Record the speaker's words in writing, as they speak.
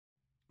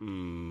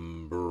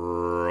Broadcasting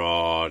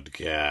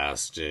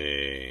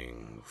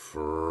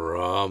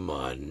from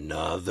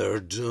another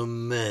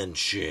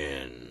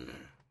dimension,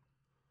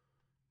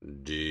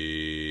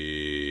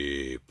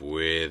 deep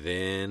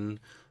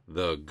within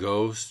the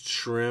Ghost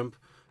Shrimp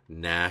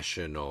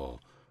National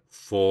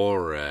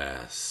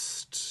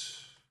Forest,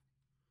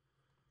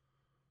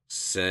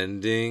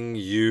 sending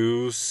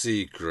you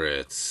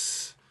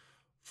secrets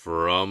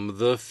from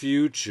the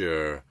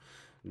future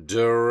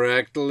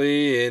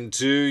directly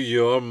into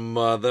your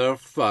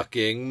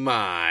motherfucking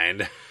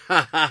mind.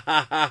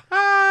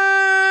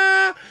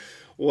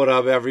 What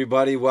up,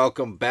 everybody?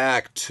 Welcome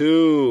back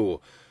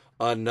to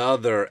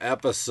another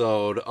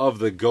episode of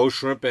the Ghost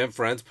Shrimp and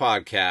Friends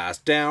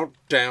podcast. Down.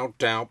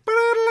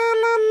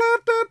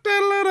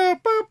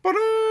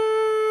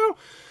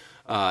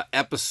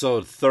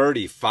 Episode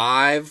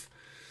 35.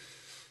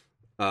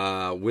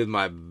 With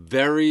my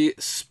very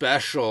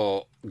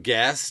special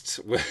guest,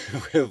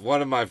 with one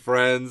of my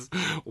friends,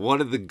 one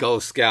of the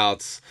Ghost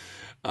Scouts,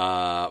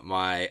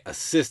 my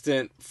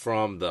assistant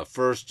from the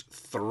first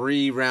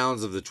 3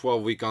 rounds of the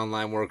 12-week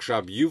online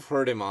workshop. You've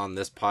heard him on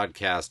this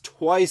podcast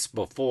twice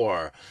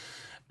before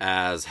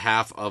as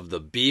half of the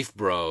Beef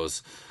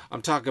Bros.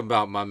 I'm talking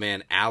about my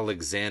man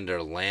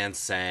Alexander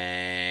Lansing.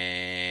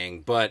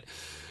 But,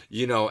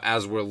 you know,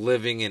 as we're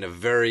living in a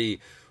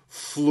very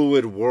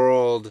fluid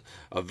world,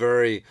 a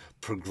very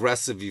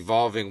progressive,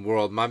 evolving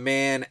world, my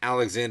man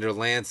Alexander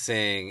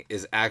Lansing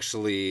is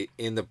actually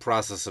in the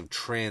process of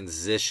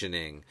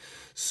transitioning.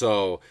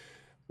 So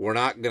we're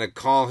not going to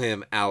call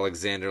him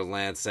Alexander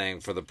Lansing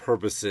for the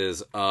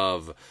purposes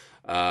of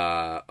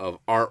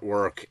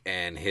artwork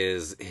and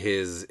his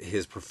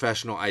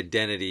professional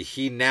identity.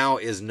 He now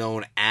is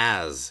known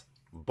as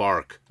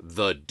Bark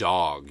the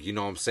Dog. You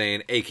know what I'm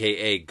saying?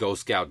 AKA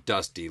Ghost Scout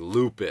Dusty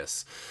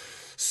Lupus.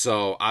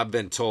 So I've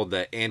been told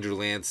that Andrew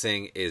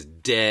Lansing is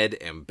dead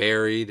and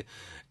buried,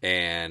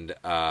 and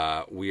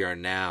we are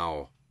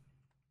now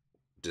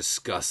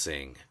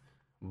discussing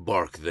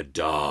Bark the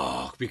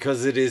Dog,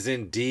 because it is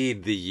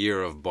indeed the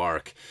year of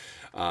Bark.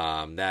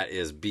 That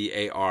is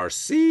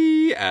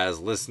B-A-R-C, as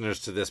listeners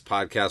to this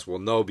podcast will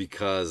know,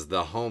 because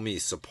the homie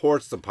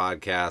supports the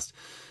podcast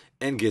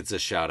and gets a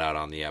shout out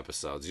on the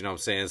episodes. You know what I'm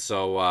saying?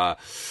 So,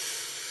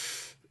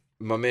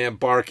 my man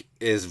Bark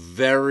is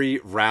very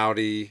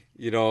rowdy,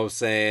 you know what I'm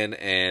saying?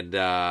 And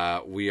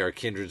we are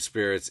kindred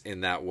spirits in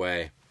that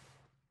way.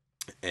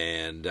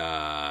 And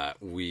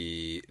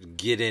we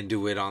get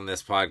into it on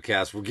this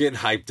podcast. We're getting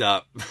hyped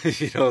up,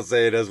 you know what I'm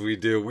saying, as we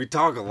do. We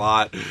talk a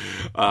lot.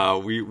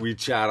 We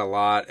chat a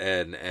lot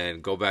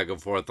and go back and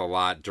forth a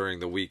lot during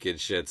the week and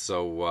shit.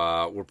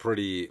 So we're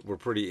pretty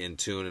in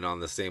tune and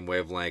on the same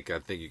wavelength. I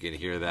think you can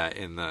hear that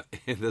in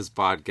this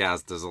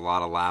podcast. There's a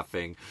lot of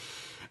laughing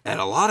and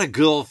a lot of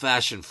good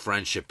old-fashioned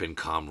friendship and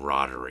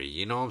camaraderie.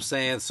 You know what I'm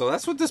saying? So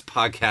that's what this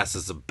podcast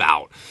is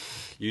about.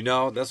 You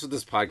know, that's what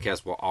this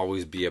podcast will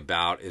always be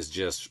about, is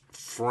just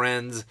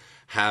friends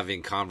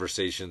having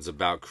conversations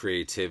about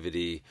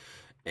creativity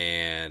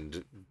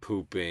and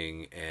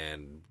pooping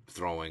and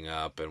throwing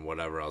up and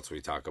whatever else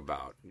we talk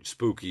about.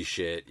 Spooky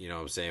shit, you know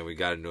what I'm saying? We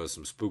got into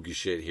some spooky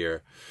shit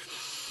here.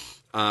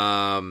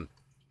 Let's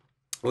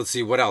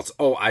see, what else?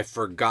 Oh, I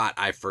forgot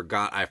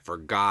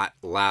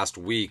last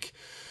week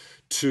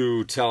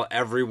to tell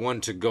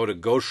everyone to go to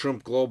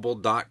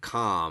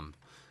GhostShrimpGlobal.com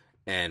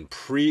and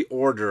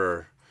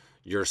pre-order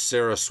your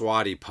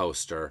Saraswati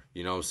poster.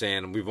 You know what I'm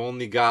saying? We've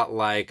only got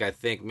I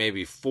think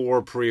maybe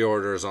 4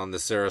 pre-orders on the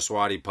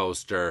Saraswati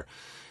poster,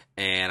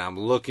 and I'm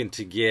looking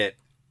to get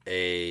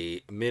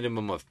a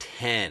minimum of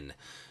 10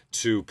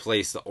 to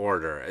place the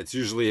order. It's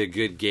usually a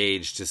good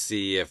gauge to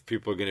see if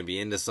people are going to be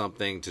into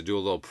something, to do a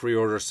little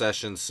pre-order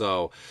session.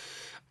 So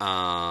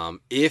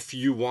if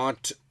you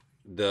want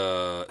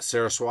the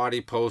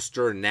Saraswati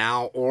poster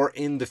now or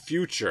in the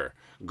future,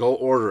 go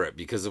order it,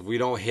 because if we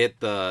don't hit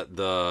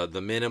the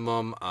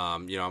minimum,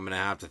 you know, I'm going to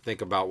have to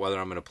think about whether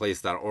I'm going to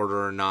place that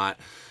order or not.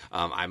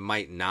 I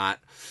might not.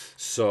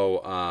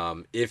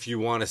 So if you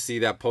want to see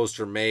that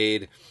poster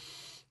made,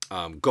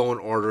 go and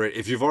order it.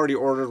 If you've already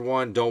ordered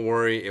one, don't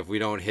worry. If we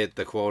don't hit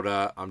the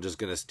quota, I'm just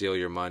going to steal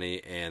your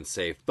money and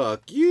say,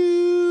 fuck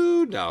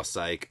you. No,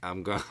 psych.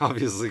 I'm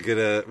obviously going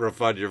to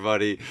refund your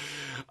money.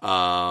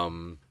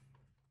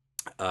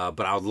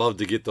 But I would love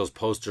to get those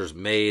posters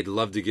made,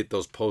 love to get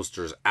those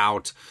posters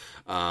out.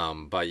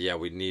 But yeah,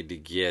 we need to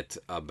get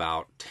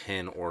about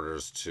 10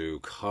 orders to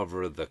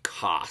cover the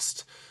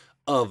cost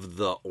of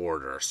the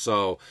order.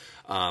 So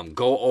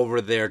go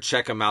over there,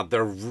 check them out.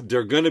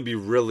 They're going to be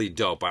really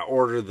dope. I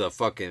ordered the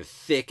fucking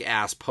thick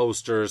ass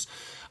posters,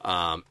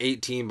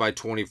 18 by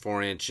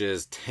 24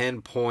 inches,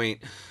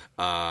 10-point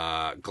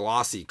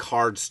glossy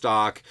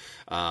cardstock.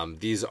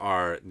 These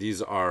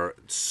are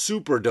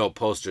super dope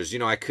posters. You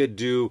know, I could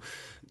do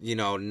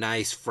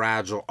nice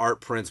fragile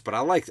art prints, but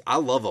I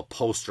love a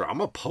poster.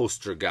 I'm a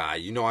poster guy.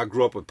 I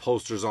grew up with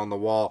posters on the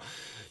wall.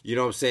 You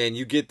know what I'm saying?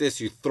 You get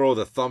this, you throw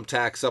the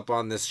thumbtacks up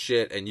on this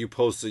shit, and you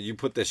post it, you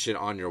put this shit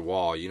on your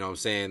wall. You know what I'm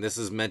saying? This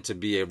is meant to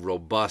be a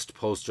robust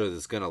poster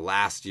that's going to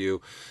last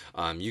you.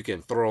 You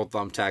can throw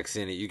thumbtacks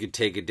in it. You can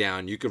take it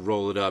down. You can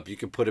roll it up. You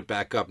can put it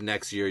back up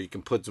next year. You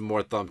can put some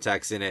more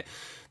thumbtacks in it.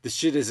 This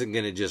shit isn't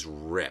going to just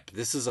rip.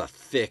 This is a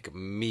thick,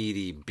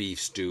 meaty beef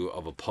stew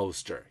of a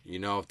poster.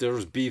 If there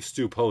was beef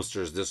stew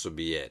posters, this would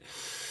be it.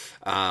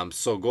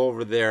 So go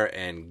over there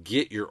and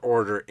get your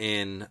order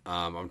in.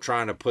 I'm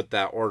trying to put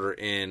that order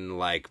in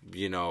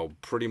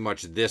pretty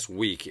much this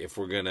week if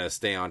we're going to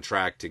stay on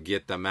track to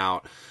get them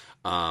out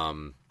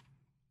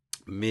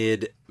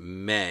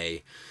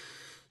mid-May.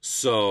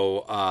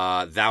 So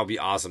that would be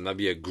awesome. That'd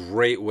be a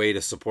great way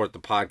to support the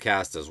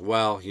podcast as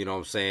well. You know what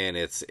I'm saying?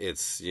 It's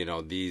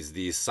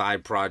these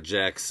side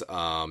projects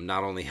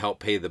not only help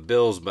pay the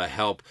bills, but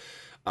help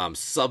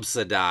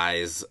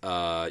subsidize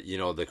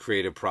the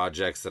creative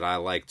projects that I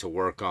like to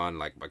work on,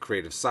 like my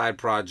creative side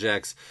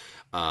projects,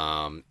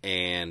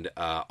 and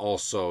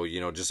also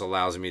just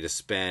allows me to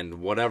spend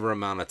whatever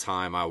amount of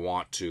time I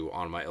want to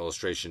on my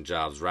illustration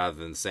jobs, rather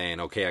than saying,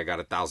 okay, I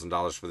got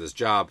 $1,000 for this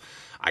job,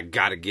 I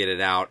got to get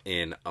it out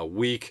in a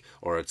week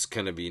or it's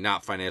going to be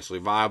not financially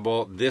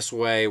viable. This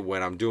way,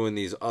 when I'm doing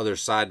these other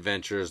side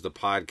ventures, the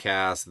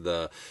podcast,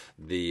 the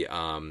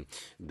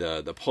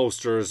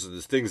posters,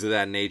 the things of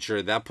that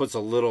nature, that puts a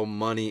little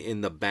money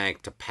in the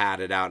bank to pad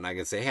it out, and I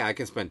can say, hey, I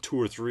can spend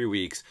 2 or 3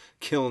 weeks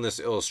killing this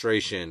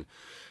illustration,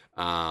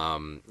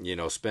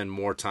 spend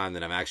more time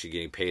than I'm actually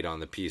getting paid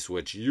on the piece,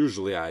 which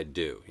usually I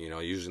do.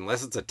 Usually,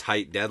 unless it's a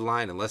tight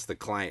deadline, unless the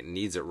client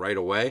needs it right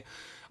away,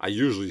 I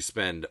usually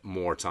spend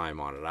more time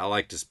on it. I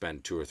like to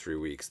spend 2 or 3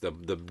 weeks. The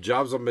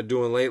jobs I've been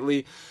doing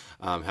lately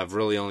have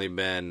really only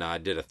been, I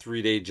did a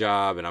 3-day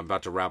job, and I'm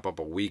about to wrap up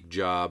a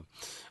week-long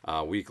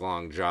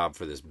job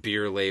for this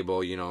beer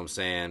label, you know what I'm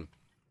saying?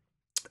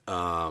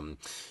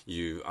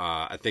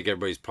 I think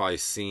everybody's probably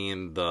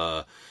seen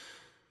the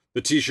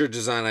t-shirt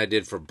design I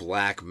did for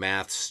Black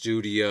Math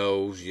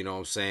Studios, you know what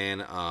I'm saying,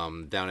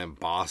 down in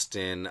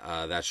Boston.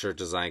 That shirt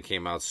design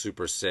came out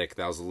super sick.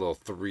 That was a little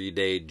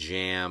 3-day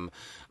jam.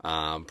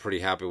 Pretty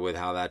happy with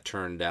how that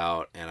turned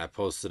out, and I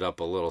posted up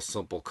a little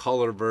simple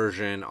color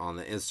version on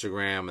the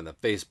Instagram and the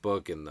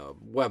Facebook and the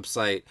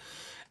website,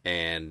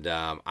 and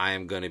I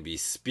am going to be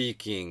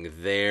speaking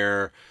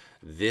there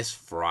this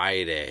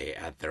Friday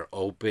at their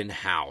open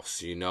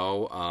house,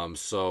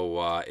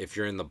 so if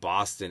you're in the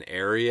Boston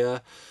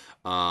area,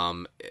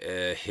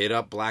 hit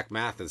up Black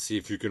Math and see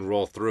if you can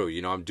roll through.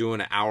 I'm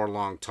doing an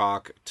hour-long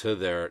talk to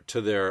the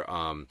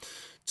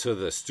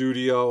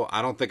studio.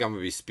 I don't think I'm going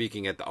to be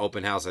speaking at the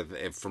open house.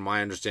 From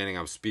my understanding,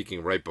 I'm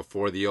speaking right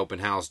before the open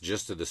house,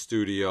 just to the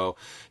studio,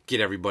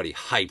 get everybody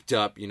hyped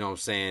up, you know what I'm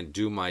saying,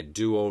 do my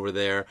do over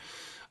there.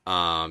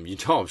 I'm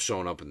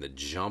showing up in the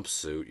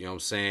jumpsuit, you know what I'm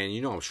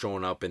saying, I'm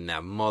showing up in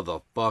that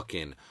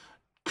motherfucking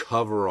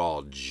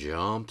coverall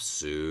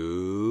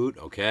jumpsuit,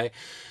 okay?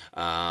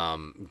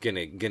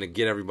 Gonna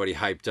get everybody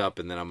hyped up,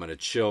 and then I'm gonna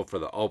chill for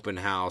the open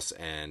house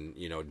and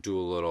do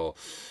a little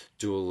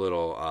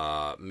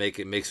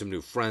make some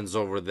new friends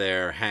over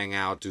there, hang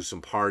out, do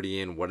some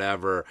partying,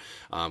 whatever,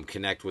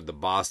 connect with the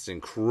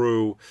Boston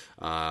crew,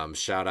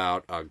 shout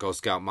out Go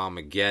Scout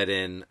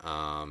Mamageddon.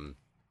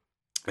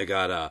 I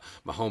got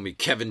my homie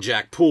Kevin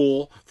Jack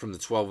Poole from the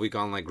 12-week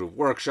online group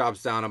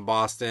workshops down in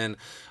Boston.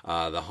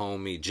 The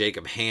homie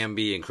Jacob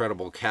Hamby,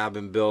 incredible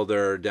cabin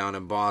builder down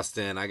in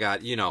Boston. I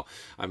got,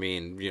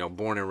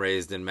 born and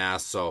raised in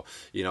Mass, so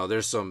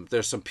there's some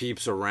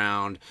peeps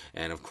around,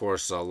 and of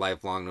course a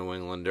lifelong New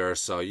Englander.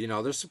 So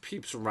there's some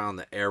peeps around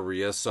the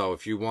area. So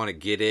if you want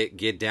to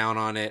get down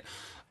on it,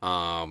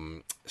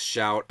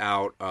 shout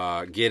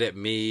out, get at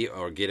me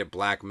or get at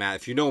Black Math.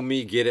 If you know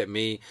me, get at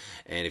me,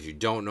 and if you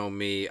don't know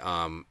me,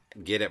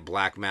 get at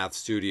Black Math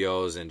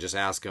Studios and just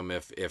ask them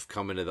if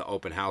coming to the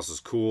open house is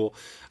cool.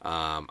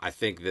 I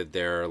think that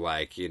they're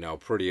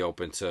pretty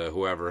open to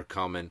whoever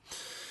coming,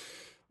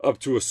 up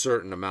to a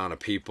certain amount of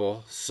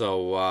people.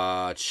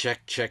 So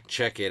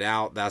check it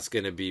out. That's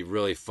going to be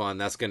really fun.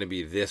 That's going to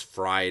be this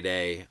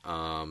Friday.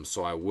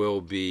 So I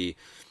will be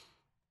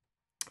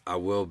try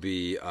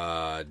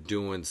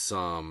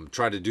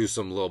to do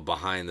some little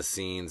behind the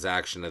scenes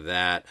action of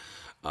that,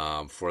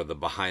 for the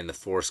Behind the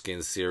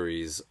Foreskin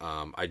series.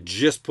 I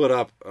just put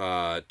up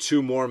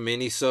 2 more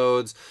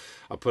minisodes.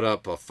 I put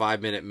up a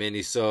 5-minute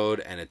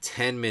minisode and a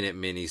 10-minute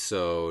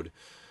minisode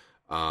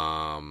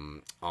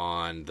on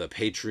the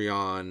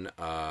Patreon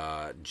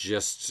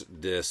just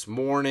this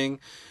morning.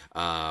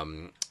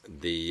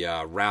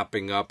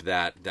 Wrapping up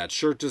that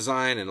shirt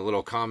design and a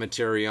little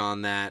commentary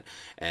on that,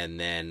 and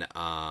then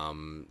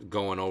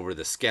going over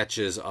the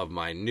sketches of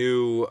my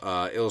new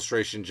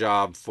illustration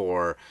job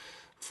for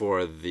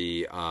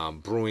the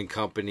brewing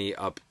company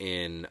up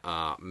in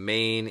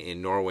Maine,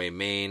 in Norway,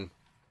 Maine.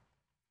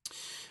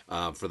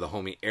 for the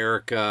homie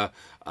Erica,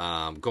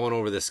 going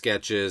over the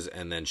sketches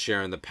and then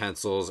sharing the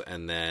pencils,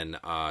 and then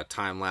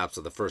time lapse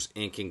of the first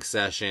inking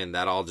session.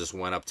 That all just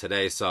went up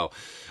today. So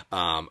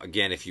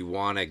again, if you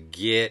want to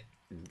get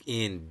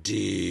in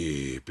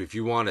deep, if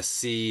you want to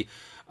see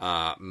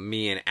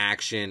me in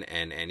action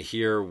and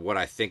hear what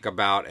I think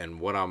about and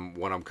what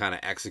I'm kind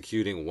of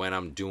executing when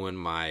I'm doing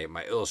my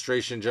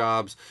illustration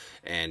jobs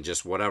and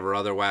just whatever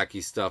other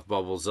wacky stuff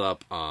bubbles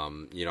up.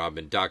 I've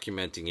been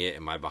documenting it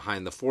in my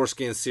Behind the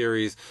Foreskin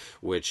series,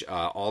 which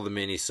all the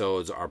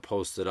mini-sodes are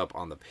posted up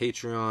on the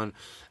Patreon,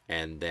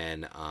 and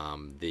then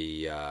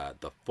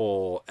the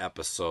full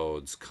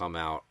episodes come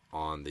out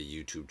on the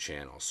YouTube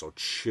channel. So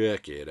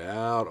check it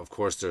out. Of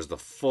course, there's the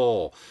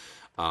full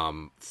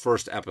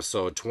first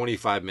episode,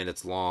 25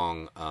 minutes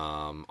long,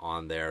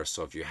 on there.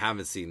 So if you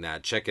haven't seen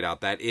that, check it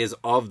out. That is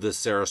of the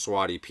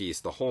Saraswati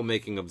piece, the whole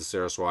making of the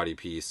Saraswati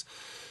piece,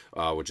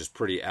 which is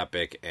pretty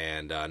epic,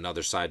 and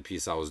another side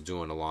piece I was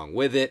doing along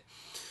with it.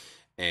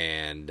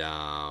 And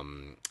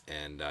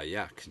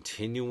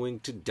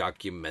continuing to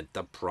document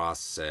the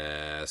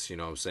process, you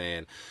know what I'm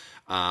saying?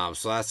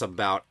 So that's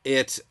about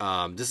it.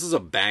 This is a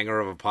banger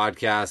of a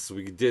podcast.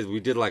 We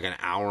did like an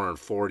hour and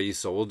 40,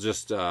 so we'll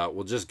just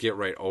get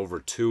right over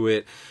to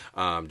it.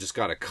 Just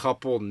got a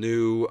couple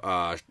new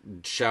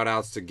shout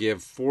outs to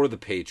give for the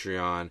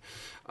Patreon.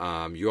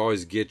 You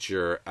always get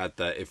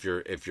if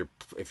you're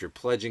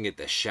pledging at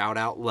the shout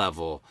out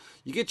level,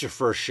 you get your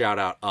first shout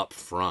out up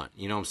front,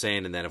 you know what I'm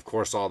saying? And then of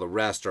course all the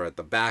rest are at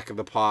the back of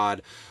the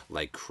pod,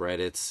 like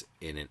credits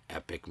in an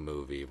epic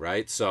movie,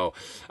 right? So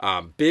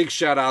big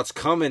shout outs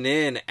coming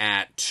in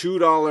at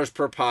 $2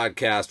 per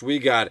podcast. We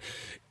got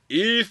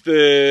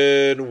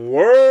Ethan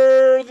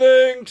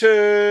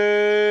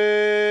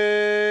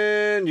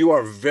Worthington. You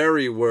are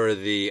very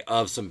worthy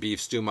of some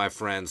beef stew, my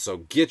friend. So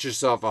get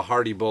yourself a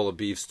hearty bowl of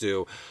beef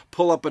stew.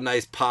 Pull up a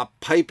nice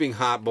piping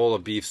hot bowl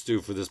of beef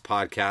stew for this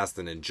podcast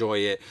and enjoy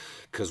it,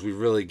 because we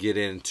really get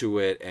into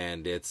it,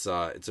 and it's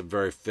a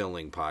very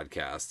filling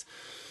podcast.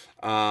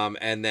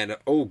 And then,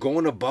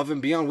 going above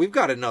and beyond, we've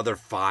got another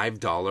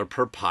 $5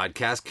 per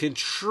podcast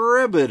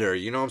contributor.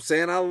 You know what I'm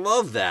saying? I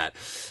love that.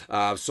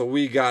 So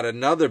we got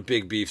another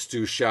big beef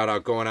stew shout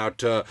out going out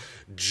to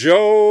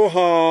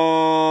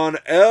Johan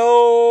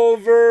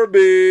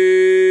Elverby.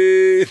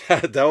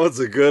 That was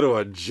a good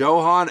one.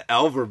 Johan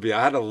Elverby.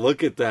 I had to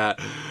look at that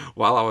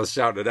while I was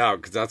shouting it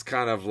out, because that's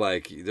kind of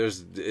like,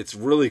 it's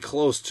really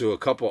close to a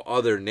couple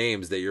other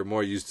names that you're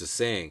more used to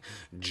saying.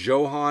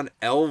 Johan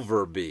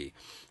Elverby.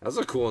 That's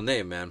a cool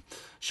name, man.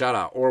 Shout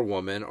out, or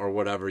woman, or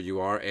whatever you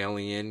are,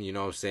 alien, you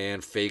know what I'm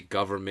saying, fake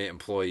government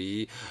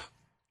employee,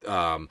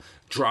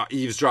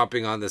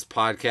 eavesdropping on this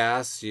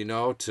podcast,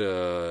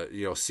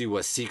 to see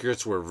what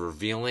secrets we're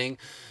revealing,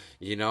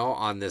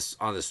 on this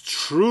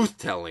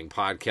truth-telling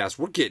podcast.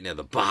 We're getting to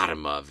the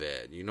bottom of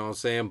it, you know what I'm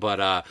saying?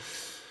 But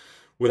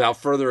without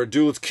further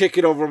ado, let's kick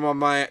it over to my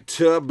man.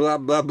 Blah blah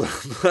blah blah.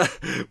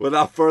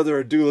 Without further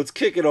ado, let's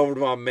kick it over to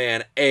my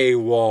man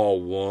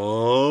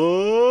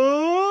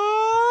AWOL1.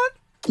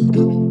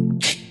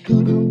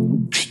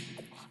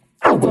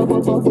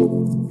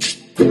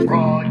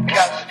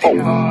 Broadcasting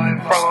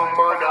live from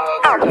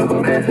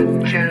another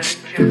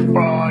dimension.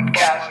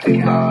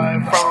 Broadcasting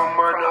live from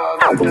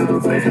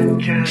another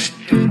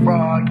dimension.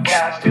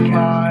 Broadcasting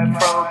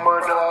live from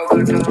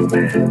another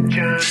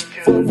dimension.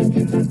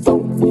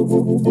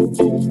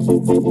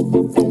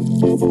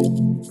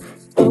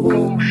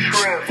 Go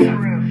shrimp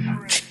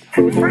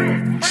and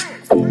friends.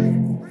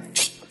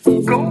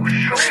 Go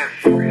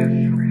shrimp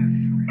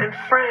and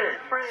friends.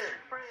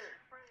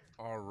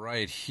 All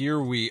right, here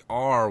we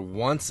are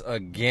once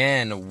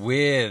again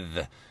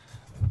with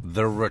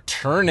the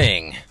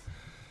returning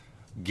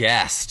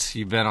guest.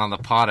 You've been on the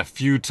pod a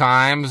few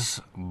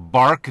times,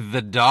 Bark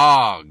the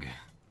Dog.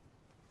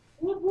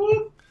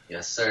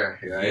 Yes, sir.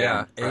 Here I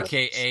am.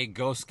 A.K.A.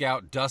 Ghost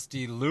Scout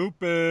Dusty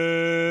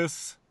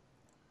Lupus.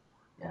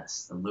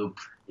 Yes, the loop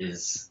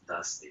is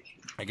Dusty.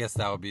 I guess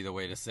that would be the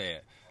way to say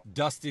it.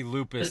 Dusty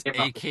Lupus,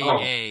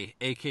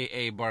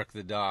 a.k.a. Bark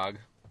the Dog.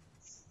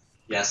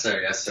 Yes,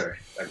 sir. Yes, sir.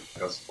 That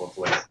goes both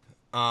ways.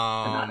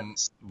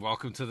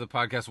 Welcome to the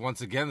podcast once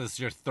again. This is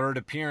your third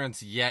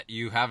appearance, yet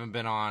you haven't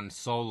been on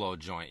Solo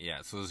Joint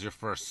yet. So this is your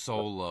first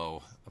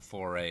solo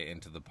foray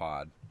into the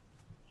pod.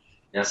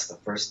 Yes, the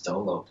first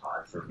solo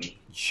pod for me.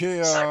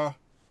 Yeah.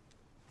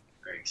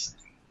 Very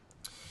exciting.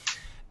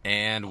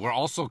 And we're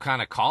also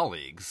kind of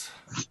colleagues.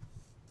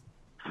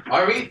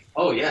 Are we?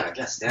 Oh, yeah, I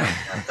guess. Damn.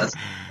 That's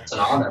an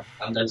honor.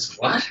 That's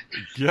what?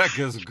 Yeah,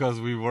 because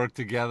we worked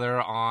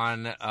together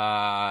on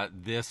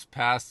this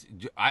past...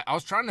 I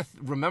was trying to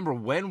remember,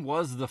 when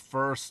was the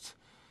first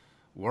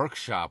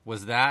workshop?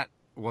 Was that...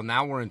 Well,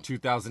 now we're in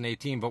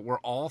 2018, but were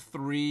all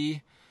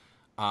three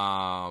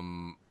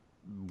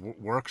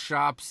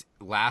workshops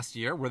last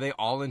year? Were they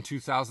all in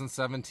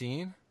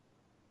 2017?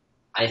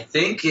 I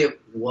think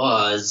it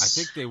was. I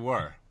think they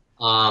were.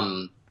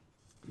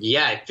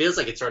 Yeah, it feels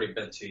like it's already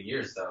been 2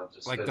 years though.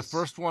 Just like the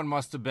first one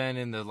must have been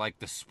in the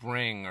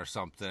spring or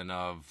something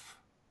of.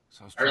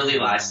 So early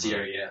last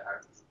year, yeah.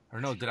 Or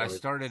no, did I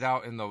start it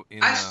out in the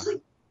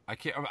Actually, I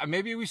can't.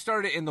 Maybe we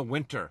started in the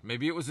winter.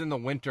 Maybe it was in the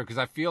winter because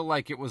I feel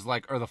like it was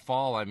like or the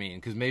fall. I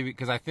mean,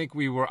 because I think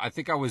we were. I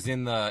think I was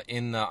in the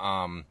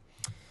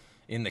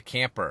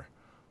camper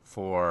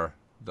for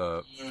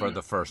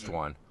the first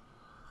one.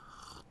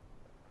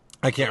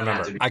 I can't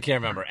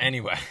remember.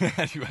 Anyway,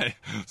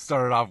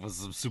 started off with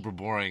some super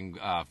boring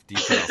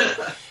details.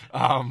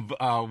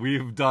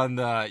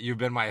 You've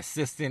been my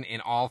assistant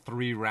in all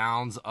 3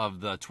 rounds of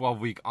the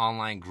 12-week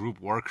online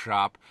group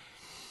workshop.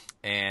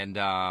 And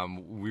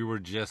we were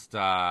just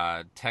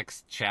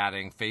face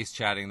chatting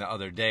the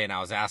other day, and I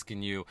was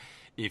asking you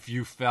if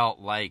you felt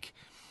like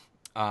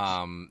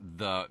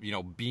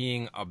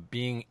being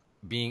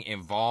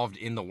involved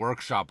in the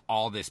workshop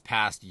all this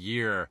past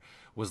year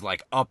was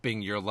like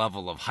upping your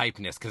level of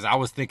hypeness, because I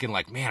was thinking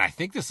like, man, I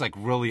think this like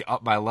really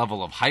upped my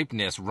level of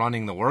hypeness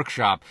running the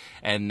workshop.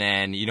 And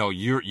then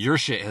your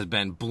shit has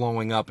been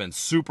blowing up and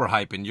super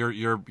hype, and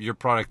your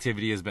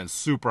productivity has been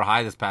super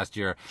high this past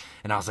year.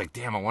 And I was like,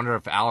 damn, I wonder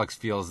if Alex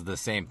feels the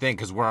same thing,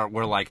 because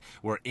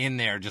we're in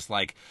there just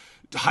like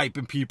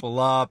hyping people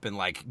up and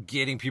like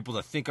getting people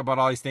to think about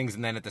all these things,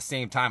 and then at the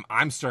same time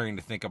I'm starting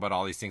to think about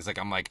all these things.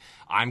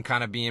 I'm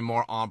kind of being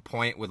more on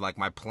point with like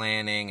my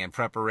planning and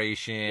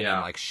preparation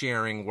and like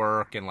sharing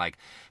work and like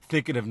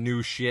thinking of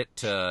new shit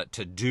to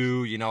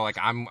do,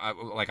 I'm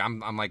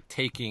like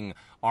taking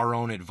our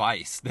own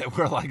advice that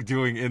we're like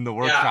doing in the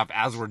workshop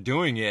as we're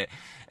doing it.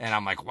 And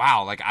I'm like,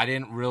 wow, like I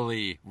didn't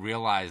really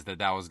realize that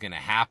was going to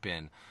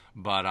happen.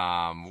 But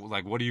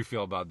like, what do you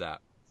feel about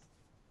that?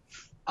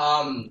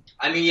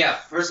 I mean,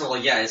 first of all,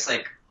 it's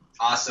like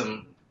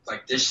awesome.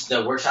 Like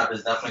the workshop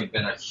has definitely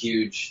been a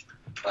huge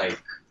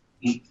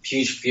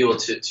fuel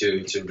to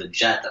the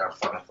jet that I'm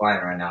fucking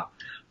flying right now.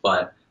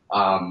 But,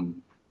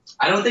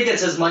 I don't think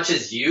it's as much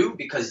as you,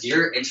 because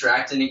you're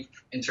interacting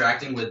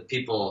with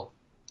people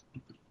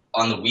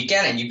on the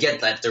weekend and you get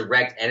that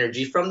direct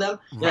energy from them.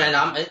 Right. And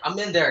I'm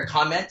in there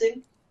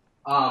commenting,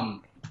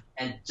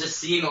 and just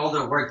seeing all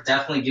their work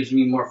definitely gives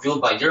me more fuel,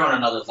 but you're on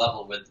another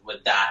level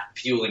with that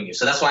fueling you.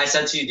 So that's why I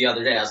said to you the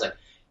other day, I was like,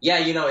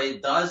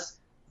 it does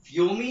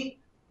fuel me,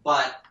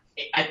 but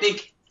I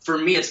think for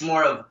me, it's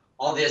more of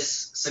all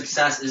this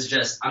success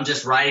is I'm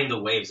just riding the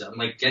waves. I'm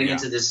like getting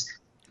into this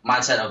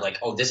mindset of like,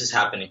 oh, this is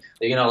happening.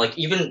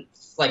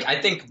 I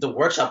think the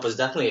workshop was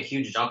definitely a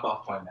huge jump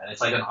off point, man.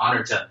 It's like an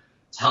honor to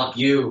help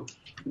you,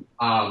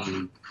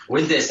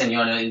 with this, and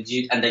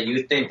and that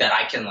you think that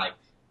I can like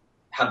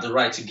have the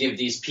right to give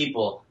these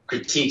people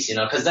critiques,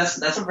 because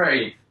that's a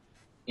very,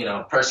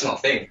 personal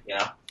thing,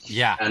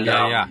 Yeah, and,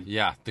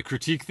 yeah. The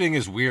critique thing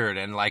is weird,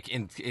 and like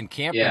in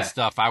camp and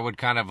stuff, I would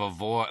kind of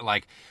avoid,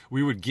 like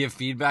we would give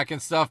feedback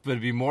and stuff, but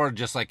it'd be more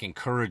just like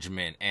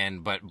encouragement,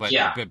 and but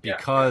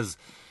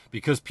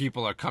because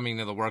people are coming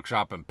to the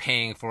workshop and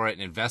paying for it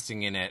and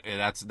investing in it,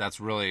 that's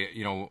really,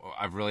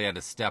 I've really had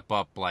to step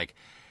up like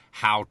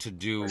how to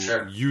do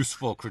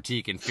useful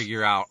critique and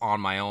figure out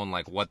on my own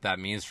like what that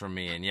means for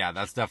me. And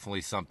that's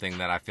definitely something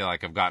that I feel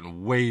like I've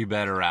gotten way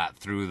better at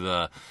through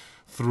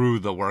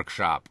the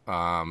workshop,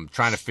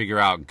 trying to figure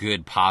out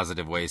good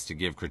positive ways to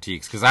give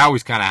critiques, because I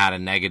always kind of had a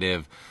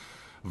negative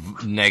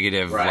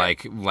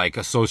like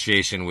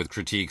association with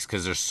critiques,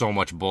 because there's so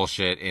much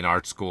bullshit in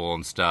art school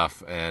and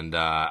stuff, and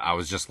I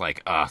was just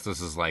like,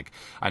 this is like,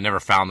 I never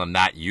found them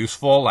that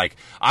useful. Like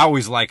I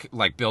always like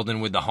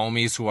building with the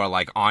homies who are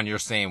like on your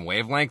same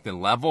wavelength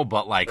and level,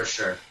 but like for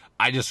sure.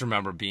 I just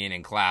remember being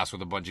in class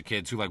with a bunch of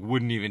kids who like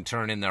wouldn't even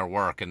turn in their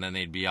work, and then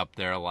they'd be up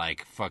there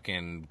like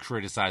fucking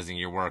criticizing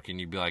your work, and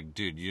you'd be like,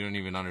 dude, you don't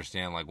even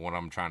understand like what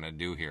I'm trying to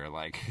do here.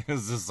 Like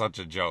this is such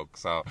a joke.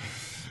 So,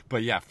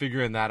 but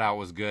figuring that out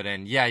was good.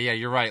 And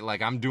you're right.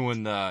 Like I'm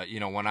doing the,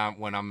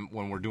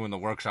 when we're doing the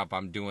workshop,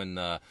 I'm doing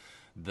every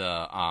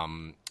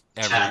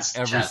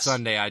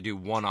Sunday I do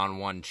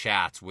one-on-one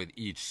chats with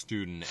each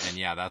student,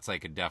 and that's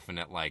like a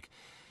definite like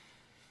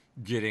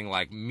getting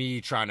like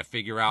me trying to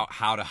figure out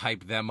how to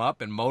hype them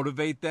up and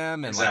motivate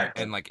them,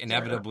 and like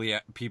inevitably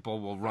people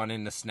will run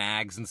into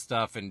snags and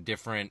stuff in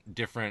different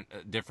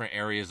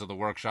areas of the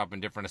workshop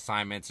and different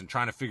assignments, and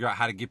trying to figure out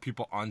how to get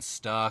people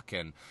unstuck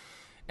and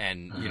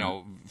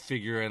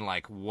figuring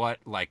like what,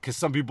 like, because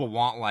some people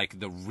want like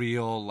the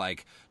real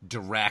like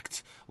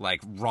direct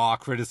like raw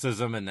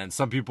criticism, and then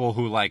some people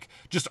who like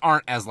just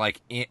aren't as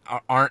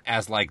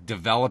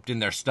developed in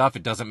their stuff,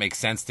 it doesn't make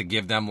sense to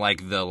give them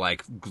like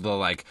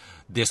the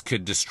this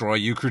could destroy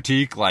you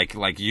critique, like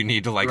you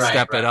need to like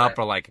step it up,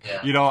 or like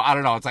I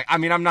don't know, it's like, I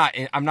mean, I'm not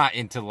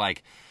into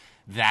like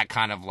that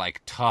kind of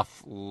like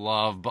tough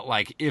love, but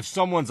like if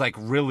someone's like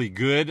really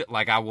good,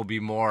 like I will be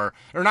more,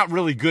 or not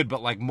really good,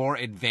 but like more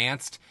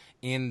advanced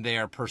in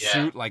their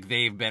pursuit, like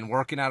they've been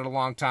working at it a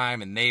long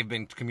time and they've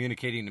been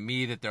communicating to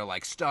me that they're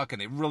like stuck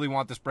and they really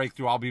want this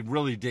breakthrough, I'll be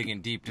really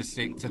digging deep to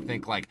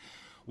think like,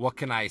 what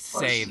can I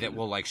say that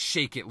will like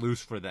shake it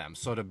loose for them,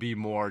 so to be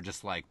more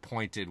just like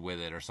pointed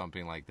with it or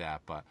something like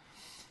that. But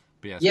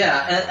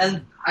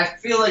and I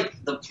feel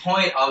like the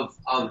point of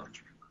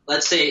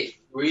let's say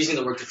we're using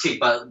the word critique,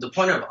 but the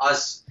point of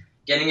us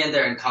getting in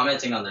there and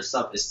commenting on their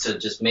stuff is to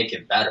just make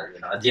it better. You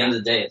know, at the end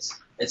of the day,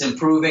 it's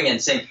improving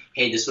and saying,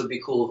 hey, this would be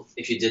cool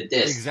if you did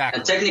this. Exactly.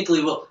 And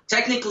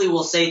technically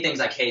we'll say things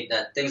like, hey,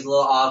 that thing's a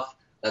little off.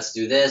 Let's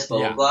do this, blah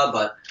blah blah.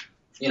 But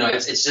you know,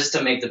 it's just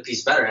to make the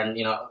piece better. And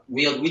you know,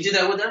 we do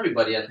that with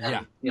everybody.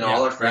 And you know,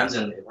 all our friends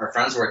and our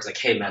friends work. It's like,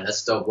 hey man,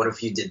 that's dope. What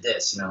if you did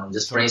this? You know, and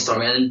just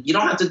brainstorming. And you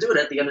don't have to do it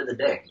at the end of the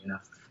day. You know.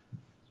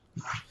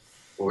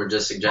 We're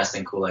just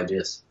suggesting cool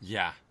ideas.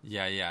 Yeah.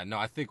 No,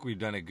 I think we've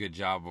done a good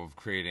job of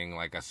creating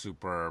like a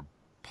super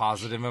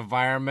positive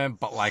environment,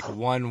 but like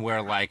one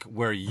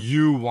where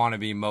you want to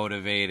be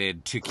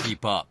motivated to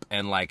keep up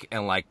and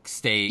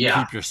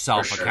keep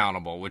yourself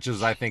accountable, which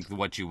is I think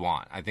what you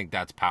want. I think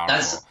that's powerful.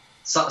 That's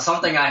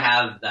something I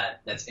have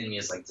that's in me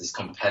is like this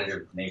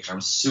competitive nature.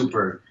 I'm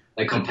super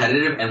like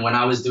competitive, and when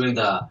I was doing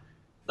the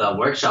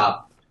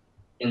workshop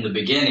in the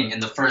beginning, in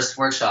the first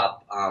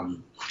workshop,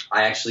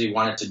 I actually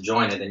wanted to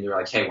join it, and you were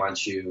like, hey, why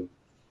don't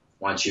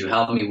you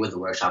help me with the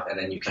workshop, and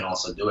then you can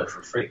also do it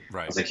for free.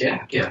 Right. I was like,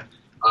 yeah.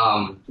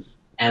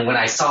 And when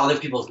I saw other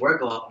people's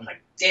work go up, I'm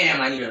like,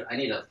 damn, I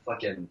need to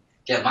fucking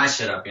get my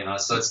shit up, you know.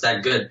 So it's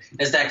that good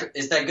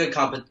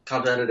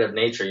competitive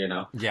nature, you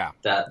know. Yeah.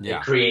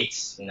 It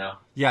creates, you know.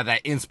 Yeah,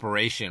 that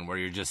inspiration where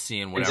you're just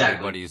seeing what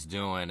everybody's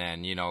doing,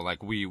 and you know,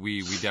 like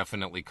we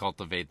definitely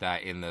cultivate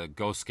that in the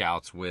Ghost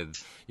Scouts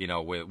with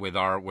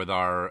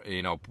our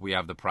you know, we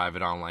have the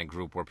private online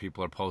group where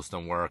people are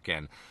posting work,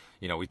 and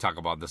you know, we talk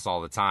about this all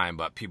the time,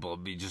 but people will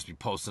be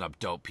posting up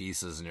dope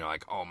pieces, and you're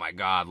like, oh my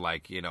God,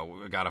 like, you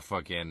know, I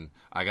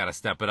gotta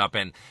step it up.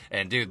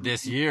 And dude,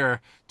 this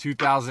year,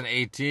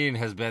 2018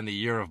 has been the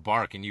year of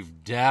Bark, and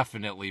you've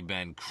definitely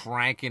been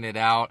cranking it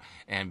out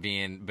and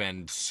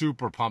been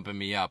super pumping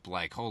me up.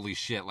 Like, holy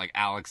shit, like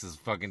Alex is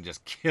fucking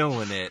just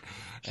killing it.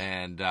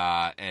 And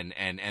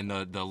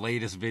the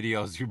latest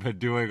videos you've been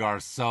doing are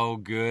so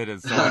good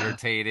and so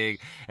entertaining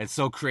and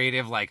so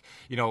creative. Like,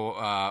 you know,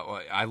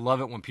 I love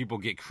it when people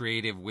get creative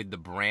with the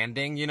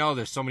branding. You know,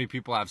 there's so many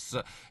people have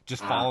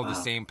just follow the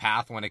same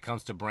path when it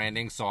comes to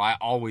branding. So I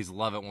always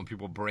love it when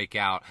people break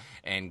out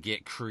and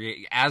get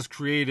as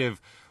creative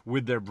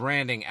with their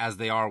branding as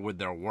they are with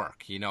their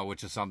work, you know,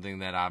 which is something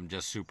that I'm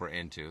just super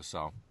into.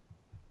 So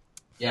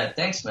yeah,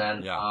 thanks,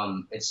 man. Yeah.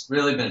 It's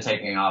really been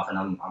taking off, and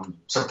I'm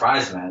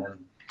surprised, man.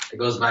 And it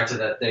goes back to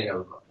that thing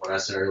of what I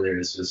said earlier.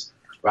 It's just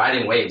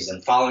riding waves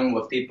and following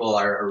what people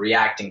are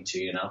reacting to,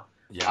 you know.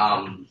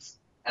 Yeah.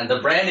 And the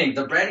branding,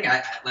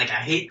 I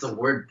hate the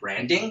word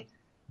branding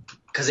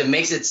because it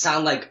makes it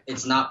sound like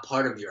it's not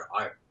part of your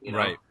art, you know.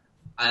 Right.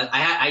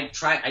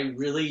 I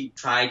really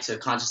try to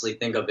consciously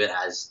think of it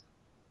as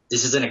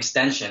this is an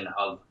extension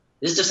of,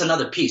 this is just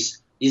another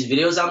piece. These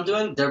videos I'm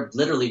doing, they're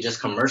literally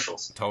just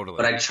commercials. Totally.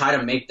 But I try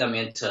to make them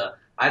into,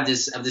 I have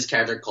this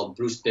character called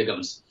Bruce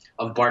Biggums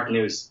of Bark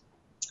News,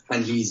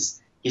 and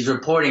he's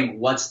reporting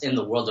what's in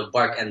the world of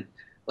Bark. And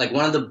like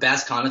one of the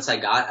best comments I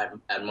got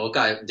at Mocha,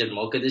 I did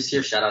Mocha this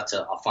year. Shout out to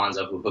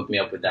Alfonso who hooked me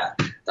up with that.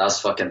 That was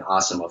fucking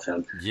awesome of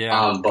him.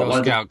 Yeah. But one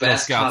of the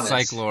best Scout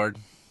comments, Psych Lord.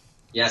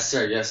 Yes,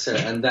 sir.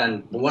 And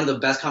then one of the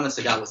best comments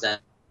I got was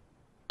that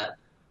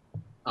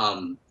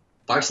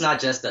Bark's not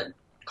just a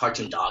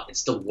cartoon dog.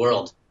 It's the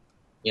world.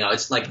 You know,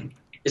 it's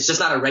just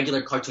not a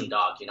regular cartoon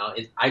dog. You know,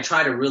 I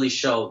try to really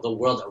show the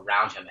world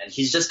around him, and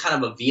he's just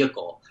kind of a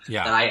vehicle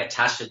that I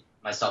attach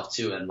myself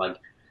to. And like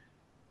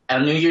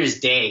on New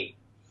Year's Day,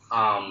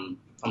 I'm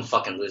a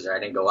fucking loser. I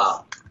didn't go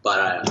out,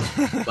 but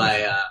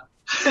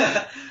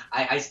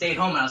I stayed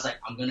home, and I was like,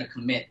 I'm gonna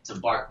commit to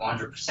Bark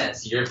 100%.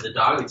 It's the year of the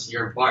dog. It's the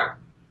year of Bark.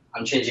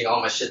 I'm changing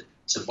all my shit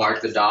to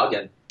Bark the dog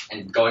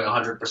and going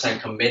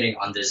 100% committing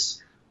on this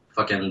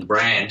fucking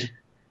brand,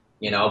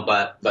 you know,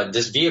 but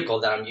this vehicle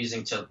that I'm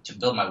using to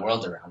build my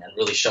world around and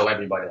really show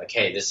everybody like,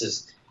 hey, this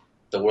is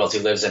the world he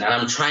lives in. And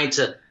I'm trying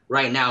to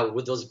right now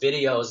with those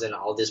videos and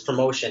all this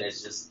promotion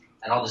is just,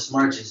 and all this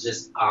merch is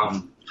just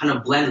kind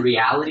of blend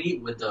reality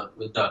with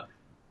the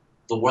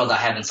world I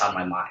have inside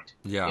my mind.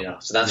 Yeah. You know,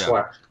 so that's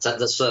where,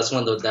 that's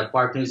when that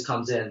Bark News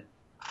comes in.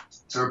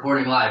 It's a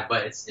reporting live,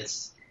 but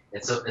it's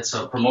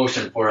a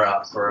promotion for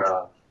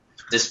a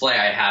display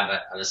I have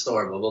at a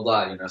store, blah, blah,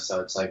 blah, you know,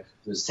 so it's like,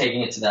 just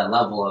taking it to that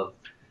level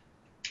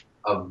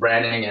of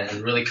branding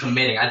and really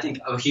committing. I think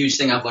a huge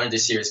thing I've learned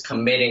this year is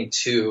committing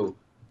to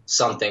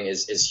something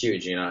is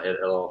huge, you know,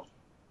 it'll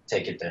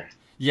take it there.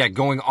 Yeah,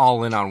 going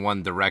all in on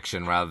one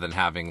direction rather than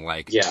having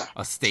like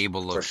a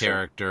stable of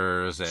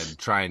characters and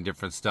trying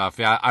different stuff.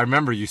 Yeah, I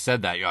remember you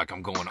said that. You're like,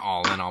 I'm going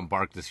all in on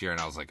Bark this year, and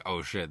I was like,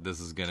 oh shit, this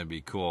is gonna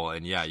be cool.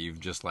 And yeah,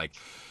 you've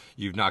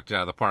knocked it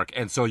out of the park.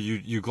 And so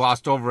you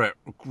glossed over it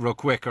real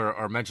quick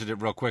or mentioned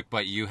it real quick,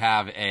 but you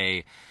have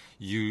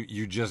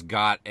you just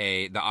got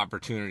the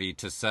opportunity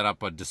to set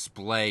up a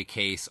display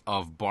case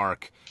of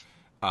Bark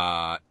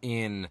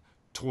in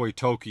Toy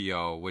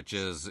Tokyo, which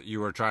is,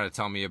 you were trying to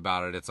tell me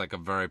about it. It's like a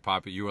very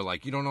popular, you were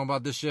like, you don't know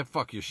about this shit?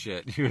 Fuck your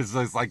shit.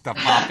 It's like the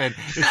Poppin',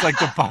 it's like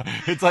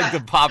the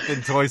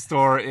Poppin' toy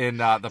store in,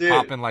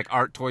 Poppin' like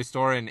art toy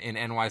store in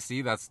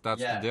NYC. That's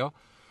the deal.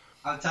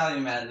 I'm telling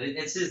you, man,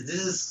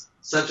 this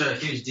such a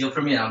huge deal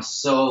for me, and I'm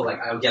so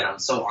I'm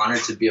so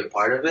honored to be a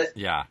part of it.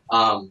 Yeah.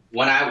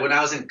 When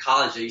I was in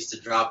college, I used to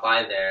drop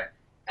by there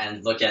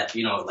and look at, do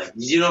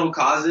you know who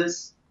Cause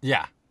is?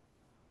 Yeah.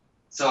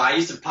 So I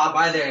used to pop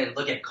by there and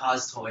look at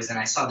Cause toys, and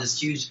I saw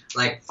this huge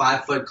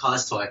 5-foot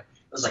Cause toy. It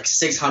was like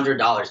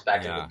 $600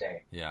 back in the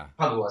day. Yeah.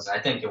 Probably wasn't.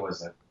 I think it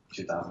was like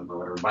 2000 or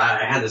whatever. But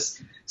I had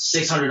this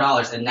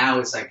 $600, and now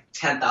it's like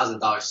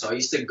 $10,000. So I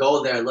used to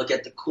go there and look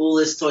at the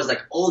coolest toys,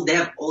 like they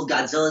have old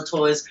Godzilla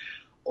toys,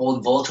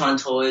 old Voltron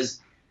toys,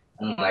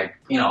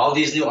 and all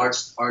these new art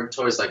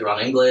toys like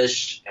Ron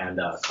English and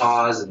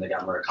Cause, and they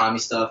got Murakami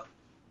stuff.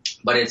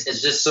 But it's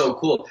just so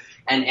cool,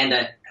 and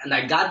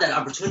I got that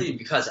opportunity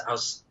because I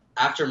was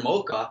after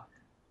Mocha,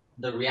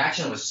 the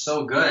reaction was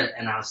so good,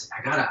 and I was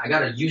I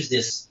gotta use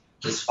this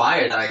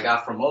fire that I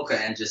got from Mocha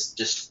and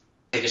just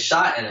take a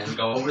shot and then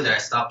go over there. I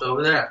stopped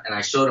over there and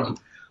I showed him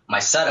my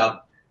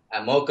setup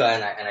at Mocha,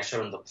 and I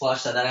showed him the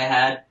plush that I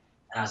had,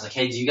 and I was like,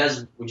 hey,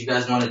 would you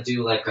guys want to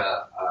do like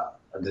a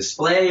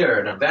display or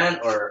an event,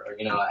 or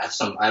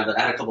I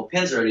had a couple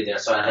pins already there,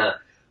 so I had a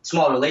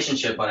small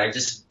relationship, but I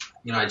just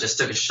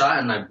took a shot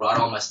and I brought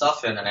all my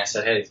stuff in and I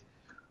said, hey,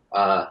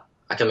 I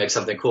can make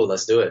something cool,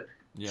 let's do it.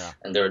 Yeah.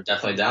 And they were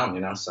definitely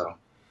down, so.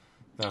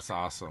 That's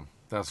awesome.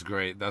 That's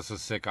great. That's a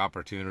sick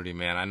opportunity,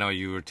 man. I know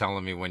you were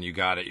telling me when you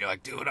got it, you're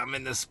like, dude, I'm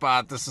in this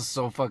spot. This is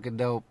so fucking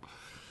dope.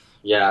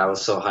 Yeah, I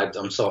was so hyped.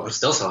 I'm still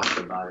so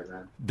hyped about it,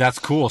 man. That's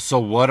cool. So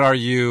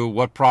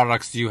what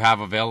products do you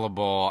have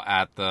available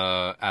at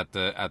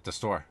the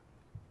store?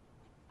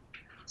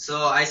 So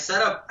I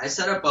set up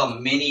a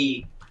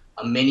mini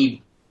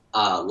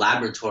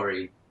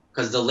laboratory,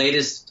 because the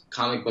latest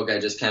comic book I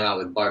just came out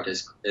with Bark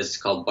is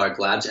called Bark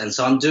Labs, and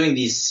so I'm doing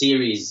these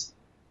series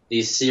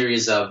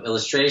of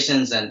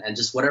illustrations and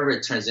just whatever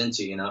it turns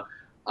into,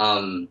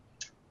 I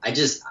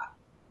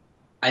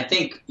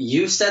think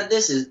you said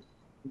this is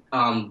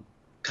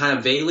kind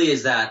of vaguely,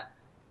 is that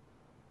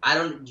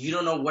you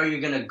don't know where you're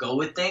gonna go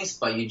with things,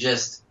 but you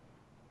just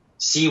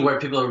see where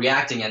people are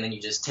reacting and then you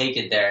just take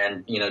it there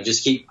and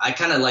just I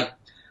kind of like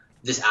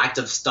this act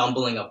of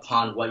stumbling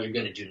upon what you're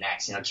gonna do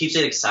next. Keeps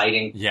it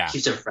exciting. Yeah.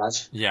 Keeps it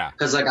fresh. Yeah.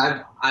 Because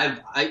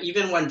I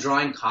even when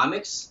drawing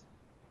comics,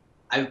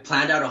 I've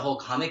planned out a whole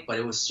comic, but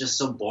it was just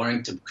so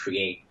boring to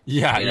create.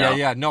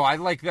 Yeah. No, I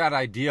like that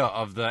idea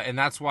and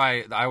that's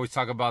why I always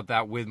talk about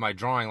that with my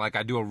drawing. Like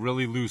I do a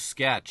really loose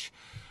sketch,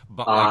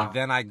 but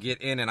then I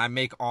get in and I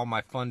make all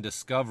my fun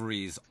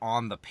discoveries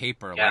on the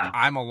paper. Yeah. Like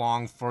I'm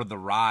along for the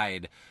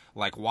ride,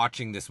 like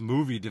watching this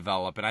movie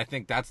develop, and I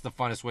think that's the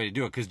funnest way to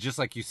do it, because just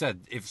like you said,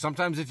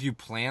 if you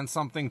plan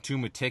something too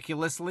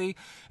meticulously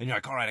and you're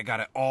like, all right, I got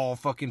it all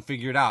fucking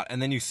figured out,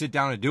 and then you sit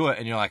down and do it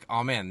and you're like,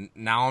 oh man,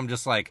 now I'm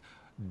just like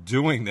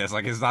doing this,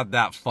 like it's not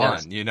that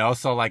fun.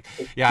 So like,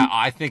 yeah,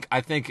 I think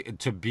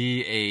to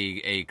be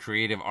a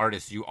creative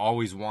artist, you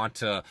always want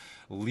to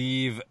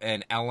leave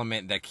an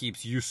element that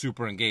keeps you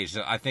super engaged.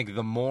 I think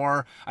the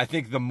more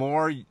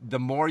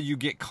you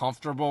get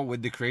comfortable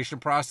with the creation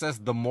process,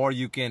 the more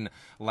you can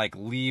like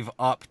leave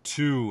up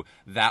to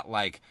that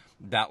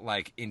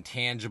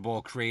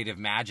intangible creative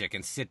magic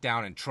and sit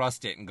down and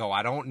trust it and go,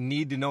 I don't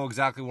need to know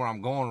exactly where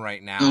I'm going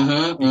right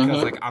now,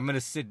 because like I'm going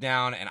to sit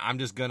down and I'm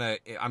just going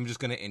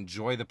to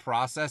enjoy the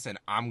process and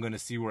I'm going to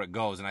see where it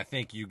goes. And I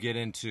think you get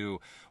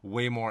into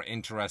way more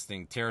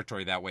interesting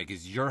territory that way,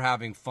 because you're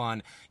having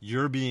fun,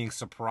 you're being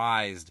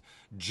surprised,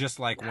 just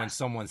like when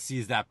someone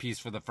sees that piece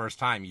for the first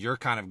time, you're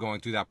kind of going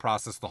through that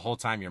process the whole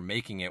time you're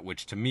making it,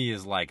 which to me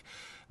is like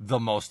the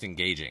most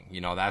engaging.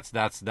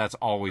 That's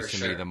always For to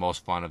me sure. the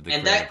most fun of the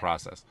And creative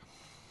process.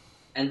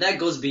 And that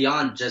goes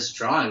beyond just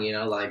drawing,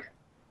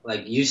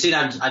 like you see,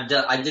 I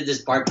did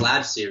this Bark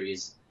Lab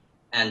series,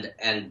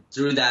 and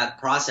through that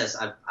process,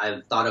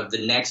 I've thought of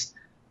the next,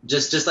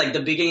 just like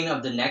the beginning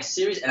of the next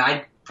series, and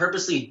I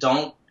purposely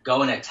don't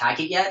go and attack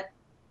it yet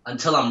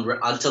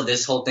until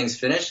this whole thing's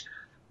finished,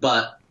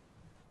 but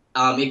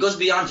it goes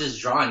beyond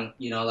just drawing.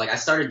 Like I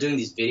started doing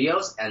these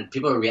videos and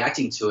people are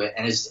reacting to it,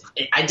 and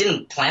I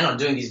didn't plan on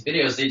doing these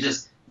videos. They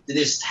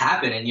just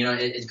happen, and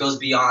it goes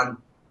beyond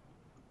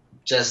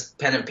just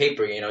pen and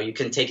paper. You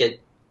can take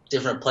it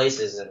different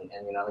places and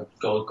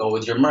go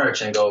with your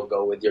merch and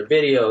go with your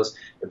videos,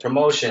 your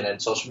promotion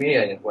and social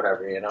media and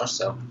whatever.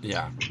 So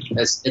Yeah.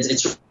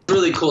 it's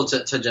really cool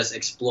to just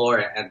explore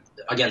and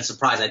again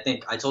surprise. I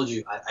think I told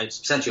you I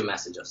sent you a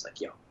message. I was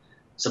like, yo,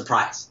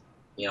 surprise.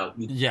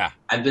 Yeah.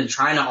 I've been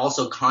trying to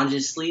also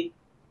consciously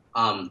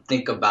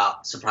think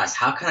about surprise.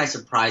 How can I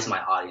surprise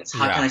my audience?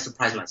 How can I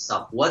surprise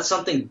myself? What's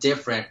something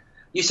different?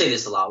 You say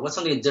this a lot. What's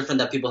something different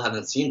that people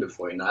haven't seen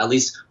before? At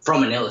least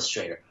from an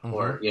illustrator,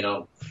 or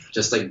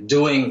just like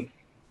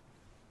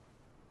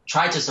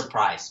try to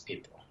surprise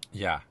people.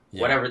 Yeah.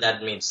 Whatever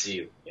that means to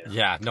you.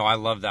 Yeah, no, I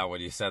love that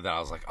when you said that. I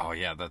was like, oh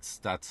yeah,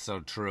 that's so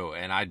true,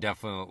 and I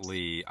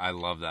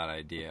love that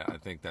idea. I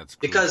think that's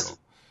crucial.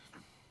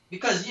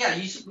 Because yeah,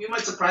 you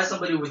might surprise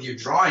somebody with your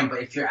drawing,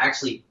 but if you're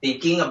actually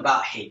thinking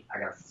about, hey, I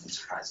gotta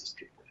surprise these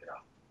people,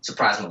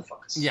 surprise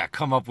motherfuckers. Yeah,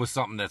 come up with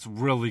something that's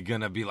really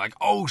gonna be like,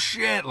 oh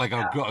shit, like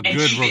a good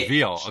keep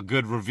reveal, a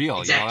good reveal.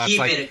 Exactly. You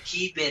know, that's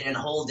keep it and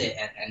hold it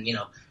and you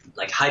know,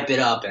 like hype it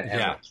up and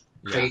Yeah. like,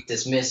 create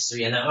this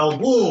mystery and then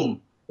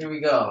boom, here we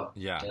go.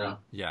 Yeah. You know?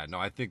 Yeah, no,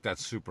 I think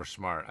that's super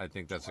smart. I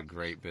think that's a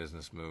great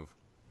business move.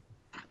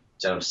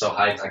 Dude, I'm so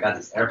hyped. I got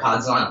these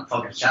AirPods on. I'm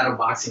fucking shadow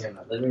boxing in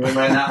my living room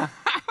right now.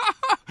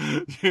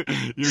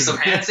 You're Some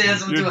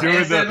handstands. I'm doing doing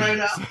handstand right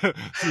now.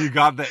 So you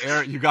got the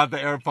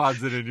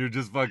AirPods in, and you're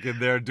just fucking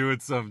there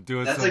doing some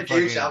That's some a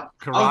huge.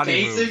 fucking I'm karate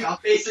pacing. moves. I'm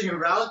pacing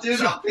around,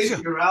 dude. I'm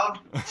pacing around.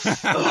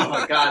 Oh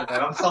my god,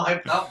 man! I'm so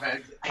hyped up,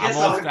 man.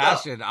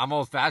 I'm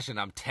old fashioned.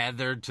 I'm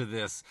tethered to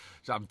this.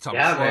 I'm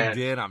Yeah, plugged man.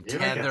 in. I'm You're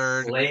like a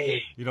tethered.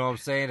 slave. You know what I'm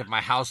saying? If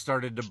my house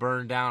started to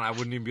burn down, I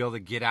wouldn't even be able to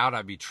get out.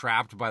 I'd be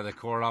trapped by the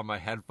cord on my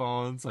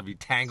headphones. I'd be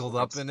tangled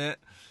up in it.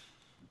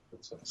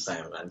 That's what I'm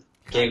saying, man.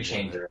 Game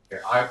changer.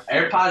 Our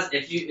AirPods.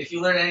 If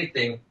you learn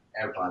anything,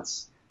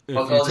 AirPods. If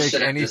Fuck you all the take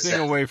shit I just anything said.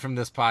 away from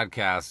this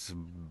podcast,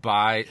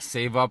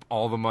 save up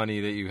all the money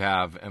that you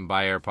have and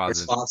buy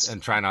AirPods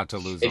and try not to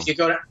lose them. If you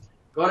go to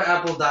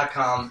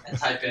apple.com and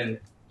type in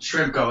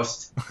shrimp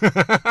ghost,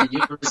 you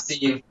can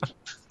receive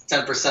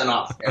 10%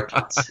 off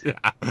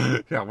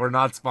AirPods. yeah, we're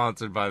not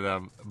sponsored by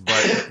them,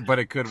 but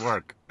it could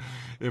work.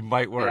 It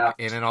might work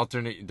in an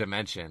alternate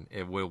dimension.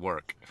 It will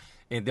work.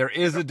 And there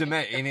is a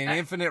dimension in an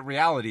infinite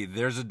reality.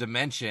 There's a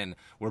dimension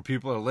where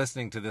people are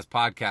listening to this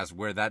podcast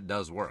where that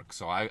does work.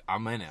 So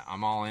I'm in it.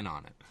 I'm all in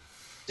on it.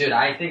 Dude,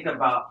 I think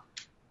about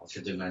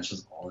alternate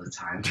dimensions all the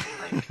time.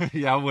 Like,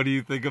 yeah, what do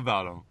you think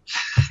about them?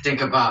 I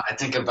think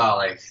about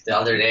like the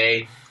other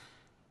day,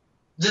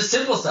 just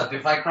simple stuff.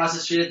 If I crossed the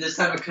street at this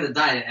time, I could have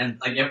died. And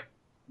like, if,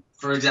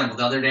 for example,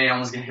 the other day I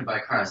almost got hit by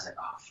a car. I was like,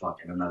 oh fuck,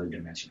 in another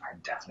dimension, I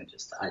definitely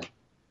just died.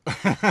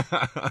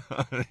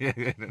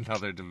 in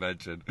another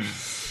dimension.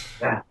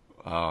 Yeah.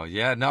 Oh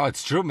yeah, no,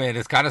 it's true, man.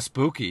 It's kind of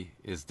spooky.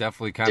 It's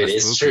definitely kind of spooky.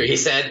 It's true. He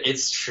said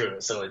it's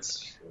true, so it's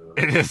true.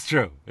 It is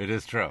true. It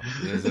is true.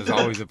 There's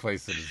always a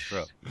place that is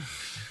true.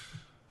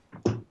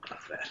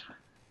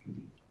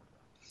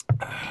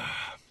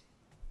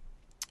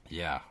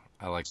 Yeah,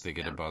 I like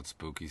thinking about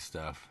spooky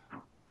stuff.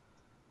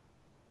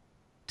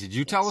 Did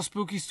you tell a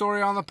spooky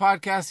story on the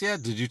podcast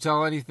yet? Did you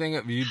tell anything?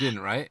 You didn't,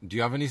 right? Do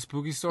you have any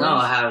spooky stories? No,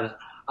 I haven't.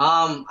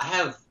 I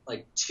have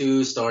like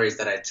 2 stories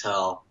that I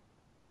tell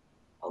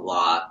a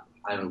lot.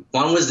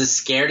 One was the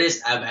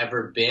scariest I've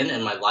ever been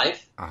in my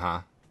life,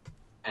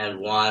 and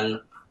one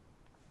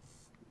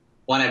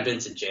I've been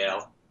to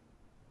jail.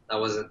 That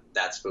wasn't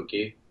that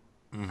spooky.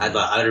 Mm-hmm.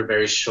 I had a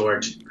very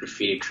short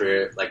graffiti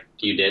career, like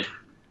you did.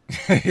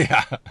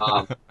 Yeah.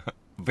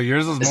 But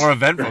yours was more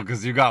eventful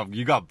because you got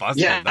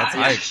busted. Yeah, that's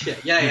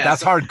hype. Yeah.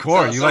 That's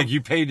hardcore.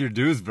 You paid your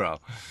dues, bro.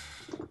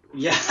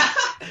 Yeah.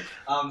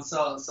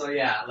 So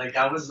yeah, like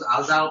I was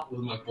out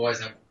with my boys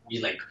and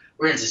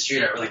we're into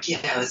street art. We're like, yeah,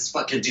 let's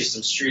fucking do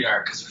some street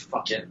art because we're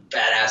fucking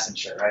badass and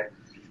shit, right?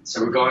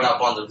 So we're going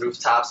up on the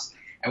rooftops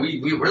and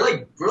we're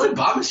like really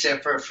bombing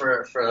shit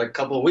for a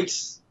couple of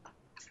weeks.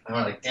 And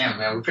we're like, damn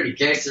man, we're pretty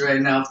gangster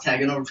right now,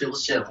 tagging over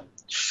people's shit, like,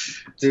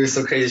 doing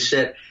some crazy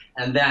shit.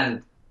 And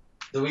then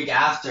the week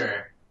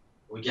after,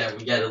 we get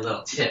a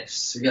little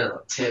tips. We get a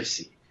little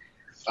tipsy.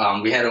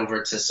 We head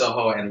over to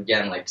Soho and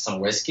get like some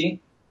whiskey.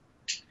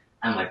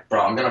 I'm like,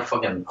 bro, I'm gonna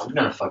fucking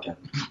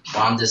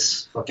bomb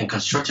this fucking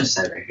construction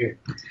site right here.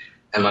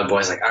 And my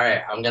boy's like, all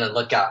right, I'm gonna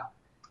look out.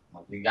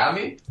 I'm like, you got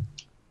me?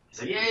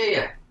 He's like,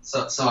 yeah.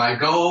 So I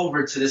go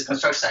over to this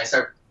construction site. I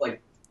start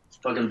like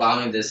fucking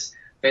bombing this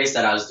base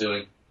that I was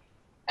doing.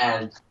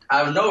 And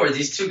out of nowhere,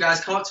 these 2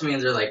 guys come up to me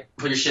and they're like,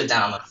 put your shit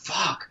down. I'm like,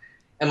 fuck.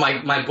 And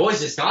my boy's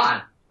just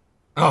gone.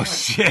 Oh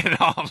shit!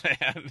 Oh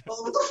man!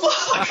 What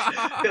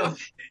the fuck?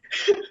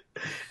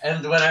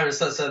 And whatever.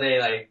 So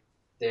they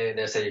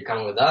said you're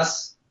coming with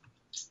us.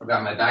 I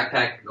got my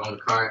backpack, go in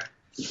the car,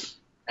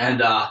 and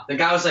the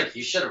guy was like,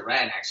 "You should have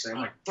ran." Actually,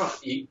 I'm like, "Bro,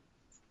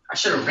 I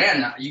should have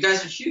ran. You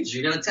guys are huge.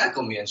 You're gonna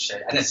tackle me and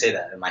shit." I didn't say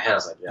that in my head. I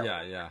was like,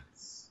 "Yeah."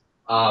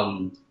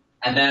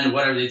 And then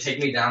whatever, they take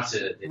me down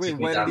to. Wait,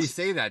 when did he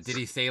say that? Did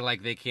he say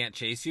like they can't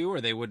chase you, or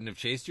they wouldn't have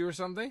chased you, or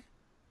something?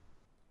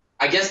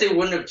 I guess they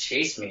wouldn't have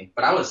chased me,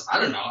 but I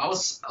don't know. I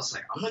was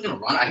like, I'm not gonna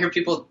run. I hear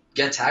people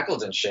get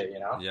tackled and shit, you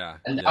know. Yeah.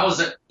 And yeah.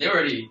 They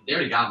already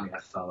got me. I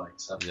felt like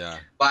so. Yeah.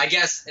 But I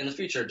guess in the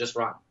future, just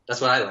run.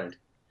 That's what I learned.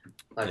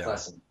 Life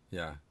lesson.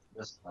 Yeah.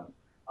 Just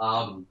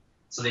run.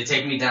 So they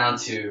take me down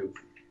to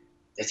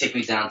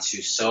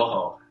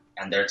Soho,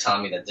 and they're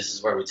telling me that this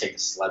is where we take the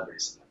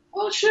celebrities. I'm like,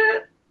 oh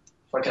shit,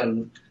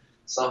 fucking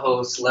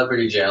Soho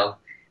celebrity jail.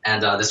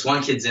 And this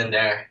one kid's in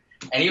there,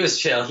 and he was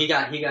chill. He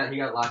got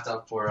locked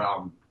up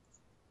for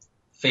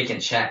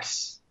faking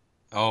checks.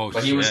 Oh,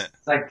 but shit. He was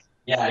like,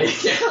 yeah,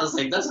 I was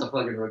like, that's a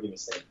fucking rookie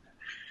mistake.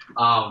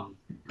 And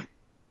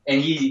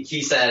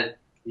he said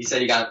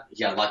he got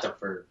locked up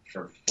for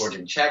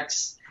forging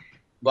checks,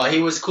 but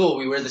he was cool.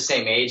 We were the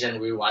same age, and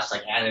we watched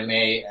like anime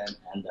and.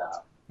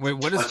 Wait,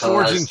 what does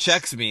forging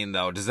checks mean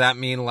though? Does that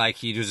mean like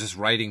he was just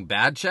writing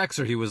bad checks,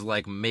 or he was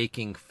like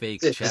making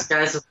fake checks? This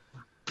guy's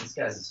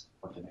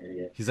a fucking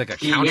idiot. He's like a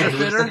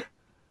counterfeiter.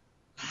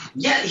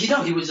 Yeah,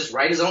 he would just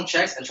write his own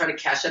checks and try to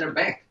cash at a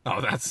bank.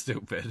 Oh, that's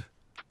stupid.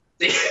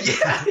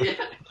 yeah.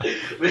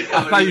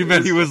 I thought you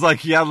meant he was like,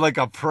 he had like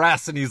a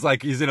press and he's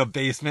in a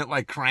basement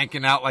like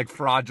cranking out like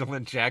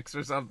fraudulent checks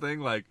or something.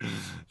 Like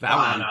that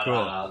would be cool.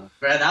 No.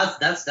 Bro,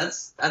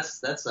 that's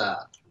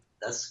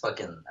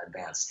fucking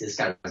advanced. This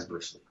guy was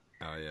Bruce Lee.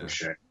 Oh yeah. For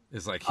sure.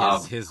 It's like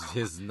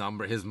his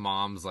number, his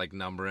mom's like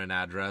number and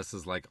address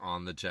is like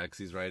on the checks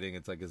he's writing.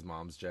 It's like his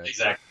mom's check.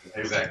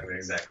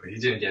 Exactly. He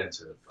didn't get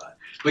into it,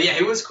 but yeah,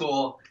 it was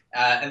cool.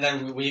 And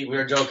then we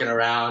were joking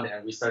around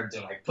and we started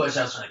doing like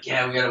push-ups. We're like,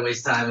 yeah, we gotta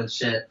waste time and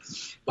shit.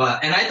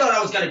 And I thought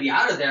I was gonna be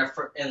out of there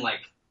in like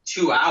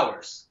 2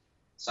 hours,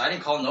 so I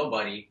didn't call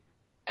nobody.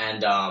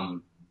 And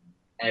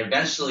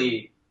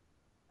eventually,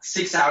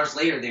 6 hours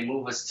later, they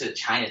move us to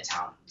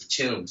Chinatown, the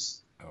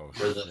Tombs,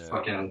 where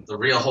the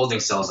real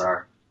holding cells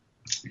are.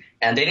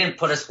 And they didn't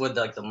put us with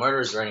like the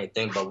murderers or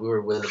anything, but we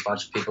were with a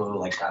bunch of people who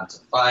like got into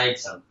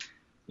fights and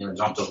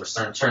jumped over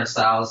certain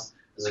turnstiles.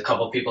 There's a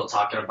couple people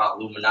talking about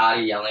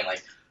Illuminati, yelling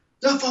like,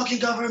 "The fucking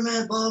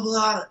government, blah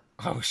blah."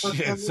 Oh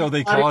shit! So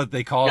they call it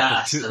the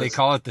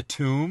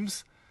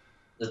Tombs.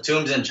 The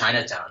Tombs in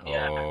Chinatown.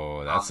 Yeah.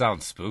 Oh, that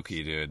sounds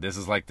spooky, dude. This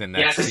is like the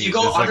next. Yeah, because you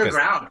go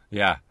underground.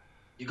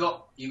 You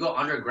go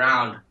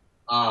underground.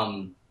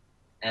 And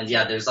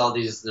yeah, there's all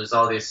these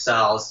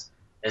cells.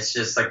 It's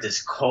just like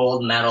this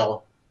cold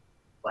metal,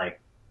 like,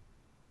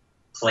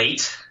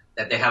 plate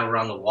that they have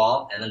around the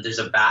wall, and then there's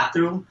a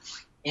bathroom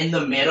in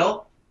the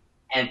middle,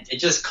 and it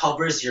just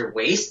covers your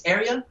waist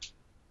area.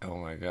 Oh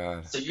my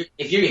god! So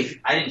if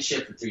I didn't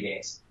shit for 3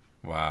 days.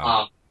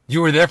 Wow.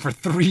 You were there for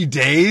 3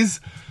 days?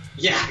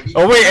 Yeah.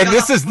 Oh wait, and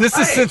this is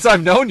since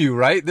I've known you,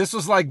 right? This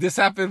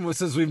happened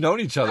since we've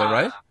known each other,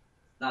 right?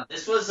 No,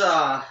 this was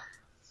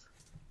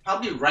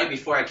probably right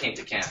before I came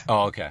to camp.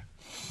 Oh, okay.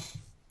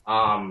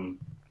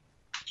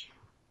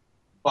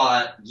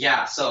 But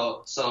yeah,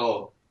 so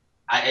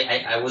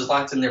I was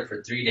locked in there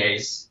for 3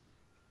 days,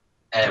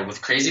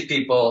 with crazy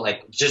people.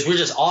 Like we're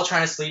just all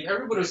trying to sleep.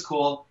 Everybody was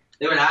cool.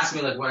 They would ask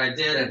me like what I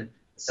did, and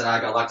I said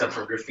I got locked up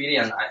for graffiti,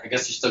 and I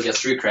guess you still get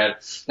street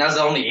cred. And I was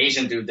the only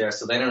Asian dude there,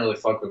 so they didn't really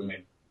fuck with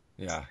me.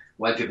 Yeah.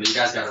 White people, you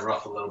guys got it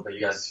rough a little bit.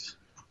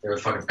 They were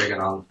fucking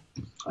picking on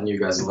you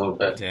guys a little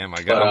bit. Damn,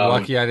 I'm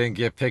lucky I didn't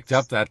get picked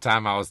up that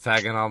time I was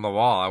tagging on the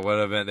wall.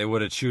 They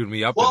would have chewed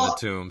me up in the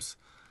Tombs.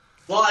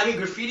 Well, I mean,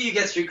 graffiti, you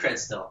get street cred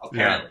still,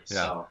 apparently.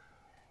 Yeah.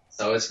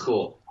 So it's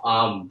cool.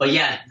 But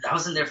yeah, I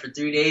was in there for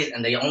 3 days,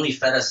 and they only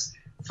fed us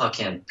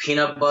fucking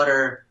peanut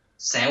butter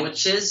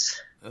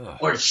sandwiches. Ugh.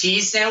 Or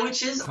cheese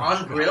sandwiches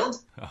ungrilled.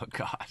 Oh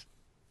god.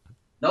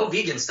 No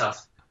vegan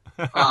stuff.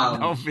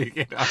 No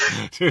vegan.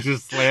 Dude,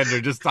 just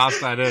slander. Just toss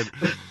that in.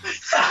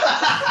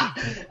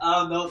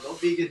 No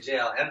vegan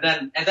jail.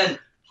 And then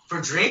for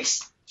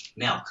drinks,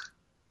 milk.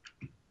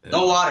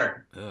 No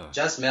water. Ugh.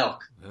 Just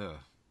milk. Ugh.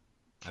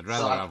 I'd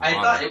rather have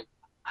water.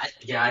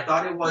 I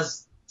thought it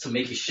was to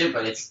make you shit,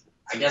 but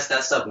I guess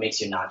that stuff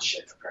makes you not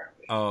shit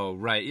apparently. Oh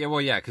right. Yeah. Well,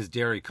 yeah, because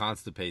dairy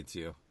constipates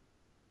you.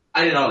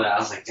 I didn't know that. I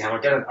was like, damn,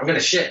 I'm gonna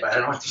shit, but I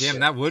don't have to shit.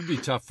 Damn, that would be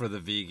tough for the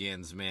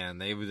vegans, man.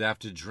 They would have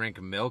to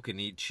drink milk and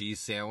eat cheese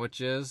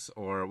sandwiches,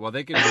 or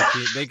they could.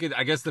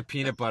 I guess the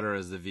peanut butter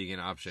is the vegan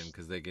option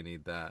because they can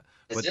eat that.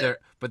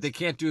 But they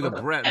can't do the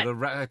bread.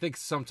 I think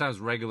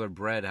sometimes regular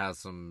bread has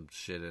some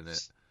shit in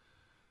it.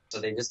 So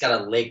they just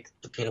gotta lick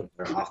the peanut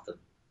butter off the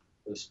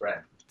loose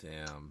bread.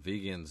 Damn,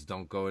 vegans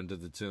don't go into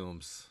the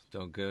Tombs.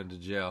 Don't go into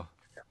jail.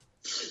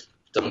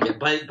 Don't get.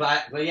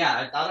 But yeah,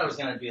 I thought I was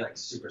gonna be like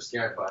super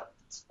scared, but.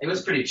 It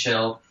was pretty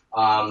chill.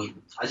 I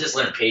just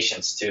learned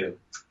patience too,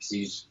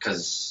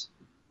 because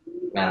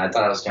man, I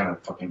thought I was gonna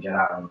fucking get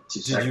out in 2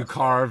 seconds.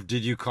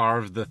 Did you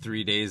carve the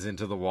 3 days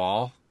into the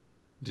wall?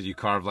 Did you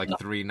carve like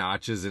 3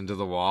 notches into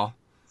the wall?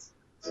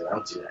 Dude, I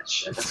don't do that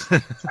shit.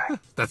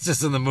 That's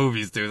just in the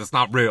movies, dude. That's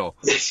not real.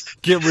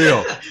 Get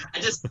real.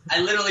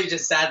 I literally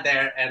just sat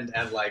there and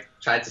like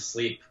tried to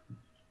sleep.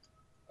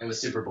 It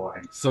was super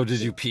boring. So did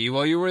you pee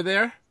while you were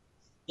there?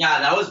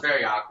 Yeah, that was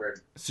very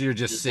awkward. So you're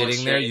just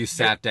sitting there? You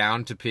sat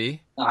down to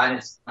pee? No, I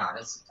didn't sit down.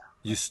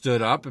 You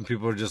stood up and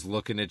people were just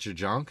looking at your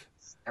junk?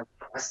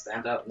 I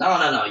stand up.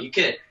 No. You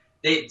could.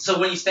 So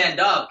when you stand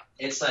up,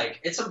 it's a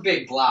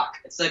big block.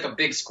 It's like a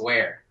big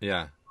square.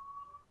 Yeah.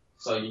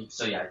 So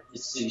yeah,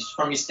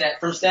 from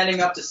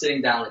standing up to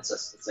sitting down,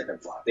 it's like a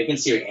block. They can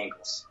see your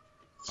ankles.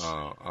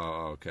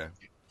 Oh, okay.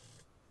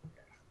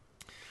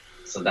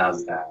 So that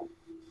was that.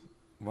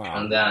 Wow.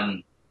 And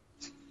then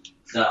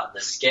the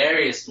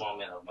scariest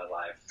moment of my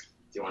life.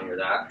 Do you want to hear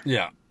that?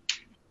 Yeah.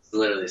 It's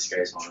literally the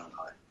scariest moment of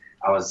my life.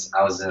 I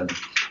was in.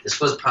 This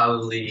was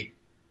probably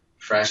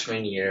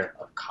freshman year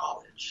of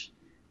college,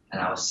 and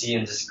I was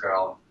seeing this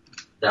girl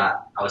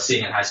that I was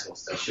seeing in high school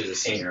still. She was a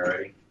senior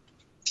already.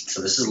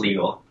 So this is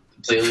legal.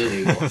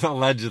 Completely legal.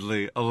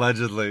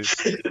 Allegedly.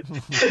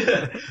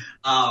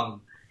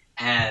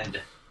 And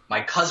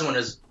my cousin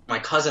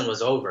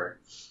was over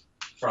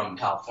from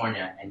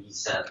California, and he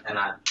said, and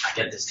I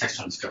get this text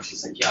from this girl.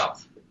 She's like, "Yo,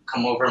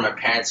 come over. My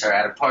parents are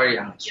at a party."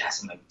 I'm like,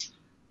 "Yes." I'm like,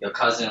 "Yo,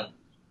 cousin, I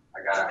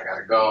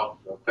gotta go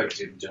real quick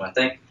to do my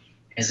thing."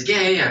 He's like,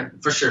 yeah,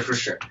 for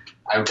sure.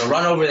 I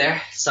run over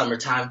there,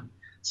 summertime,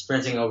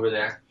 sprinting over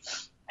there,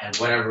 and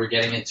whatever, we're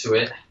getting into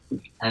it.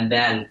 And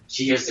then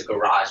she hears the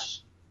garage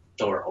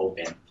door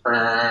open.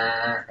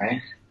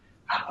 Right?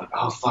 I'm like,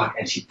 oh, fuck.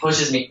 And she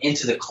pushes me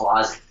into the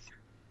closet.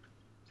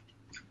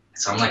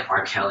 So I'm like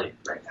R. Kelly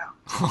right now.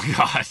 Oh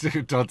God,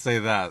 dude, don't say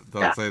that.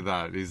 Don't say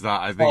that. He's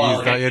not. I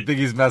think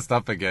he's messed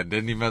up again.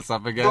 Didn't he mess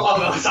up again? Oh,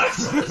 no, sorry.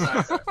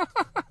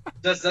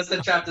 That's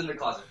the trapped in the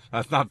closet.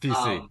 That's not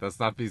PC. That's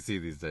not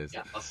PC these days.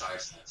 Yeah, sorry.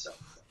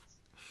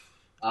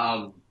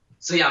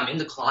 So yeah, I'm in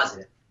the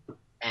closet,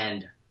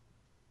 and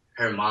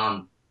her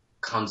mom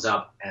comes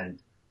up and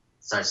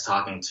starts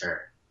talking to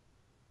her.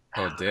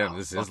 Oh damn,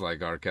 this is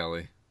like R.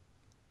 Kelly.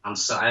 I'm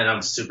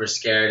super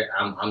scared.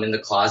 I'm in the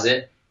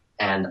closet,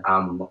 and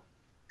I'm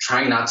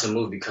trying not to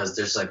move because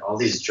there's like all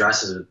these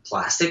dresses with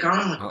plastic on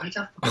them. Like, why you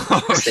got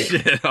plastic? Oh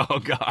shit! Oh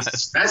God!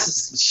 This dress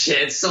is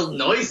shit. It's so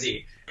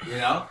noisy, you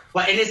know.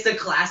 But and it's the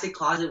classic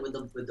closet with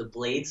the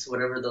blades,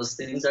 whatever those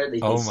things are.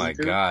 Oh my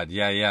God!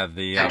 Yeah.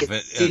 I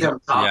can see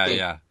them talking.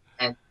 Yeah.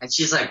 And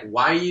she's like,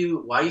 why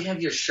you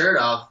have your shirt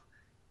off?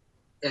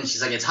 And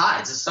she's like, it's hot.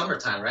 It's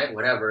summertime, right?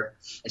 Whatever.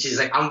 And she's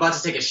like, I'm about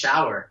to take a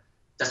shower.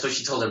 That's what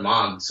she told her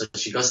mom. So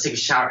she goes to take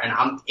a shower, and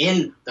I'm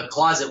in the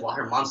closet while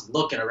her mom's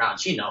looking around.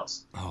 She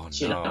knows. Oh,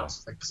 she no.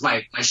 knows. Like, 'cause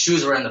my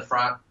shoes were in the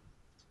front.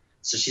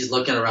 So she's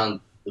looking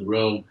around the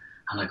room.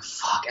 I'm like,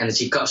 fuck. And then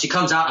she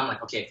comes out. I'm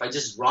like, okay, if I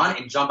just run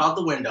and jump out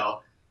the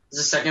window, this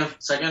is a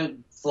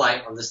second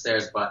flight of the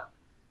stairs, but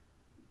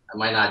I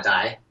might not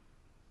die.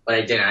 But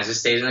I didn't. I just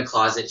stayed in the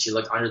closet. She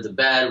looked under the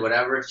bed,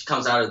 whatever. She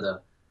comes out of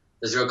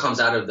this girl comes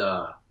out of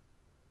the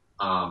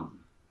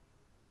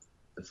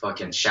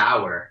fucking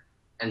shower,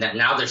 and then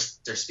now they're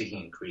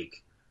speaking in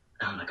Greek.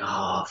 And I'm like,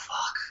 oh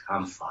fuck,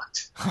 I'm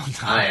fucked. Oh,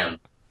 no.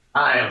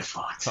 I am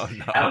fucked. Oh,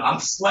 no. I'm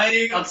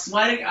sweating,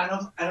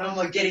 and I'm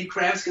like getting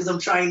cramps because I'm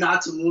trying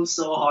not to move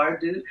so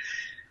hard, dude.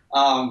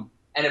 And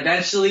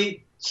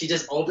eventually she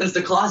just opens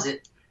the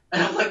closet,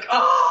 and I'm like,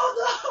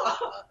 oh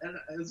no. And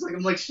it's like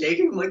I'm like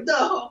shaking. I'm like,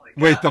 no.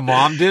 Wait, the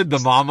mom did? The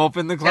mom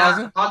opened the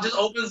closet? Yeah, mom just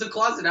opens the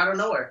closet out of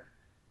nowhere.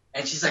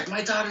 And she's like,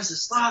 my daughter's a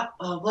slut,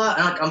 blah, blah.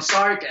 And I'm like, I'm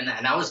sorry. And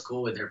I was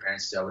cool with her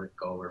parents too. I would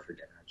go over for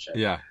dinner and shit.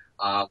 Yeah.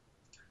 And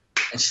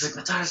she's like,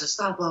 my daughter's a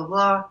slut, blah,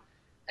 blah.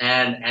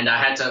 And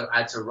I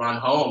had to run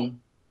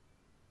home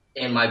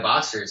in my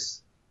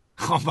boxers.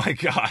 Oh my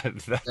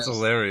God, that's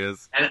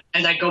hilarious.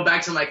 And I go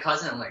back to my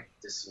cousin. I'm like,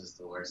 this was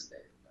the worst day.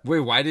 Wait,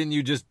 why didn't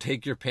you just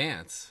take your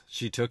pants?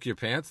 She took your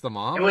pants, the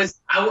mom? It was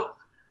my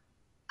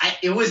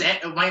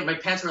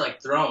pants were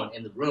like thrown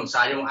in the room, so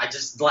I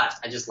just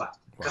left.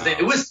 Because Wow.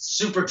 it was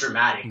super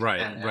dramatic.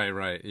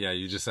 Right. Yeah,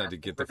 you just had to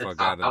get the fuck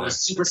out of there. I was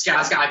super scared.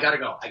 I gotta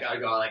go. Like,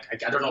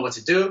 I don't know what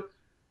to do.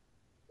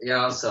 You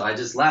know, so I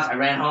just left. I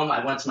ran home.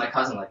 I went to my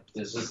cousin, like,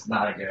 this was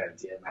not a good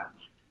idea, man.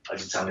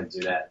 Why'd you tell me to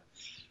do that?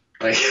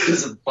 Like, it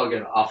was a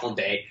fucking awful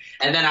day.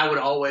 And then I would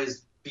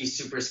always be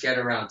super scared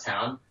around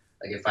town.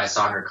 Like, if I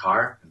saw her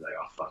car, I'd be like,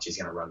 oh, fuck, she's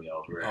gonna run me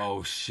over.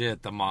 Oh,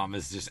 shit, the mom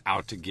is just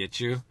out to get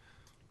you?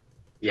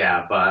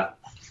 Yeah, but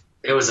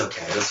it was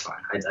okay. It was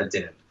fine. I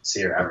didn't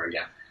see her ever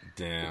again.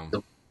 Damn.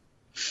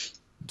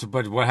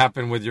 But what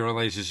happened with your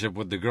relationship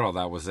with the girl?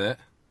 That was it?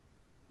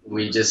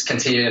 We just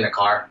continued in the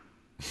car.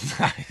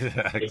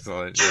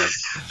 Excellent.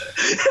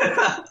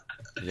 Yeah.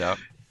 Yep.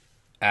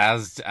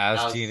 As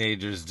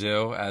teenagers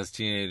do.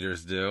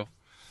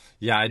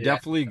 Yeah, I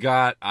definitely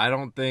got.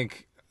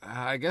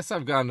 I guess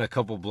I've gotten a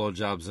couple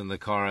blowjobs in the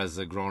car as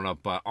a grown up,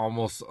 but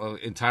almost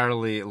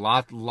entirely a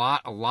lot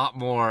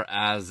more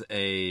as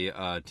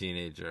a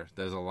teenager.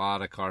 There's a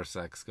lot of car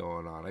sex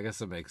going on. I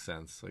guess it makes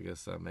sense.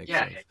 sense.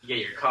 Yeah, you get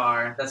your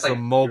car. That's it's like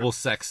a mobile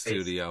sex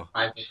studio.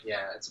 Private,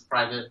 yeah, it's a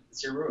private.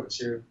 It's your room. It's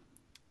your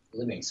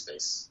living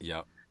space.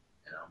 Yep.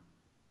 You know.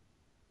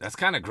 That's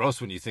kind of gross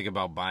when you think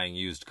about buying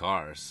used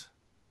cars.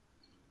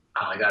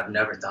 Oh my god, I've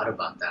never thought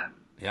about that.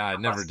 Yeah, I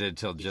never did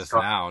till just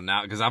now.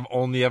 Now, because I've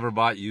only ever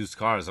bought used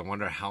cars. I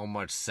wonder how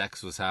much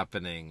sex was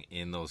happening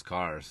in those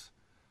cars.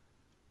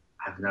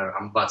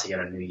 I'm about to get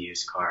a new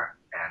used car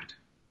and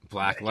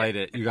blacklight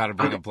it. You got to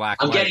bring a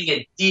black light. I'm getting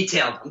it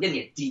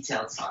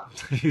detailed, son.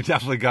 You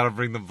definitely got to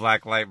bring the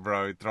black light,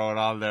 bro. You throw it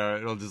on there,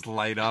 it'll just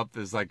light up.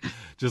 It's like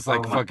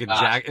fucking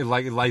Jack. It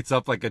lights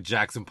up like a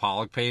Jackson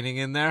Pollock painting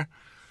in there.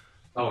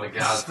 Oh my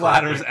god!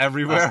 Splatters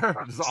everywhere,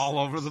 just all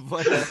over the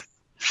place.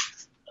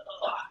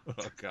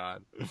 Oh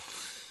god.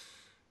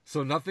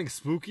 So nothing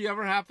spooky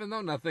ever happened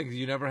though? Nothing.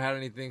 You never had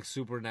anything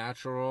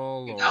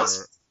supernatural or? That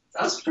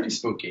was pretty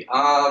spooky.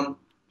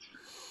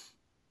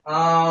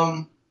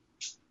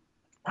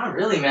 Not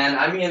really, man.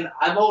 I mean,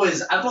 I've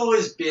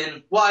always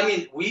been. Well, I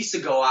mean, we used to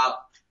go out,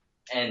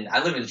 and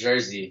I live in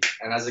Jersey,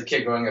 and as a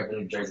kid growing up in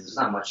New Jersey, there's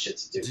not much shit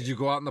to do. Did you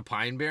go out in the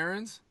Pine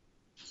Barrens?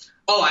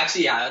 Oh,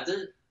 actually, yeah.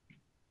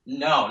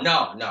 No.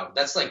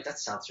 That's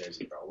South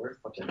Jersey, bro. We're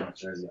fucking North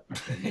Jersey.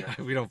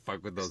 We don't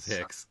fuck with those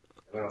hicks.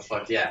 We don't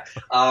fuck, yeah.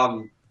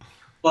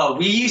 But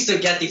we used to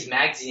get these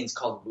magazines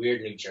called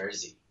Weird New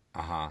Jersey.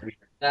 Uh-huh. Have you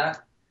heard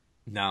that?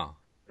 No.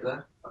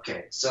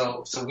 Okay,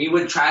 so we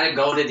would try to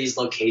go to these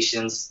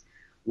locations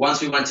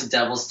once we went to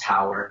Devil's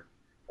Tower,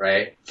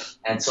 right?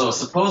 And so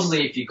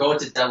supposedly if you go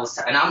to Devil's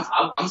Tower, and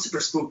I'm super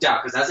spooked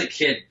out because as a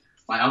kid,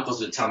 my uncles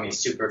would tell me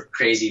super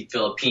crazy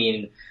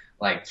Philippine,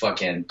 like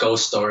fucking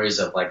ghost stories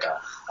of like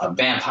a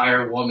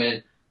vampire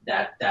woman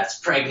that's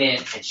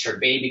pregnant and her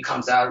baby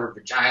comes out of her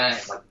vagina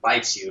and like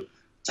bites you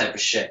type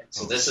of shit.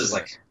 So this is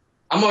like,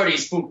 I'm already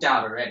spooked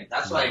out already.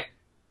 That's why,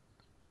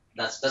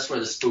 that's where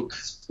the spook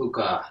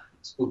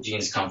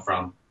genes come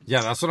from.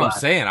 Yeah, that's what I'm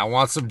saying. I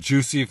want some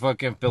juicy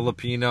fucking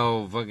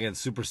Filipino fucking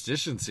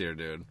superstitions here,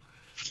 dude.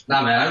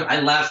 Nah, man,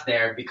 I left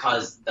there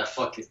because the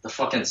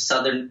fucking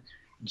southern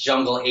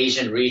jungle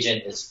Asian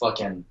region is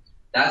fucking,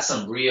 that's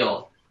some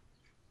real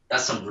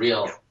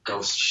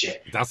ghost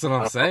shit. That's what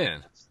I'm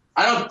saying.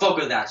 I don't fuck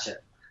with that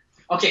shit.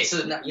 Okay, so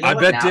you know I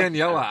what bet now?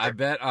 Daniela,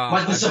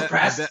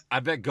 I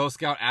bet Ghost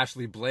Scout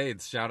Ashley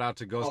Blades. Shout out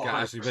to Ghost Scout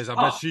Ashley Blades. I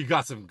bet she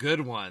got some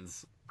good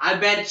ones. I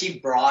bet she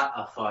brought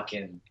a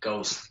fucking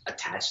ghost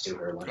attached to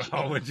her.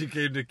 When she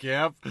came to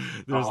camp,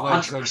 there's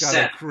like some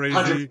kind of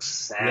crazy.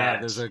 100%. Yeah,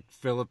 there's a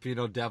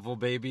Filipino devil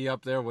baby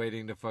up there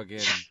waiting to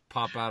fucking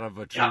pop out of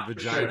a tree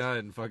vagina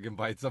and fucking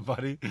bite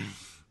somebody.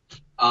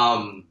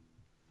 Damn,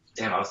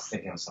 I was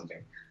thinking of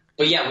something.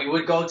 But yeah, we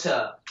would go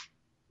to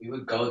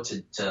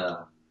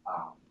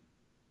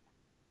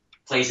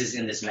places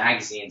in this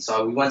magazine.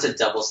 So we went to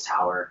Devil's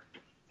Tower.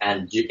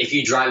 And if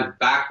you drive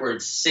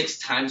backwards 6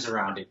 times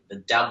around it, the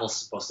devil's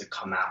supposed to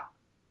come out.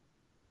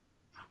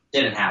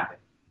 Didn't happen.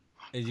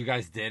 And you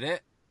guys did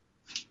it?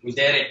 We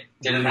did it.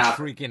 Didn't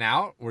happen. Were you freaking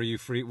out? Were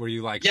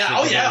you like, yeah,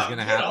 it was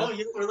gonna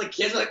happen? We're like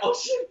kids, like, oh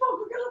shit, fuck,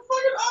 we're gonna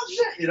fucking, oh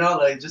shit,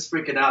 like just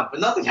freaking out. But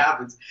nothing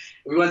happens.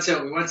 We went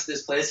to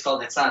this place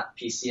called, it's not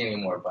PC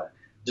anymore, but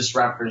just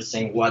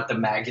referencing what the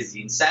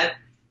magazine said.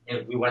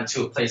 And we went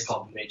to a place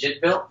called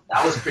Midgetville.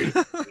 That was pretty.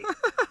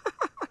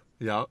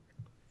 Yep.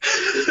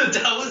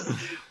 That was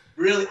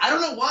really, I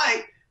don't know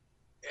why,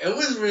 it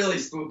was really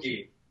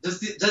spooky.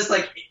 Just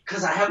like,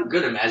 because I have a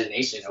good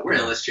imagination. We're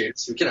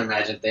illustrators, we can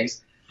imagine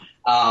things.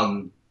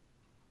 And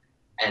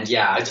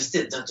yeah, I just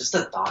did just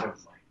the thought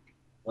of like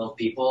little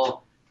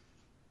people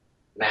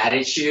mad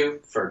at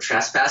you for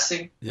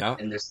trespassing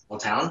in their small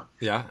town.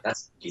 Yeah,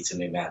 that's spooky to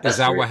me, man. Is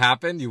that what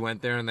happened? You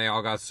went there and they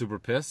all got super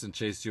pissed and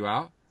chased you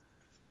out?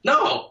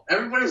 No,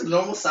 everybody was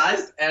normal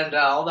sized, and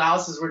all the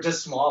houses were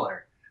just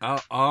smaller.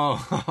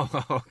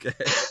 Oh, okay.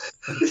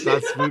 It's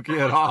not spooky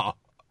at all.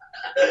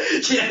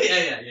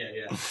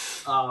 Yeah.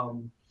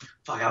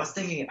 Fuck, I was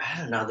thinking I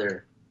had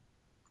another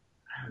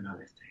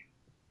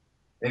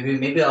thing.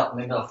 Maybe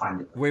I'll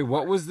find it. Wait,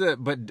 what was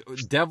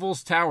but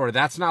Devil's Tower?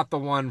 That's not the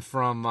one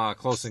from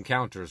Close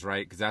Encounters,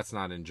 right? Because that's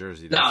not in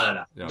Jersey.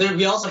 No.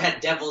 We also had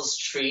Devil's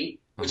Tree,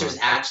 which was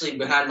actually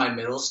behind my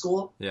middle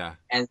school. Yeah.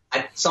 And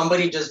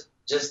somebody just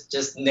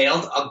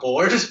nailed a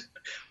board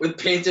with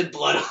painted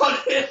blood on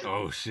it.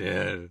 Oh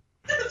shit.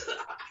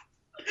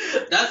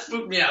 That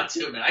spooked me out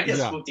too, man. I get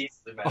spooked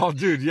easily, man. Oh,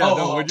 dude,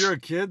 when you're a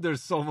kid,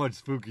 there's so much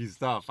spooky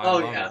stuff. Oh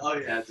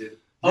yeah, dude.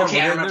 Yeah,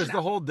 okay, I remember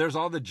there's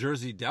all the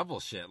Jersey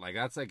Devil shit. Like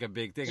that's like a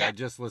big thing. Yeah. I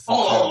just listened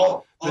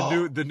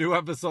to the new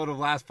episode of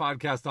Last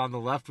Podcast on the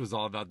Left was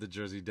all about the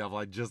Jersey Devil.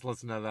 I just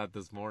listened to that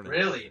this morning.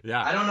 Really?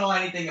 Yeah. I don't know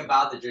anything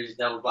about the Jersey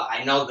Devil, but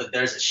I know that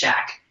there's a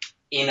shack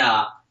in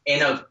a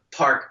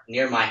park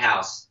near my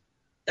house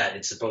that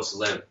it's supposed to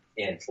live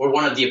in, or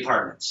one of the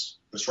apartments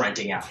was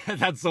renting out.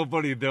 That's so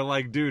funny. They're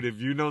like, dude, if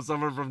you know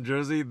someone from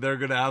Jersey, they're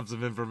gonna have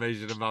some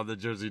information about the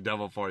Jersey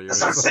Devil for you. That's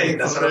what I'm saying.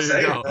 That's what I'm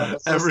saying.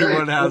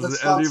 Everyone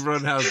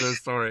has their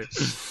story.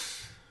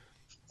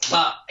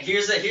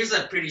 Here's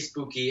a pretty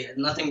spooky.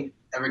 Nothing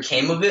ever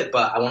came of it,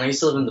 but when I used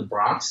to live in the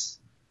Bronx,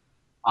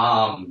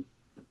 I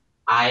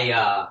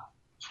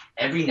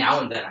every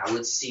now and then I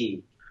would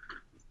see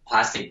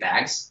plastic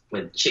bags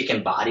with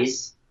chicken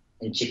bodies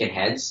and chicken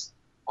heads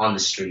on the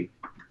street.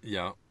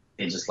 Yeah.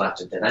 They just left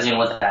it there. You know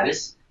what that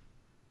is?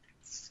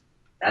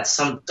 That's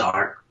some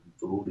dark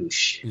voodoo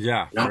shit.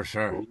 Yeah, for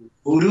sure.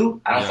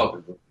 Voodoo? I don't fuck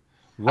with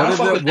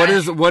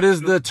voodoo. What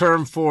is the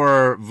term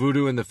for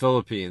voodoo in the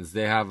Philippines?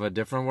 They have a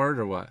different word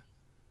or what?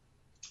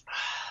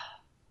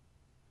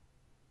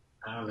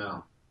 I don't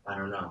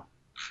know.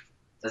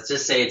 Let's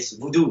just say it's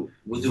voodoo.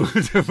 Voodoo.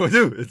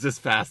 It's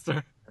just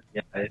faster.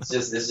 Yeah, it's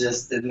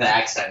just in the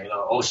accent,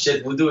 Oh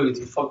shit, voodoo. Do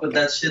you fuck with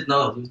that shit?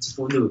 No, it's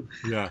voodoo.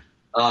 Yeah.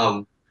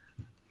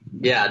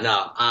 Yeah,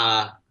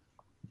 no.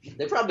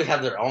 They probably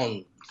have their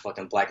own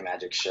fucking black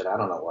magic shit. I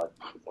don't know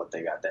what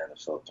they got there in the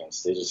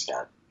Philippines. They just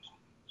got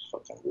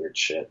fucking weird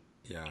shit.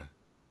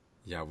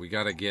 Yeah. We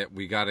gotta get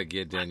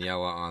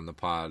Daniela on the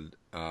pod,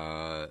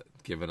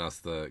 giving us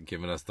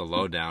the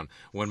lowdown.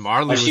 When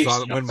Marley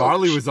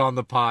was on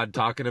the pod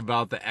talking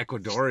about the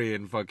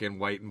Ecuadorian fucking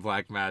white and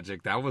black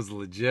magic, that was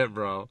legit,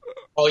 bro.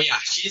 Oh yeah,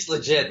 she's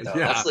legit though.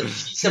 Yeah.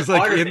 She's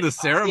like in the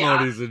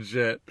ceremonies and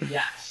shit.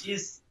 Yeah,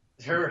 she's.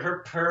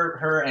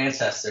 Her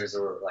ancestors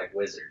were like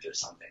wizards or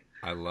something.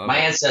 I love my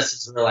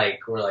ancestors were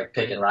like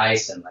picking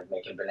rice and like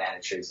making banana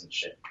trees and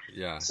shit.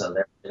 Yeah. So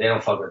they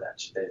don't fuck with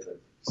that shit. They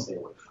stay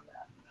away from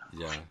that.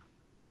 Yeah.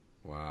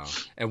 Wow.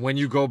 And when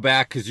you go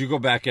back, because you go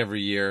back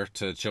every year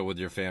to chill with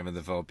your fam in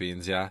the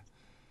Philippines, yeah?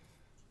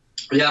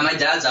 Yeah, my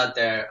dad's out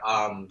there.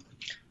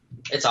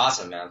 It's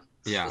awesome, man.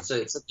 Yeah.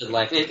 It's a good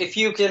life. If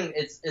you can,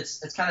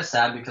 it's kind of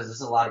sad because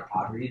there's a lot of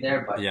poverty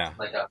there, but Yeah.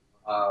 like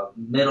a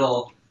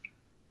middle,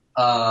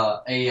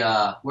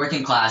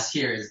 working class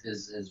here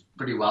is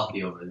pretty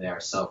wealthy over there.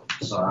 So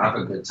I have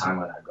a good time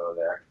when I go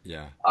there.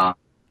 Yeah.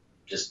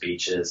 Just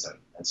beaches and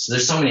so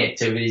there's so many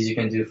activities you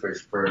can do for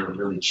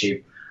really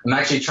cheap. I'm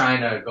actually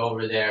trying to go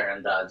over there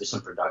and do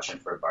some production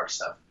for Bark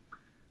stuff.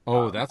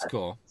 Oh, that's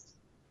cool.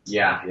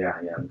 Yeah.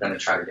 I'm gonna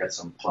try to get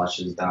some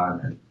plushes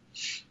done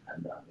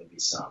and maybe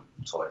some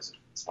toys if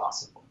it's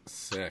possible.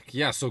 Sick.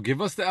 Yeah, so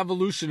give us the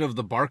evolution of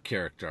the Bark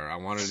character. I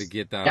wanted to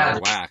get that Yeah.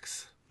 on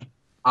wax.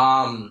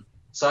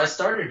 So I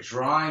started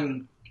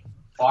drawing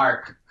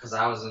Bark because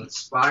I was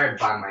inspired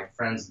by my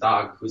friend's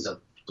dog, who's a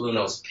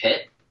blue-nosed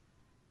pit,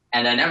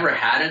 and I never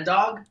had a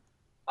dog.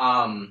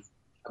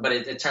 But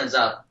it turns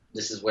out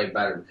this is way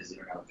better because you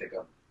don't have to pick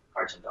up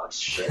cartoon dog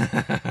shit.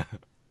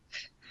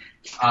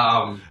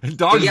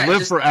 Dogs yeah, live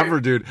just- forever,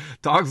 dude.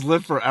 Dogs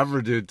live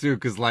forever, dude, too.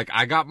 Because, like,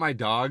 I got my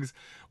dogs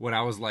when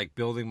I was, like,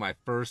 building my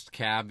first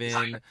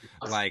cabin.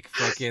 Like,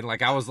 fucking,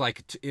 like, I was,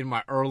 like, in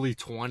my early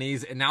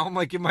 20s. And now I'm,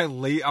 like, in my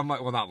late, I'm,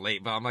 like, well, not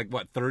late, but I'm, like,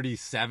 what,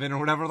 37 or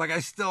whatever? Like, I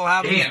still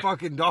have these Damn.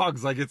 fucking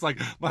dogs. Like, it's, like,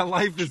 my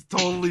life is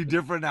totally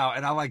different now.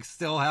 And I, like,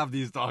 still have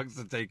these dogs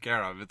to take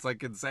care of. It's,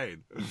 like,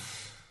 insane.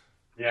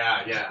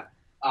 Yeah.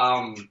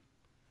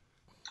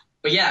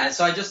 But yeah,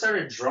 so I just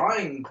started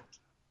drawing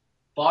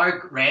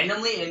Bark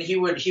randomly, and he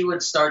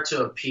would start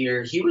to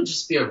appear. He would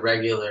just be a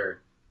regular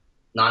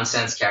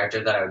nonsense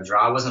character that I would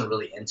draw. I wasn't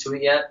really into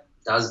it yet.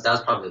 That was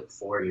probably like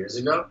 4 years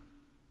ago.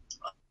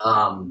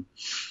 And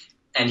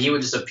he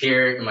would just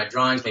appear in my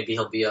drawings. Maybe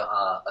he'll be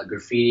a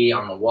graffiti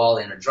on the wall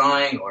in a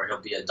drawing, or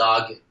he'll be a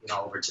dog,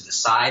 over to the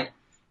side.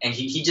 And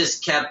he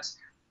just kept,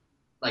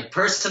 like,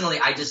 personally,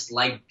 I just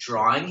liked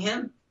drawing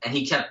him, and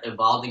he kept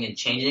evolving and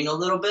changing a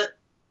little bit.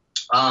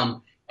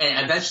 And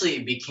eventually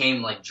it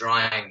became like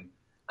drawing.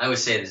 I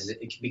always say this,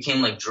 it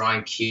became like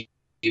drawing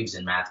cubes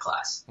in math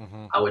class.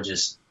 Mm-hmm.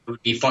 It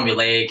would be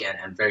formulaic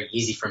and very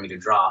easy for me to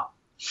draw.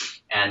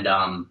 And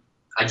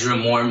I drew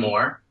more and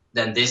more.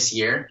 Then this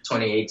year,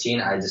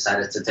 2018, I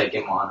decided to take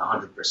him on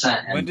 100%.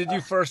 And, When did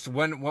you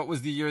what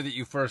was the year that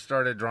you first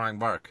started drawing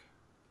Bark?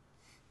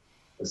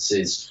 Let's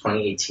see, it's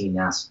 2018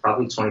 now. So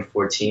probably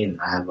 2014,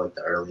 I have like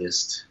the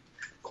earliest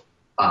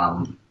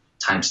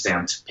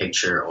time-stamped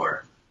picture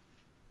or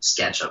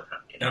sketch of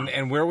him.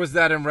 And where was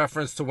that in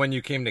reference to when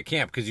you came to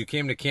camp? Because you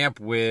came to camp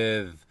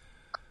with...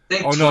 I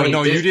think Oh, no, you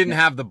 2015 didn't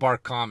have the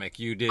Bark comic.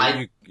 You did,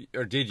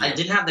 or did you? I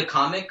didn't have the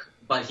comic,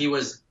 but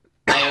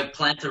I had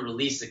planned to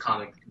release the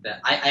comic.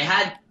 That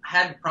I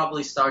had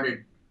probably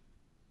started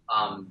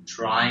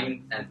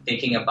drawing and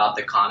thinking about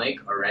the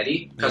comic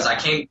already because Yeah. I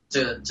came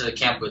to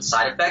camp with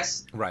Side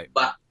Effects. Right,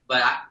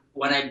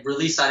 When I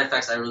released Side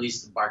Effects, I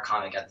released the Bark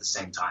comic at the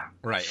same time.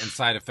 right. And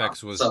Side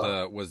Effects was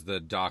So- the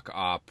Doc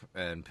Opp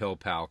and Pill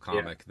Pal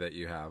comic that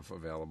you have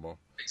available.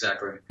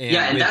 Exactly. And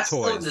yeah, and with that's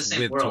still in the toys,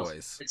 same with world.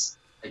 toys. It's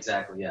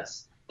exactly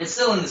yes. It's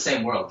still in the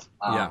same world.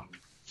 Yeah.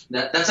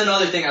 That's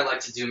another thing I like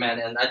to do, man,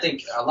 and I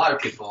think a lot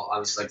of people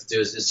obviously like to do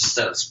is just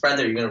to spread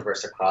their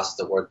universe across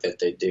the work that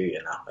they do,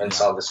 and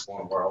solve this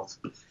one world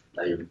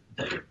that you're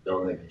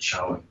building and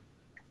showing.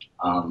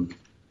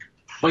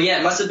 But yeah,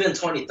 it must have been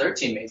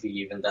 2013, maybe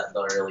even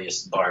the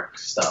earliest Bark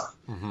stuff.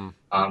 Mm-hmm.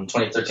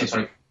 2013,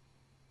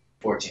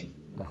 2014,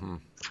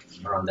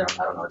 Mm-hmm. around there.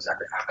 I don't know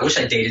exactly. I wish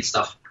I dated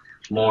stuff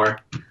more.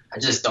 I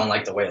just don't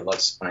like the way it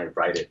looks when I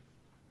write it.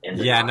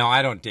 Yeah, no,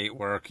 I don't date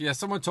work. Yeah,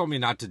 someone told me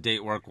not to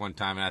date work one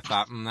time, and I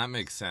thought, that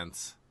makes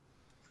sense.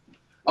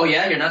 Oh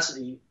yeah, you're not.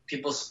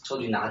 People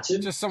told you not to.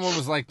 Just someone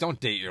was like, don't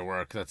date your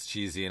work. That's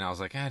cheesy. And I was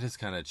like, it is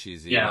kind of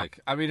cheesy. Yeah. Like,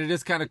 I mean, it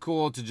is kind of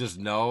cool to just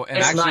know. And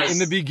It's actually, nice. in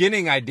the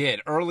beginning, I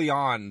did. Early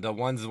on, the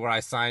ones where I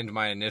signed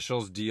my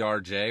initials,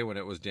 DRJ, when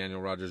it was Daniel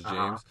Rogers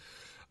James.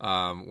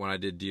 When I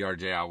did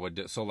DRJ, I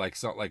would. So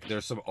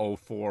there's some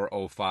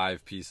 04,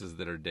 05 pieces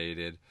that are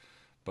dated.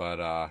 But,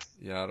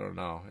 yeah, I don't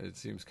know. It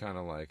seems kind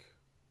of like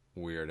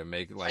weird and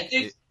make like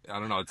I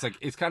don't know. It's like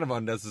it's kind of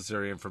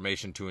unnecessary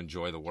information to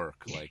enjoy the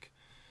work. Like,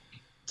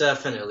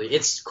 Definitely,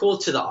 it's cool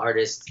to the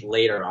artist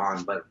later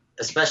on, but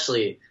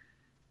especially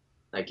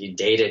like you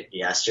dated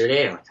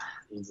yesterday, and like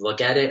you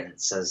look at it and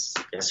it says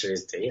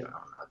yesterday's date. I don't know.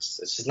 It's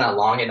just not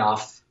long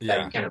enough that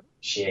Yeah. you can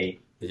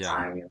appreciate the Yeah.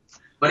 time.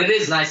 But it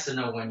is nice to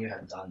know when you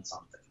have done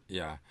something.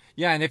 yeah,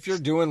 and if you're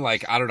doing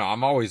like I don't know,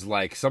 I'm always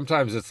like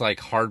sometimes it's like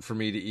hard for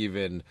me to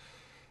even.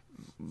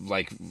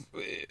 Like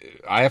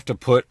I have to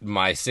put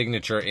my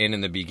signature in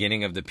the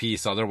beginning of the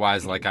piece,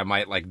 otherwise like I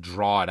might like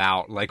draw it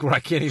out like where I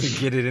can't even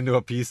get it into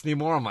a piece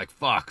anymore. I'm like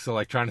fuck, so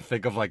like trying to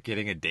think of like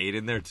getting a date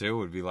in there too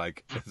would be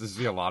like this would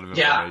be a lot of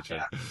information.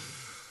 Yeah.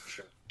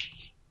 Sure.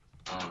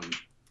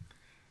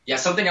 Yeah,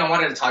 something I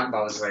wanted to talk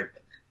about was like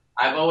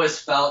I've always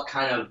felt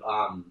kind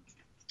of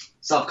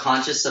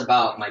self-conscious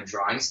about my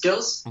drawing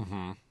skills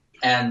Mm-hmm.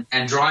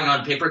 and drawing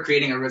on paper,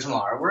 creating original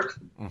artwork.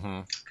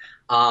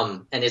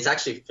 Mm-hmm. And it's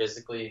actually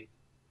physically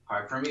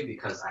hard for me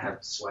because I have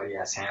sweaty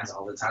ass hands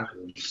all the time because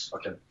I'm just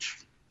fucking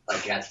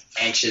like got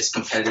anxious,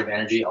 competitive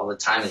energy all the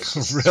time. It's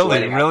just Really,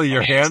 sweating out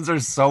your my hands are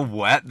so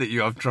wet that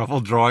you have trouble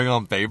drawing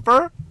on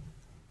paper?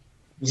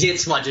 Yeah, it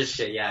smudges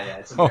shit. Yeah.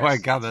 It's Oh my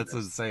embarrassing. god, that's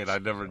insane. I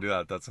never knew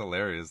that. That's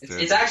hilarious,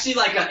 dude. It's actually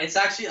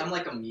I'm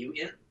like a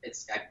mutant.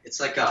 It's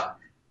like a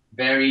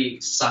very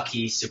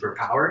sucky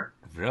superpower.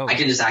 Really? I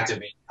can just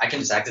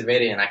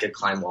activate it and I can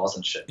climb walls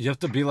and shit. You have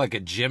to be like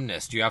a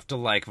gymnast. You have to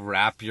like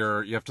wrap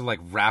your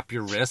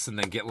wrists and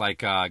then get like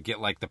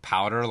the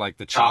powder, like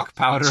the chalk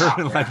powder,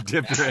 and like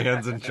dip your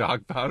hands in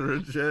chalk powder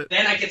and shit.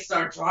 Then I can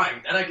start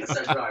drawing.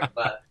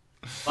 But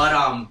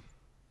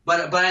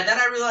then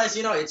I realized,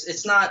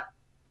 it's not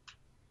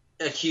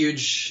a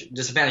huge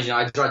disadvantage.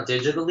 I draw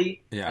digitally,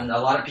 Yeah. and a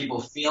lot of people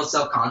feel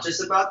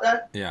self-conscious about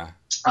that. Yeah.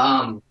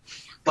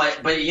 But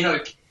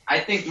I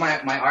think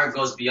my art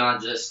goes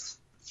beyond just,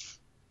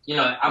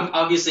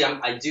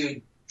 I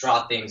do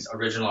draw things,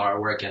 original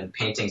artwork and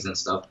paintings and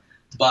stuff,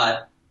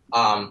 but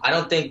I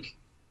don't think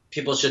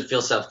people should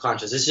feel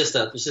self-conscious. It's just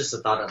a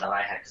thought that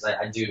I had because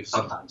I do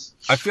sometimes.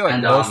 I feel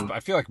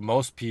like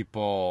most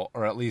people,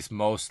 or at least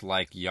most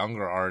like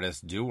younger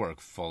artists, do work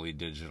fully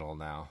digital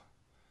now.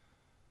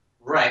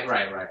 Right.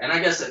 And I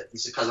guess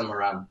it's because I'm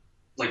around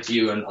like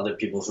you and other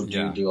people who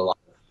do a lot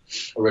of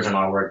original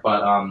artwork,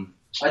 but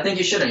I think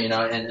you shouldn't,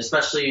 and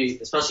especially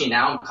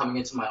now I'm coming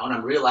into my own.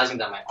 I'm realizing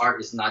that my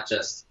art is not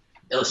just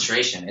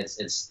illustration.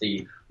 It's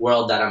the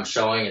world that I'm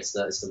showing. It's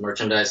the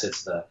merchandise.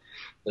 It's the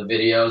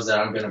videos that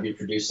I'm going to be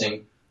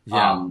producing.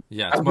 Yeah,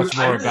 it's much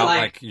more about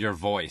like your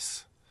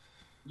voice.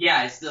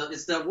 Yeah, it's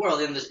the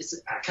world, and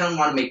I kind of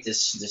want to make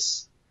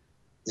this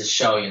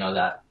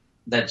show,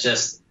 that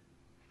just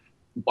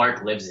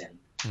Bark lives in,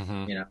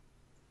 Mm-hmm.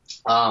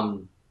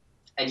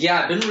 And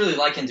yeah, I've been really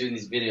liking doing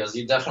these videos.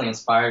 You definitely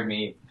inspired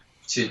me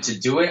to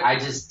do it. I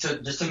just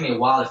took me a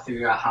while to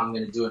figure out how I'm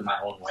going to do it my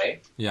own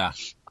way. Yeah.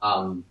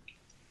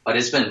 But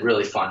it's been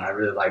really fun. I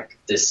really like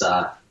this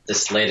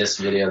latest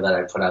video that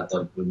I put out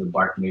with the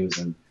Bark News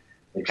and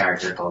the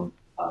character called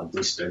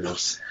Bruce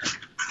Biggles.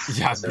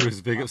 Yeah,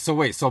 Bruce Biggles.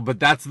 But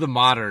that's the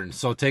modern.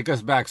 So take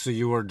us back. So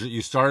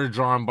you started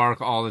drawing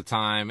Bark all the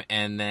time,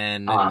 and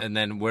then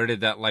where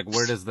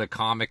does the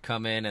comic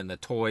come in and the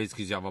toys?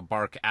 Because you have a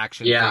Bark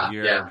action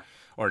figure. Yeah.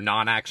 Or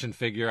non-action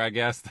figure, I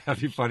guess.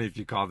 That'd be funny if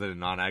you called it a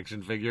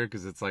non-action figure,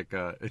 because it's like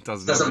it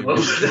doesn't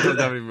have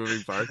any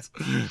moving parts.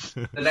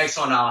 The next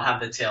one, I'll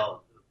have the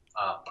tail,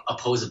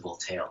 opposable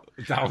tail.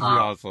 That would be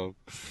awesome.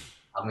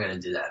 I'm gonna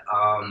do that.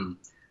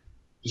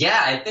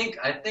 Yeah, I think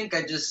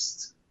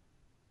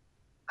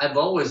I've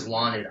always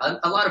wanted.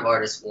 A lot of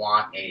artists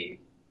want a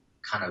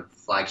kind of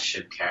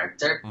flagship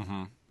character,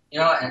 Mm-hmm.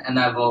 and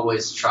I've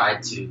always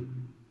tried to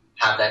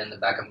have that in the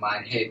back of my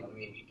mind. Hey, let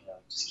me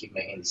just keep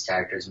making these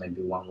characters.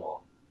 Maybe one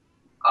will.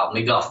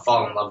 Maybe I'll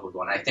fall in love with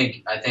one. I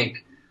think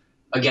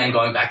again,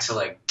 going back to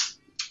like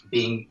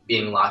being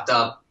locked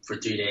up for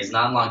 3 days,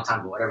 not a long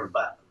time, but whatever.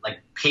 But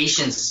like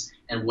patience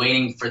and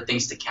waiting for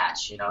things to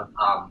catch. I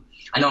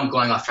know I'm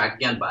going off track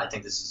again, but I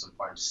think this is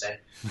important to say.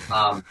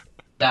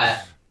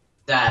 That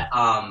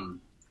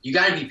you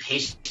got to be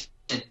patient,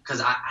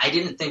 because I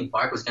didn't think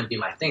Bark was going to be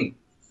my thing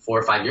 4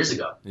 or 5 years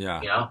ago.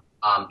 Yeah.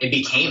 It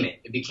became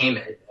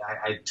it.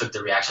 I took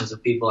the reactions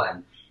of people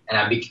and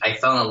I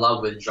fell in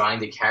love with drawing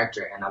the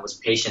character, and I was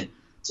patient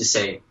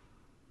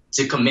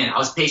to commit. I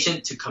was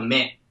patient to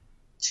commit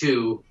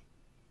to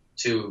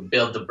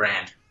build the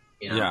brand.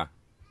 Yeah.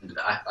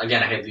 I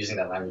hate using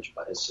that language,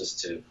 but it's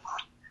just to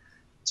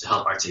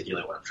help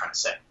articulate what I'm trying to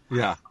say.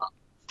 Yeah.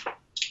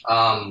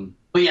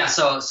 But yeah,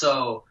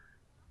 so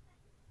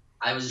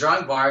I was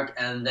drawing Bark,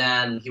 and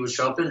then he would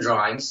show up in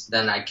drawings.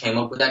 Then I came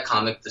up with that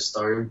comic, The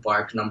Story of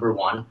Bark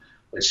 #1,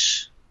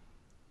 which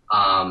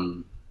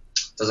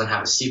doesn't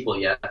have a sequel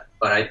yet.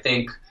 But I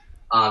think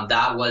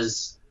that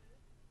was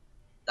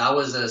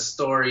a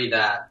story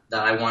that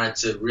I wanted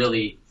to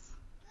really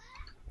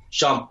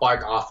jump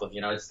Bark off of.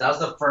 That was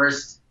the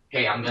first.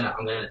 Hey, I'm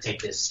gonna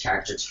take this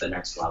character to the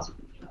next level.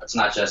 It's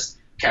not just a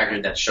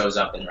character that shows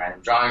up in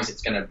random drawings.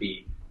 It's gonna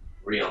be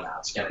real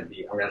now. I'm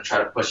gonna try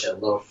to push it a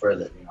little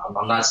further.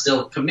 I'm not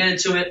still committed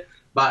to it,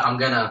 but I'm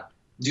gonna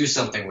do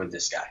something with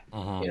this guy.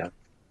 Uh-huh.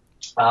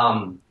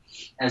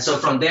 And so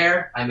from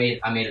there, I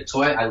made a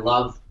toy. I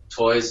love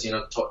toys.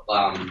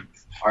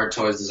 Art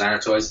toys, designer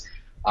toys,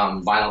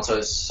 vinyl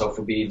toys,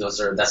 Sofubi.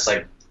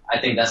 I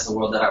think that's the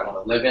world that I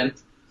want to live in.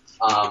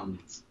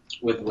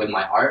 With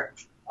my art.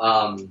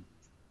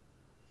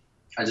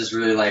 I just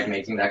really like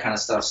making that kind of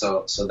stuff.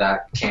 So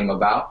that came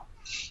about.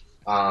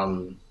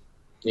 Then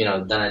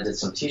I did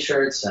some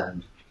T-shirts,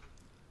 and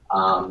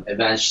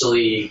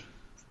eventually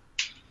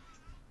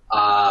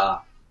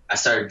I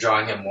started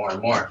drawing him more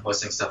and more,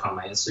 posting stuff on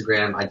my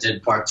Instagram. I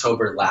did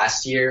Barktober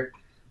last year,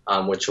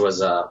 which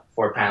was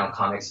 4-panel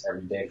comics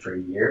every day for a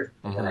year.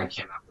 Mm-hmm. And then I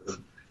came out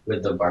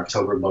with the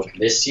Barktober book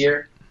this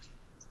year,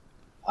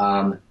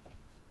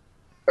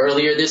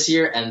 earlier this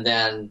year, and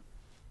then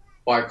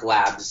Bark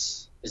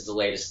Labs is the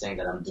latest thing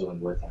that I'm doing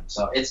with him.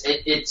 So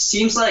it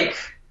seems like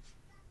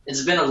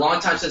it's been a long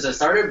time since I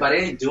started, but I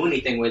didn't do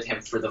anything with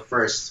him for the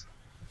first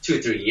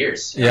 2-3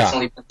 years. Yeah. It's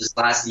only been this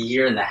last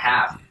year and a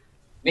half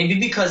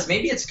maybe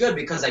it's good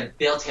because I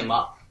built him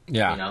up.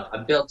 Yeah. You know, I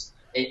built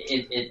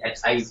it.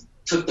 I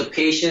took the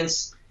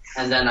patience,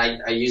 and then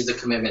I used the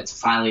commitment to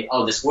finally.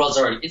 Oh, this world's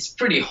already. It's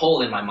pretty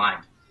whole in my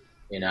mind.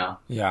 You know.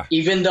 Yeah.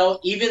 Even though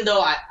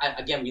I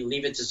again, we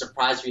leave it to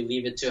surprise, we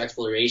leave it to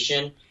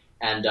exploration,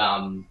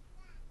 and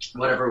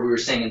whatever we were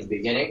saying in the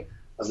beginning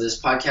of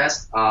this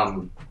podcast.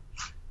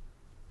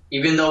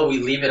 Even though we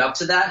leave it up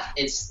to that,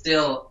 it's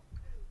still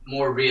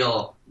more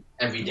real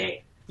every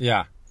day.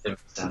 Yeah. If it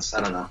makes sense. I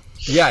don't know.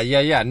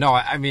 Yeah. No,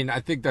 I mean, I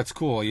think that's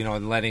cool, you know,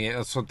 and letting it,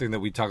 that's something that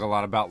we talk a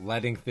lot about,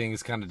 letting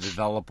things kind of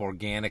develop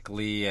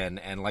organically. And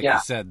like you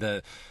said,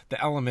 the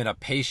element of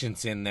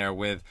patience in there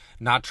with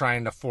not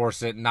trying to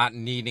force it, not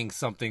needing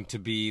something to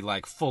be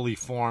like fully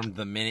formed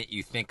the minute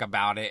you think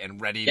about it and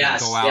ready to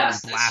go out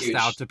and blast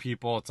out to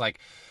people. It's like,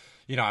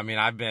 you know, I mean,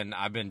 I've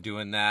been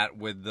doing that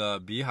with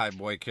the Beehive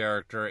Boy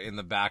character in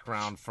the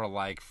background for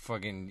like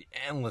fucking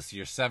endless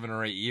years, 7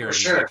 or 8 years.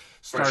 For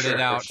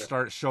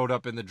sure. Showed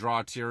up in the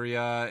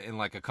Drawteria, in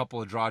like a couple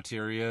of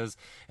Drawterias,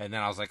 and then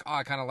I was like, oh,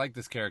 I kind of like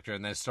this character,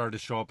 and then I started to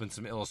show up in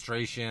some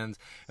illustrations,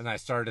 and I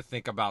started to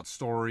think about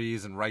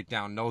stories and write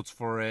down notes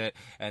for it,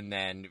 and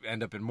then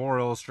end up in more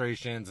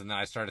illustrations, and then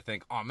I started to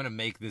think, oh, I'm gonna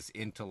make this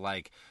into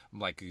like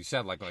you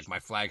said, like my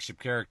flagship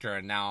character,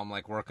 and now I'm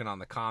like working on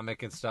the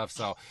comic and stuff.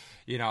 So,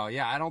 you know,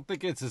 yeah, I don't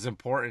think it's as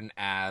important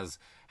as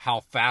how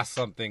fast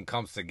something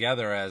comes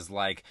together as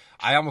like,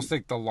 I almost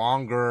think the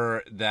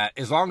longer that,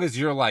 as long as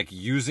you're like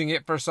using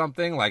it for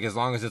something, like as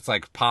long as it's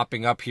like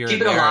popping up here keep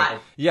and it there. Alive.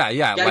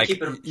 Yeah. Like,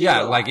 keep it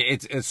like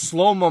it's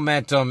slow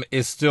momentum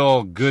is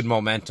still good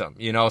momentum.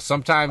 You know,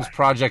 sometimes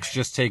projects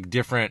just take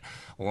different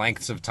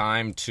lengths of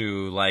time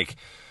to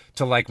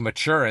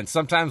mature, and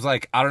sometimes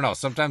like I don't know,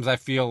 sometimes I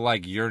feel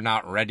like you're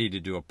not ready to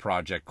do a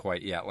project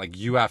quite yet. Like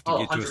you have to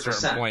get to a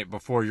certain point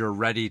before you're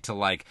ready to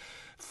like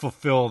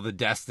fulfill the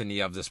destiny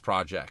of this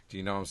project.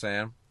 You know what I'm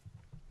saying?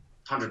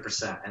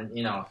 100%. And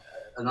you know,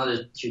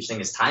 another huge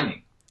thing is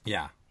timing.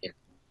 Yeah.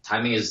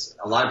 Timing is,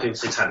 a lot of people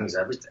say timing is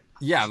everything.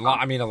 Yeah,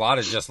 I mean, a lot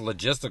is just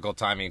logistical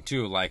timing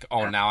too. Like,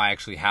 now I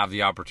actually have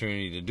the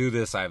opportunity to do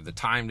this. I have the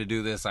time to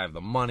do this. I have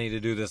the money to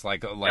do this.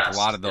 Like a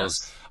lot of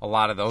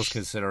those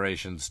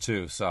considerations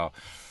too. So,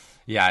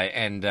 yeah,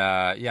 and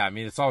I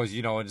mean, it's always,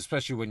 you know, and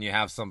especially when you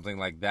have something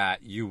like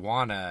that, you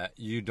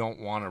don't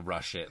wanna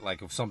rush it.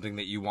 Like if something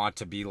that you want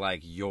to be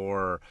like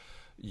your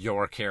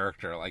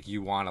character, like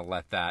you want to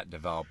let that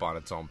develop on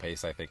its own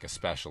pace. I think,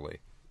 especially.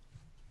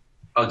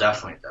 Oh,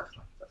 definitely.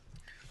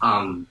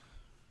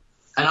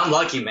 And I'm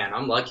lucky, man.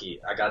 I'm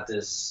lucky. I got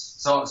this.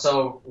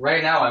 So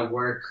right now I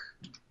work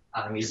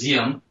at a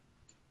museum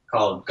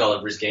called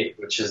Gulliver's Gate,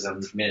 which is a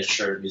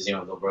miniature museum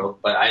of the world.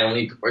 But I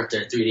only work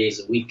there 3 days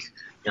a week.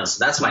 You know,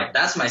 so that's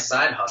my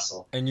side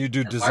hustle. And you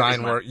do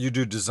design work. You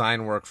do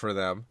design work for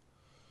them.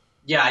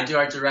 Yeah, I do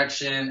art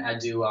direction. I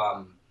do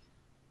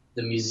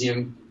the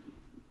museum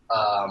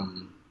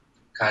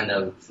kind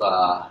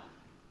of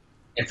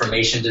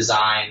information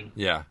design.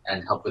 Yeah.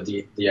 And help with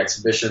the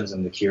exhibitions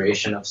and the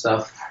curation of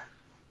stuff.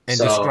 And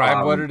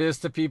describe what it is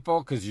to people,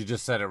 because you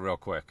just said it real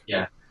quick.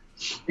 Yeah.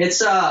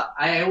 It's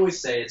I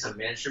always say it's a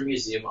miniature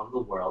museum of the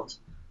world,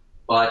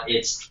 but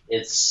it's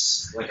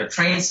like a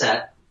train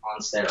set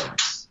on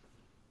steroids.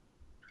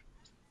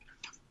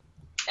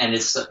 And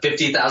it's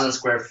 50,000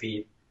 square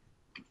feet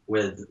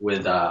with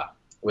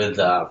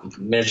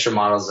miniature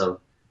models of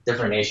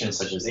different nations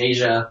such as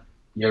Asia,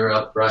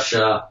 Europe,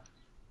 Russia,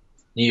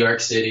 New York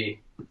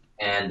City,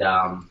 and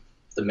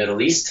the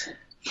Middle East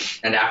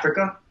and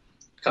Africa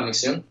coming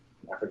soon.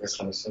 Africa's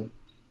coming soon.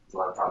 A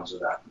lot of problems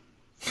with that.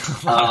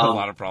 A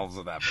lot of problems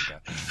with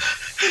Africa.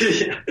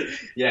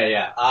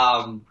 Yeah.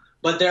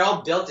 But they're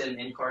all built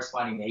in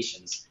corresponding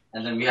nations,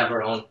 and then we have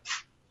our own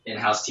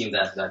in-house team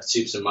that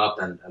soups them up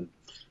and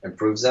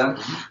improves them.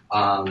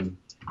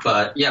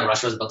 But yeah,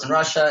 Russia was built in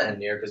Russia, and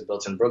New York is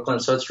built in Brooklyn,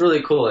 so it's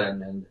really cool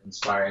and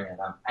inspiring.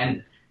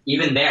 And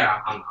even there,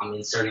 I'm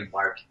inserting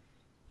bark,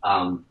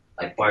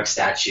 like bark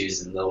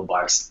statues and little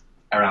barks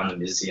around the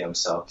museum.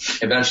 So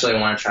eventually I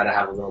want to try to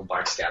have a little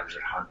bark scavenger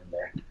hunt in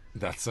there.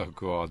 That's so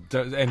cool.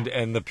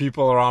 And the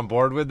people are on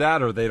board with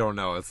that, or they don't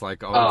know? It's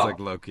like, it's like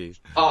low key.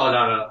 Oh,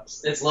 no.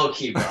 It's low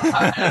key, bro.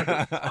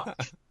 I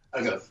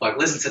don't go, fuck.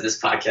 Listen to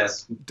this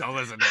podcast. Don't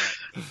listen to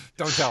it.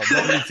 Don't tell.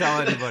 Don't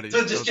tell anybody.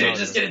 Just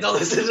kidding. Don't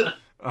listen to it.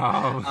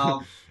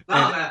 No,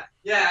 man.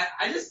 Yeah,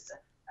 I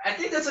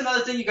think that's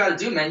another thing you gotta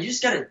do, man. You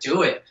just gotta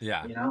do it.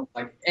 Yeah. You know?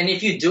 Like, and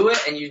if you do it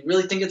and you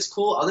really think it's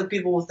cool, other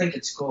people will think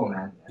it's cool,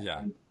 man.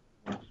 Yeah.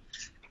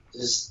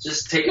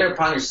 Just take it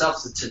upon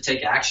yourself to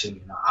take action.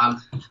 You know,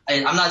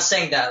 I'm not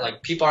saying that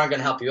like people aren't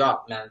gonna help you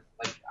out, man.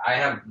 Like I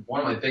have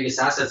one of my biggest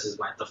assets is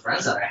the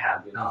friends that I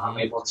have. You know, I'm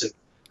able to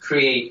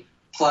create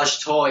plush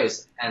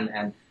toys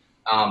and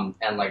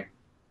like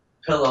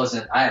pillows,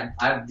 and I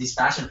have these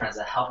fashion friends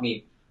that help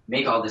me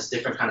make all this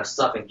different kind of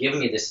stuff and give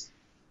me this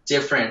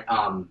different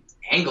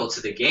angle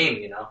to the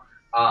game. You know,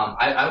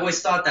 I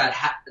always thought that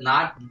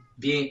not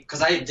being,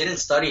 because I didn't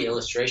study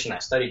illustration, I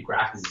studied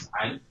graphic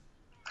design.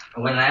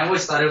 When I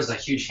always thought it was a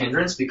huge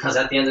hindrance, because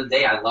at the end of the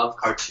day, I love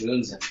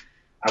cartoons and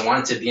I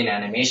wanted to be in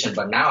animation,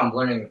 but now I'm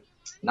learning.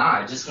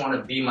 Nah, I just want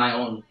to be my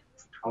own.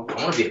 I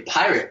want to be a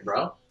pirate,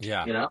 bro.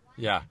 Yeah. You know?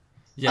 Yeah.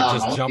 I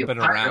Just wanna be a jumping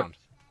pirate. around.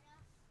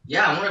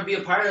 Yeah, I want to be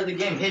a part of the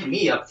game. Hit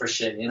me up for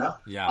shit, you know.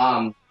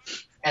 Yeah.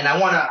 And I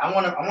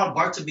want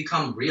Bark to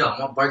become real. I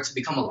want Bark to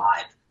become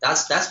alive.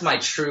 That's my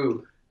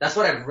true. That's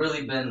what I've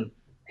really been.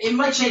 It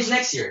might change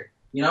next year,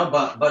 you know.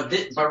 But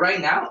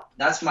right now,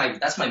 that's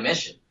my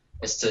mission.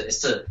 Is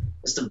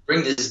to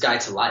bring this guy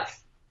to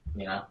life,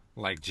 you know.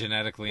 Like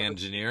genetically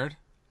engineered.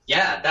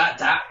 Yeah,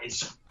 that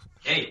is.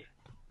 Hey.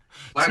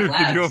 Bark Dude,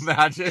 Labs. could you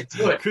imagine?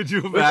 do it. Could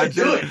you We can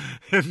do imagine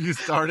if you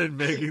started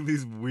making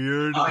these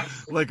weird,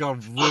 like a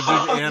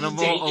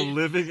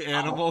living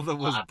animal that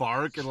was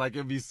Bark, and like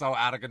it'd be so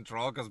out of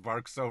control because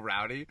Bark's so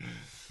rowdy.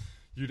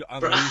 You'd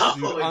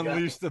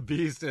unleash the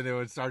beast, and it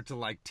would start to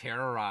like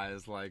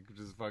terrorize, like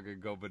just fucking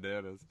go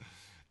bananas.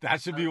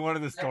 That should be one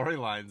of the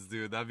storylines,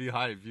 dude. That'd be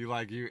hype.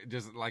 You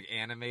just like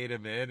animate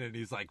him in, and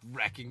he's like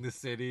wrecking the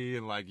city,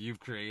 and like you've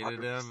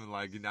created him, and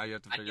like now you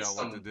have to figure out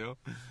what to do.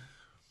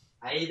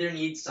 I either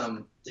need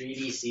some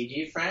 3D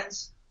CG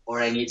friends,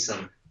 or I need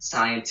some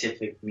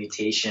scientific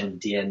mutation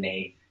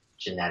DNA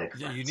genetic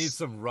friends. Yeah, you need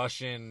some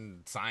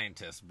Russian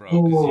scientists, bro,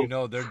 because you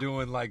know they're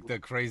doing like the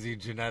crazy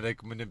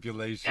genetic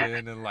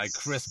manipulation and like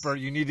CRISPR.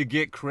 You need to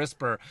get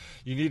CRISPR.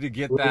 You need to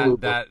get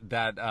that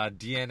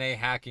DNA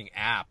hacking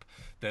app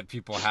that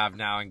people have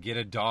now, and get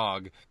a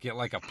dog, get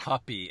like a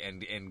puppy,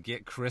 and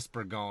get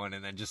CRISPR going,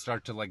 and then just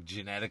start to like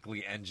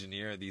genetically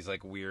engineer these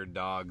like weird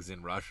dogs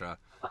in Russia.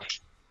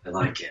 I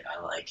like it.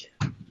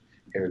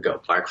 Here we go.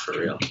 Bark for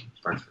real.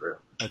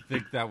 I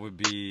think that would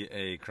be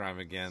a crime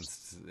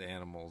against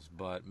animals,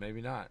 but maybe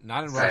not.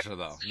 Not in Russia,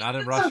 though. Not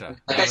in Russia.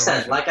 Like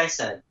I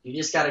said, you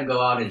just gotta go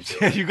out and do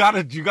it. you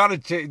gotta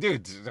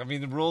dude. I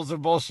mean, the rules are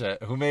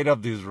bullshit. Who made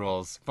up these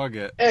rules? Fuck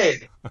it.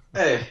 Hey.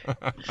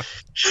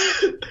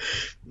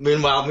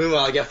 Meanwhile,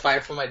 I get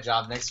fired from my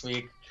job next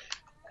week,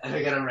 and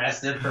I get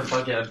arrested for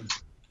fucking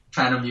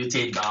trying to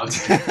mutate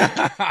dogs.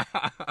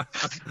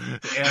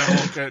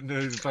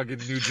 Fucking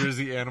New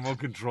Jersey Animal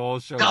Control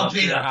shows up to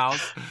your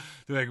house.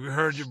 They're like, we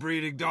heard you're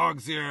breeding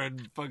dogs here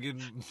and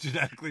fucking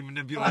genetically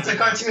manipulating.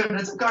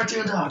 It's a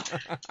cartoon dog.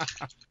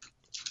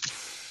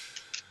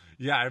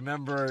 Yeah, I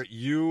remember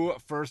you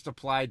first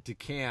applied to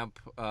camp.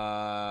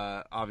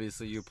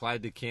 Obviously, you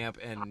applied to camp,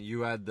 and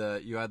you had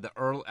the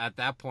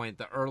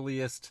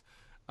earliest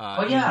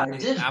I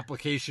did.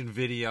 application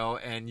video,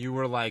 and you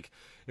were like,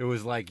 it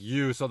was like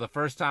you. So the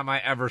first time I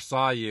ever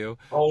saw you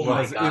Oh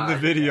my was God. in the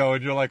video,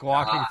 and you're like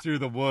walking through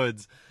the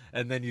woods,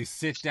 and then you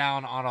sit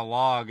down on a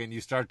log and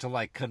you start to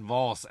like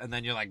convulse, and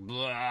then you're like,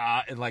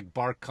 blah, and like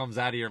bark comes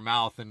out of your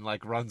mouth and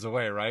like runs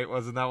away, right?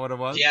 Wasn't that what it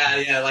was?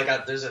 Yeah,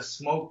 like there's a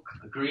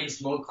green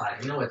smoke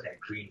cloud. You know what that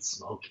green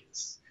smoke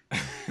is?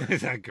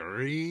 That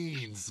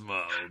green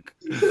smoke.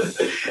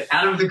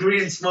 Out of the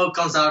green smoke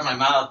comes out of my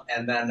mouth,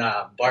 and then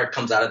Bart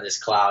comes out of this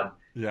cloud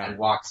and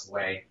walks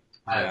away.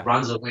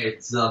 Runs away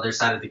to the other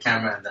side of the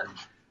camera, and then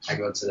I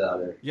go to the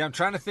other. Yeah, I'm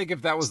trying to think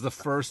if that was the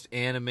first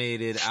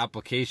animated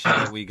application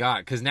that we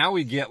got, because now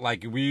we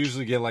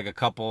usually get like a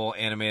couple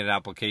animated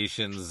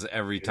applications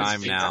every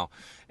time now,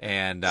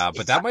 and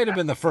but that might have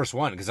been the first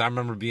one, because I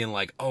remember being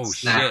like, oh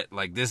shit,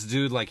 like this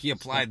dude, like he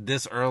applied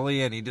this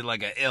early and he did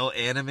like a ill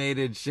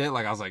animated shit.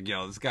 Like I was like,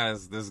 yo, this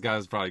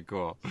guy's probably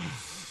cool.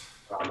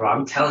 Bro,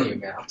 I'm telling you,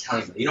 man.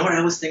 You know what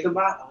I was thinking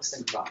about?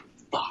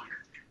 Fuck,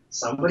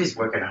 somebody's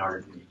working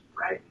harder than me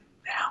right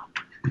now,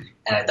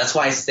 and that's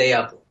why I stay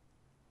up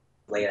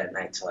late at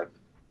night till like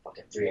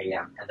fucking 3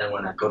 a.m. And then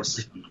when I go to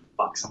sleep, I'm like,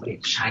 fuck, somebody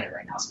in China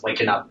right now is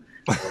waking up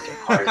and working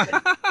harder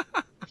than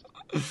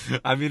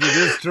I mean, it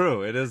is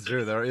true. It is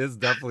true. There is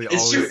definitely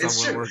always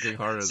someone working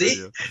harder than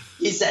you.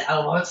 He said,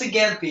 oh, once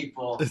again,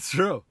 people. It's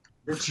true.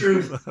 The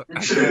truth. I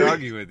can't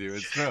argue with you.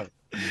 It's true.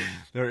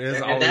 There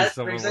is always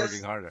someone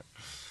working harder.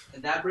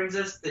 And that brings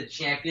us to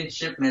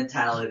championship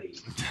mentality.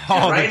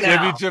 Oh, the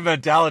championship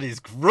mentality is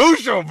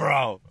crucial,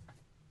 bro.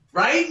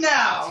 Right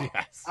now,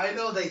 yes. I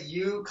know that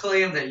you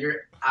claim that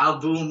you're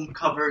album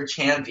cover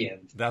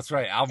champion. That's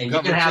right, album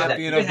cover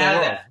champion of the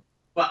world. That.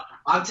 But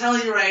I'm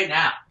telling you right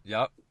now,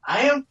 yep,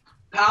 I am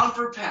pound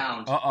for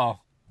pound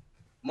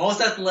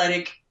most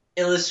athletic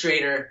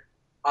illustrator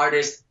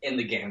artist in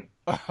the game.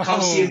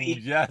 Come see me.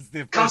 Yes,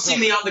 come see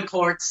me on the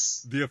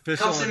courts. The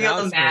official Come see me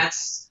on the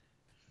mats.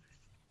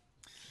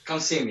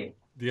 Come see me.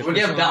 We're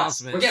getting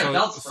belts.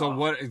 So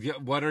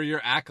what are your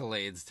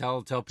accolades?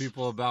 Tell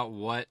people about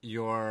what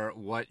your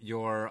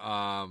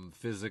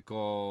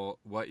physical,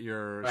 what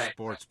your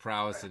sports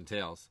prowess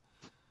entails.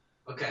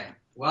 Okay.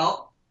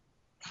 Well,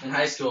 in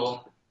high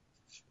school,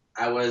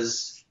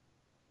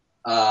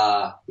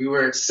 we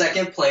were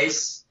second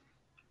place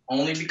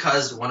only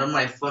because one of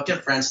my fucking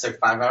friends took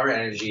 5 Hour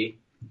Energy.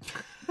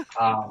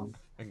 And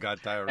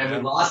got diarrhea. And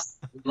we lost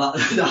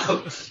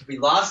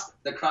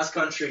the cross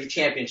country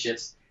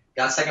championships.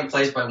 Got second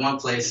place by 1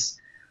 place.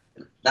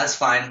 That's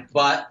fine.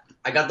 But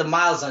I got the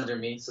miles under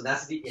me, so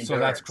that's the endurance. So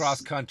that's cross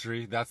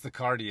country. That's the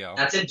cardio.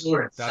 That's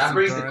endurance. That's that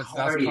brings endurance. the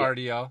cardio. That's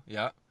cardio.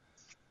 Yeah.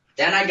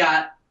 Then I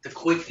got the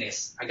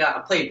quickness. I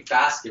played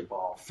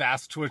basketball.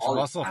 Fast twitch all the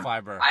muscle time.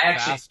 fiber. I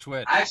Fast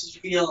twitch. actually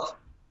feel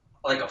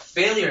like a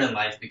failure in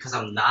life because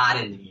I'm not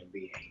in the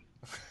NBA.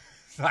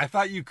 I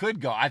thought you could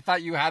go. I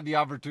thought you had the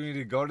opportunity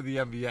to go to the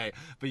NBA,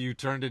 but you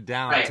turned it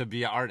down Right. to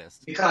be an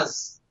artist.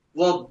 Because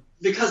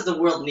the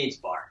world needs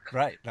bark.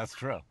 Right, that's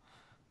true.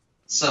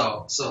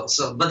 So,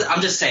 but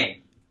I'm just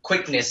saying,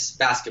 quickness,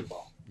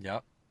 basketball.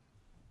 Yep.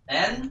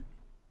 And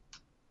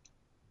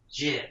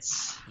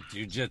jits.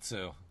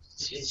 Jiu-jitsu.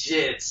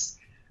 Jits.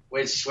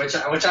 Which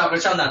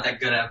I'm not that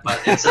good at,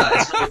 but it's really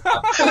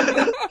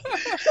fun.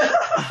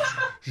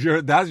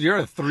 You're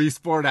a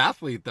 3-sport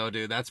athlete though,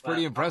 dude. That's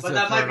pretty impressive for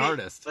an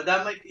artist. But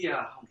that might be a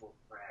humble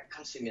brag.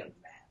 Come see me on the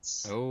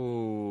mats.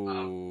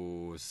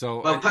 Oh,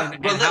 so But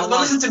how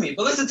long? listen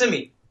to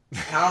me.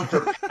 Pound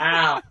for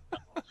pound.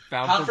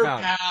 Pound for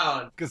pound.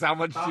 pound. Because how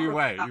much Pound do you for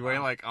weigh? pound. You weigh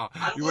like I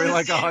you weigh like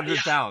wanna see it, 100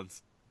 yeah.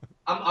 pounds.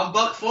 I'm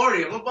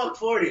 $140. I'm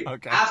 $140.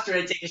 Okay. After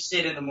I take a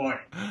shit in the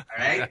morning. All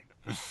right.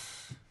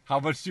 How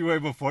much do you weigh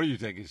before you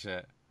take a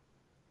shit?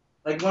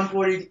 Like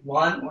 141,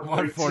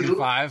 142.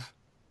 145.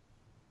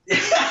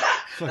 That's a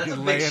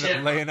Fucking big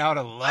shit. laying out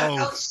a I loaf.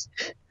 felt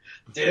shit.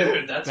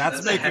 Dude, that's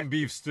a making heck-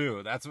 beef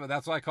stew. That's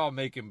what I call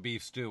making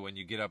beef stew when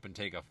you get up and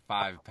take a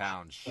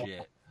 5-pound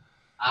shit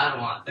I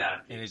don't want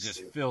that. and it just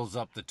dude. fills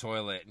up the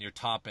toilet and you're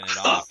topping it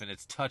off and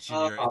it's touching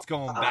it's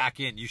going back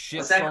in. You shit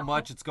What's that so called?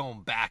 much it's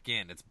going back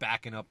in. It's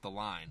backing up the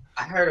line.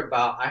 I heard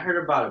about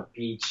a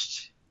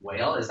beached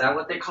whale. Is that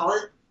what they call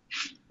it?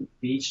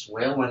 Beached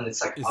whale when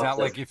it's like. Is up that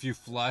the- like if you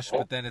flush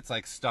but then it's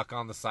like stuck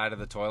on the side of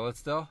the toilet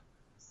still?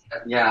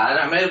 Yeah,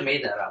 I might have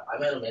made that up.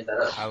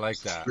 I like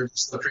that. We're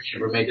so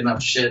creative. We're making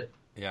up shit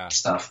Yeah.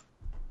 stuff.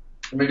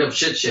 We make up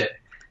shit.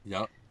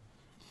 Yep.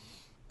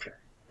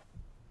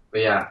 But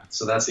yeah,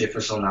 so that's the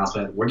official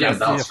announcement. We're getting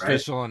That's belts, the right?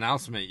 official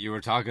announcement. You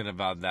were talking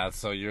about that.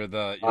 So you're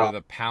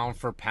the pound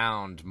for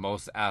pound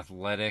most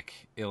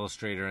athletic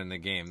illustrator in the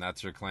game.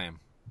 That's your claim.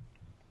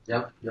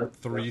 Yep.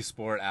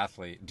 3-sport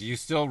athlete. Do you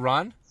still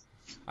run?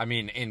 I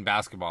mean, in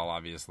basketball,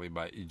 obviously,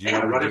 but do you I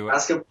ever run do in it?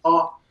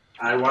 basketball.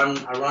 I run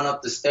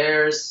up the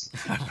stairs.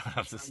 Run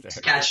up the stairs.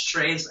 To catch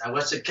trains. I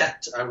run to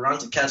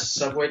catch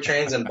subway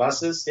trains and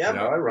buses. Yeah,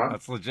 bro, I run.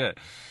 That's legit.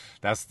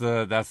 That's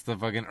the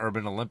fucking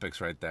urban Olympics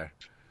right there.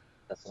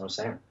 That's what I'm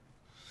saying.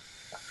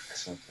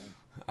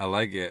 I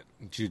like it.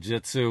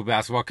 Jiu-jitsu,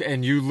 basketball,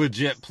 and you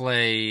legit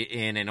play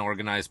in an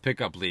organized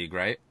pickup league,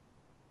 right?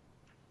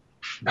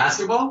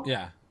 Basketball?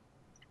 Yeah.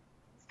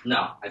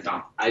 No, I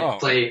don't. Oh.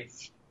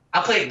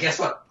 I play. Guess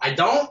what? I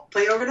don't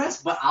play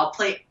organized, but I'll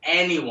play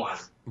anyone.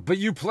 But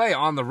you play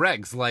on the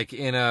regs, like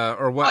in a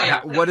or what? Oh,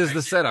 yeah. What is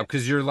the setup?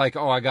 Because you're like,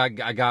 I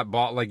got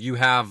bought. Like you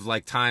have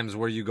like times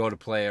where you go to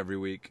play every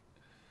week.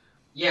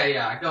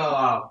 Yeah. I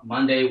go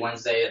Monday,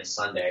 Wednesday, and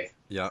Sunday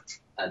Yeah.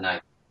 at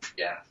night.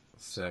 Yeah.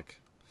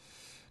 Sick.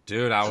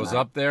 Dude, I was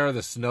up there.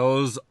 The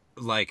snow's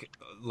like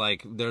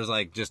there's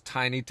like just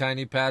tiny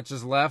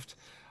patches left.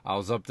 I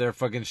was up there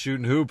fucking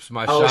shooting hoops.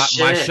 My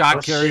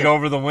shot carried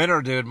over the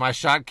winter, dude. My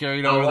shot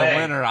carried over the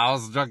winter. I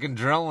was fucking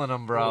drilling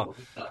them, bro.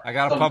 I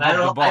gotta pump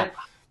up the ball.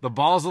 The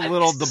ball's a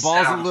little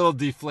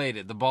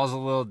deflated. The ball's a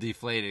little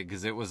deflated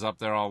because it was up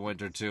there all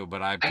winter too.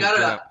 But I picked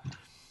it up.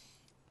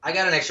 I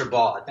got an extra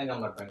ball. I think I'm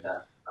gonna bring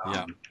that.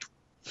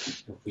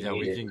 Yeah,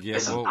 we can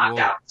get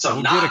knockout.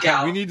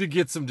 Knockout. We need to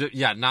get some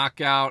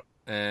knockout,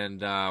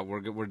 and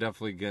we're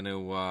definitely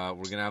gonna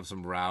have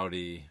some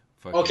rowdy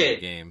fucking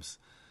games.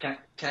 Can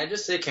I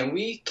just say, can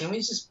we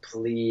just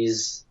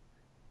please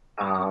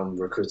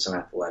recruit some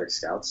athletic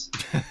scouts?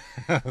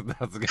 That's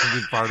gonna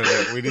be part of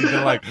it. We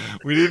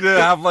need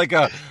to have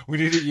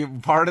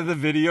part of the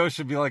video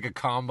should be like a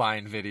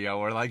combine video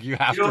where like you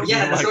have to do like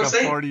a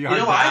 40-yard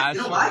dash.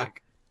 You know why?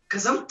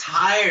 Because I'm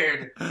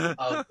tired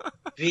of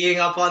being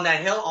up on that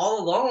hill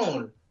all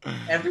alone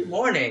every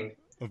morning.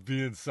 Of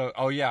being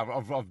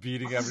of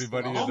beating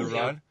everybody in the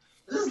run.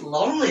 This is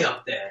lonely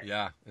up there.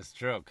 Yeah, it's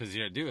true. Because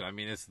dude, I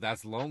mean,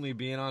 that's lonely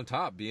being on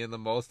top, being the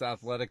most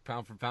athletic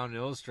pound for pound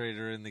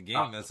illustrator in the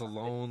game. That's a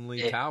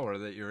lonely tower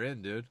that you're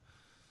in, dude.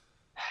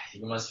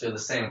 You must feel the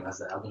same as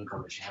the album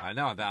cover champion. I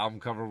know, the album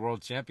cover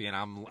world champion.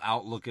 I'm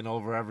out looking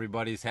over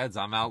everybody's heads.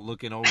 I'm out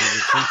looking over the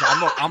tree.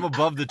 I'm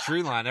above the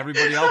tree line.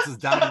 Everybody else is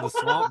down in the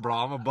swamp, bro.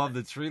 I'm above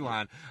the tree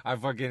line.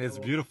 It's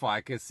beautiful.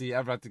 I can see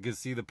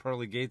the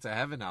pearly gates of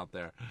heaven out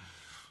there.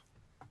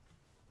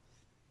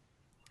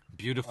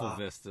 Beautiful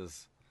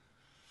vistas,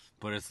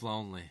 but it's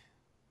lonely.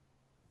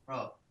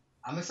 Bro,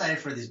 I'm excited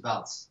for these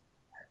belts.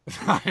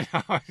 I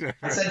know.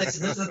 I said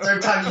this is the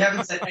third time you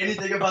haven't said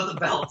anything about the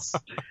belts.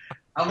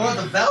 I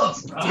want the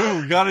belts, bro.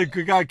 Dude,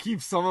 we gotta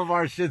keep some of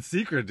our shit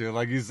secret, dude.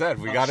 Like you said,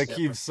 we gotta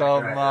keep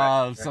some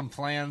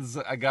plans.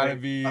 I gotta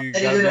be on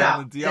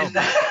the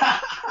DL.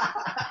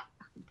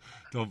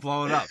 Don't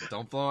blow it up.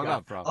 Don't blow it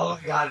up, bro. Oh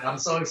my god, I'm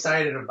so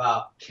excited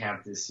about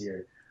camp this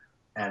year,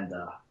 and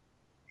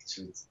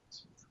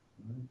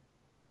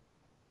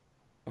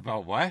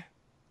about what?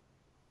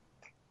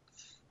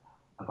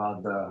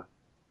 About the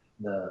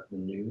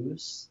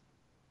news.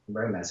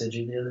 Remember I messaged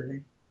you the other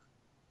day?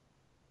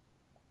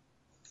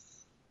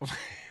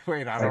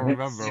 Wait, I don't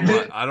remember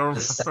what. I don't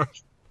remember.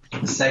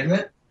 The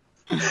segment.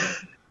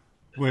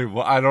 Wait,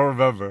 what? I don't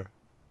remember.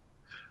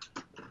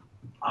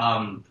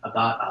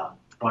 About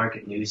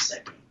Bark News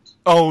segment.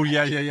 Oh,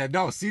 yeah.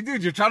 No, see,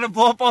 dude, you're trying to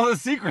blow up all the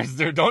secrets,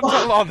 dude. Don't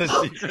tell all the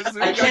secrets.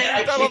 Dude. I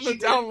can't Tell them the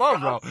down low,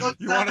 bro.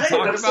 You want to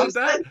talk about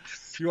that?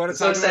 You want to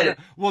talk about that?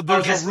 Well,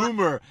 there's a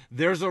rumor.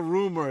 There's a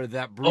rumor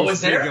that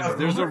Bruce Biggums.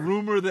 There's a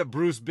rumor that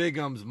Bruce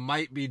Biggums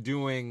might be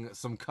doing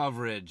some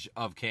coverage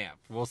of camp.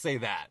 We'll say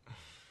that.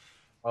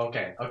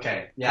 Okay.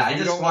 Yeah, I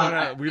just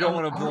we don't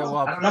want to blow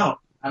up. I don't know.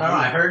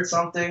 I heard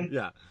something.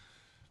 Yeah.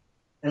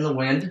 In the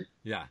wind.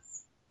 Yeah.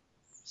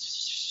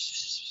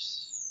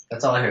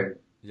 That's all I heard.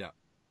 Yeah.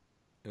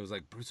 It was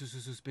like Bruce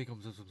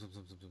Biggums.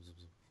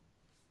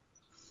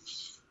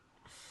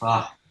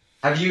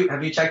 Have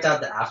you checked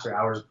out the After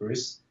Hours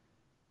Bruce?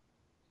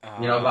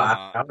 You know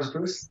about After Hours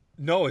Bruce?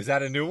 No, is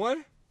that a new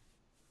one?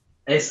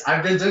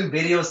 I've been doing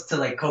videos to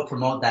like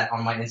co-promote that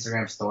on my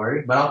Instagram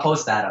story, but I'll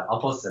post that up.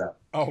 I'll post it up.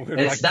 Oh,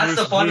 that's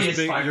the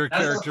funniest part. Your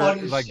That's character, the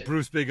funniest like shit.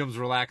 Bruce Biggums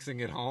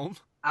relaxing at home.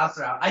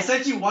 After Hours. I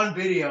sent you one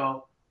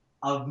video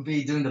of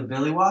me doing the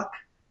Billy Walk.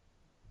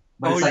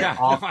 But it's like yeah.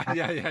 all,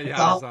 yeah.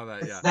 I saw that.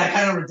 it's Yeah. that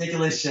kind of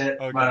ridiculous shit.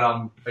 Okay.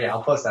 But yeah,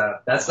 I'll post that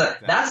up. That's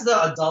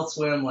the Adult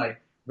Swim like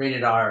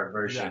rated R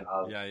version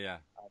of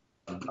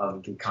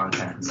the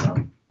content. So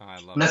Oh, I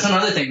love that's it.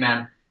 another thing,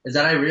 man, is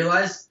that I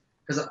realized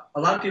because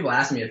a lot of people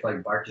ask me if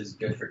like Bark is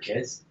good for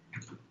kids,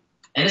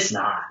 and it's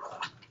not.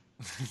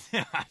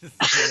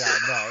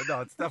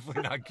 No, it's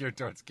definitely not geared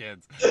towards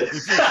kids.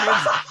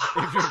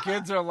 If your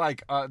kids are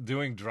like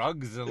doing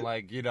drugs and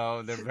like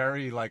they're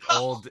very like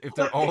old. If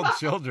they're old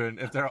children.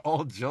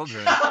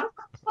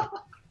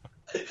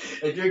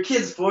 If your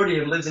kid's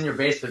 40 and lives in your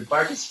basement,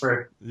 Bark is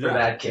for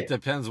that kid. It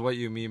depends what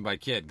you mean by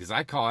kid, because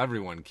I call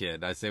everyone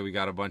kid. I say we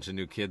got a bunch of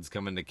new kids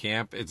coming to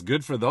camp. It's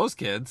good for those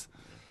kids.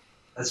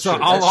 That's So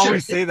true. I'll That's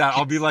always true. say that.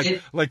 I'll be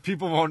like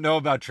people won't know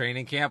about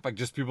training camp, like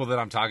just people that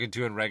I'm talking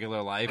to in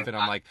regular life, and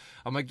I'm like,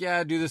 yeah,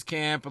 I do this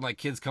camp, and like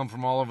kids come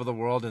from all over the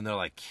world, and they're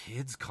like,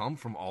 kids come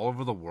from all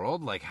over the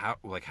world, like how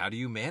do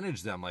you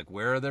manage them? Like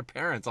where are their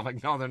parents? I'm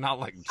like, no, they're not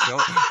like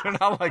they're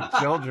not like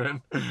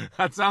children.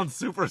 That sounds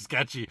super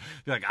sketchy.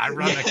 You're like, I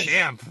run a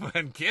camp,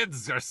 and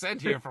kids are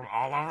sent here from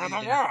all over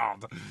the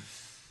world.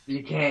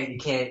 You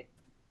can't.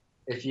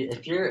 If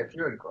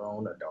you're a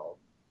grown adult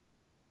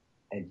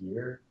and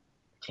you're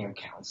camp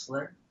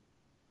counselor,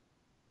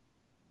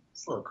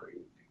 it's a little creepy.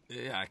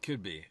 Yeah, it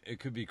could be. It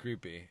could be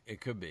creepy. It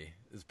could be.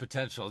 There's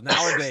potential.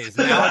 Nowadays,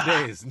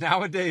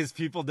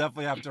 people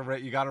definitely have to.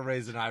 You got to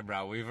raise an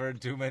eyebrow. We've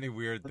heard too many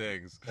weird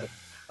things.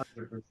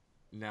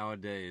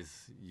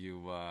 Nowadays,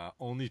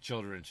 only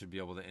children should be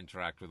able to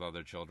interact with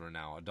other children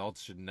now.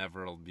 Adults should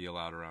never be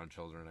allowed around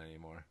children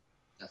anymore.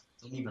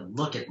 Don't even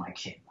look at my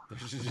kid.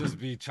 There should just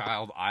be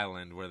Child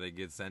Island where they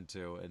get sent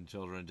to, and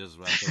children just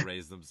have to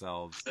raise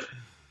themselves.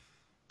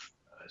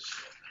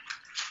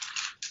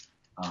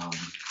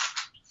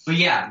 But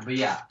yeah,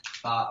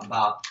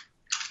 about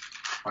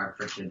Bark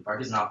for kids.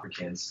 Bark is not for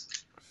kids.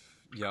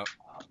 Yep.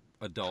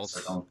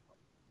 Adults. So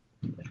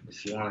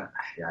if you want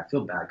to, I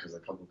feel bad because a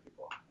couple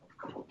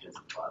of kids.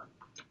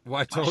 Well,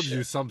 I told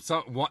you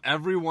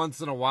every once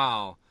in a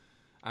while.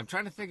 I'm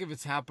trying to think if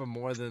it's happened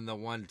more than the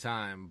one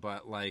time,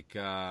 but like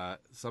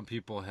some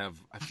people have.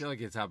 I feel like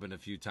it's happened a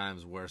few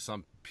times where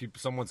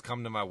someone's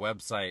come to my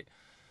website.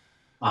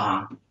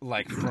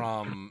 Like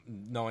from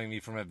knowing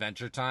me from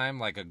Adventure Time,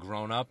 like a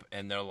grown up,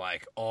 and they're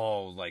like,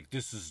 "Oh, like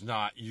this is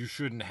not. You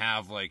shouldn't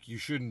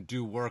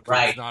do work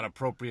that's not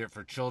appropriate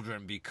for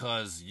children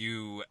because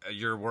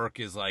your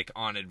work is like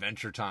on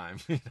Adventure Time."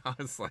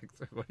 It's like,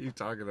 what are you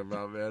talking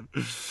about, man?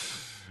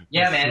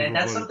 Yeah, man, and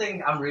that's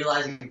something I'm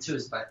realizing too.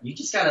 Is that you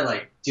just gotta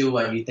like do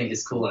what you think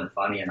is cool and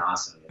funny and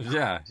awesome.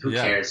 Yeah. Who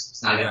cares?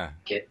 It's not gonna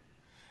get.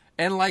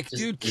 And like,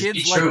 dude,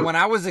 kids, like when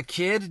I was a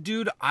kid,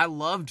 dude, I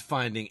loved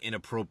finding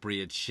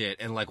inappropriate shit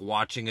and like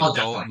watching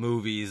adult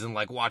movies and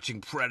like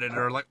watching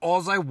Predator. Like,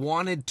 all I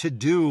wanted to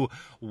do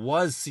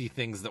was see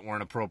things that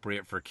weren't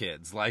appropriate for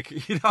kids. Like,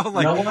 You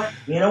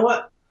know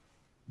what?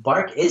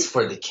 Bark is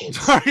for the kids.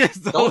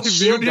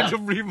 You need to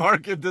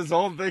remarket this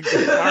whole thing.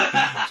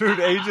 Dude,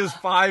 ages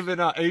 5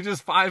 and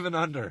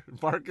under.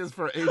 Bark is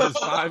for ages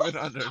 5 and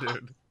under,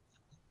 dude.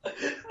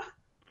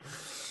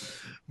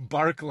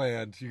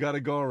 Barkland, you got to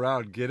go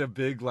around, get a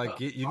big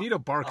you need a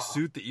Bark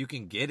suit that you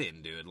can get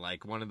in, dude.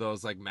 Like one of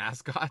those like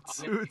mascot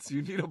suits.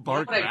 You need a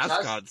Bark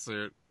mascot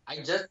suit. I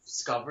just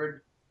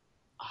discovered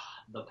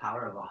the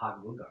power of a hot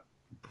glue gun.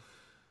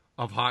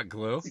 Of hot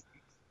glue?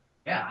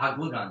 Yeah, hot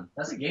glue gun.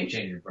 That's a game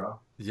changer, bro.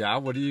 Yeah,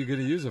 what are you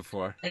gonna use it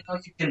for? I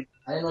didn't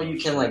know you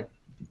can like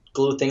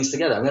glue things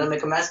together. I'm gonna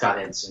make a mascot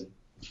head soon.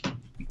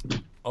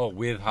 Oh,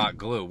 with hot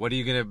glue. What are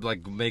you gonna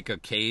like make a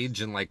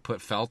cage and like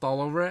put felt all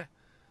over it?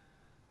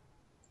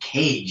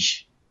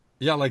 Cage.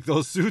 Yeah, like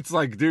those suits,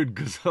 like, dude,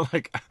 because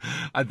like,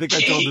 I think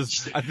I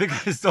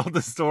told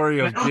the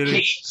story of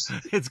getting.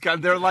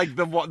 They're like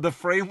the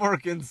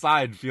framework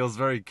inside feels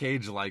very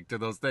cage-like to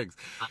those things.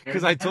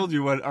 Because I told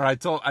you I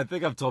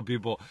think I've told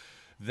people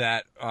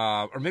that,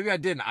 or maybe I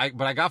didn't.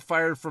 But I got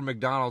fired from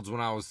McDonald's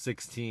when I was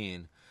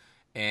 16,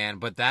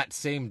 but that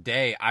same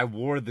day I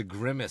wore the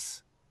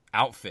Grimace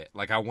outfit.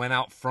 Like I went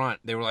out front.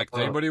 They were like, "Does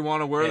anybody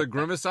want to wear the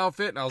Grimace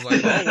outfit?" And I was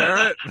like, "I'll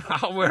wear it.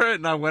 I'll wear it."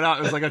 And I went out.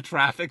 It was like a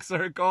traffic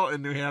circle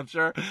in New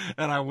Hampshire,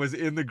 and I was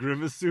in the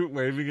Grimace suit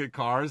waving at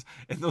cars.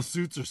 And those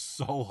suits are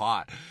so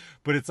hot,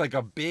 but it's like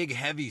a big,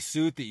 heavy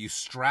suit that you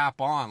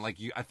strap on. Like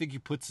I think you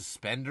put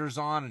suspenders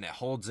on, and it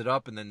holds it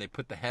up, and then they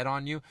put the head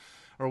on you,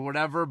 or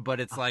whatever.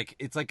 But it's like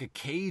a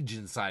cage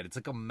inside. It's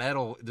like a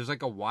metal. There's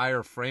like a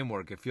wire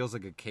framework. It feels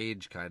like a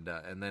cage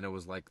kinda. And then it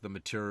was like the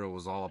material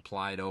was all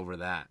applied over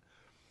that.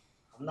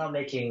 I'm not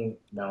making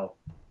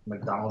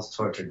McDonald's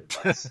torture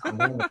device. I'm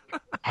gonna make a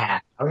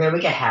hat. I'm gonna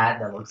make a hat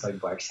that looks like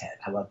Bark's head.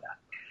 How about that?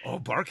 Oh,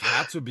 Bark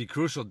hats would be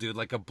crucial, dude.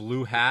 Like a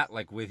blue hat,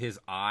 like with his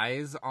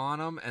eyes on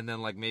them, and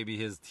then like maybe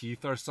his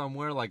teeth are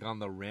somewhere, like on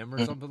the rim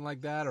or something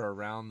like that, or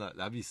around the.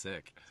 That'd be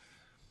sick.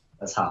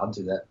 That's how I'll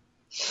do that.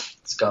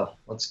 Let's go.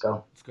 Let's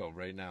go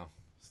right now.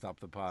 Stop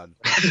the pod.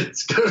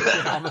 Let's go.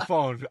 Get on the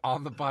phone,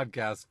 on the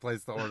podcast,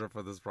 place the order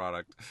for this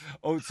product.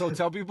 Oh, so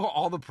tell people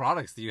all the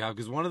products that you have,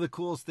 because one of the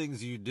coolest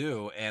things you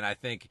do, and I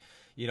think,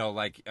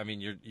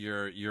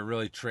 you're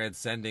really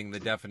transcending the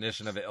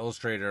definition of an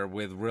illustrator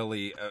with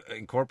really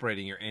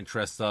incorporating your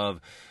interests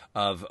of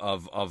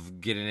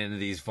getting into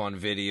these fun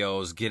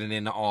videos, getting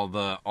into all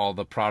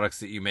the products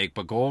that you make.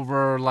 But go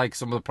over like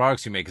some of the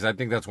products you make, because I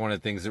think that's one of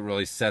the things that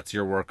really sets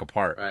your work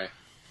apart. Right.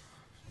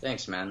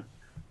 Thanks, man.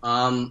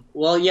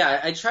 Well,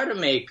 yeah, I try to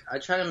make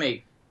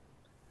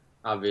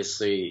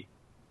obviously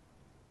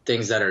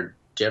things that are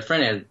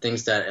different and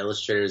things that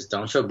illustrators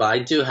don't show, but I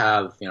do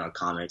have,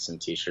 comics and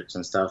t-shirts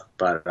and stuff,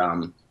 but,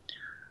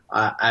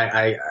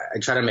 I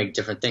try to make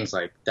different things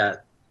like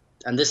that.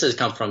 And this has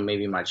come from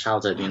maybe my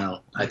childhood,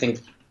 I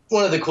think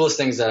one of the coolest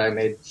things that I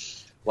made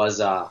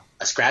was, a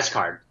scratch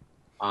card.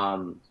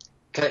 And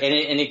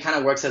it kind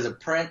of works as a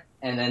print,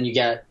 and then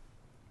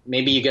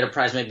maybe you get a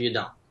prize, maybe you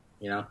don't,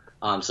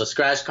 so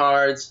scratch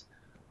cards,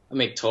 I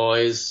make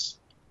toys,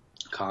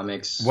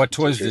 comics. What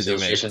toys did you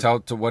make?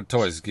 Tell to what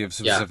toys. Give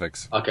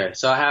specifics. Yeah. Okay,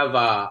 so I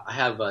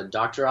have a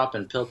Dr. Op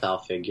and Pill Pal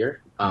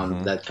figure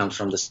that comes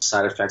from the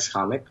Side Effects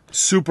comic.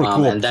 Super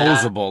cool,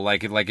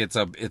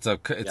 posable. It's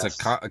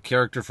a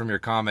character from your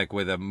comic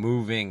with a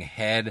moving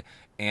head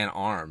and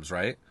arms,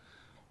 right?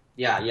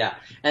 Yeah.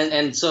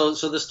 And so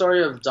the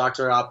story of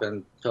Dr. Op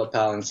and Pill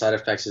Pal and Side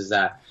Effects is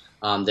that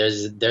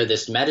they're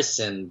this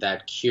medicine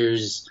that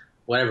cures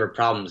whatever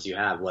problems you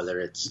have, whether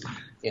it's,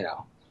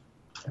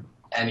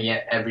 any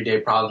everyday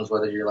problems,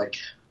 whether you're like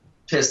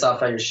pissed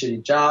off at your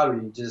shitty job, or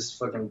you just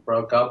fucking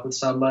broke up with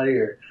somebody,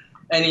 or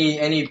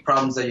any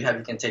problems that you have,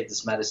 you can take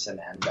this medicine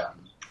and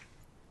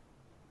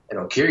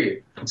it'll cure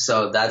you.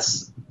 So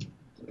that's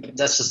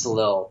just a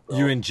little.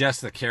 You ingest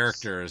the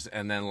characters,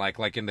 and then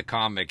like in the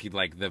comic,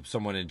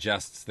 someone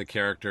ingests the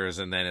characters,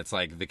 and then it's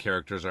like the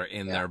characters are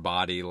in their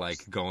body,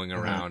 like going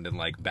around and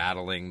like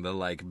battling the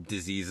like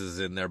diseases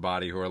in their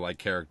body who are like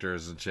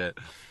characters and shit.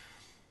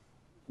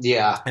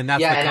 Yeah, and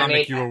that's the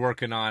comic you were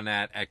working on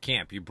at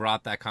camp. You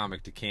brought that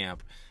comic to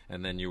camp,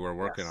 and then you were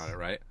working on it,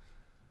 right?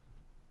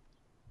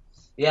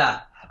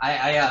 Yeah,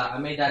 I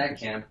made that at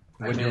camp.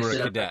 When you were a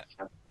cadet.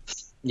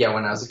 Yeah,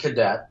 when I was a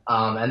cadet.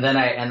 And then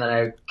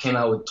I came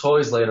out with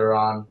toys later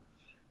on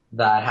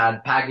that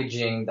had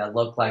packaging that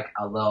looked like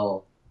a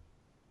little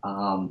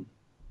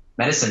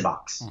medicine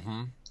box.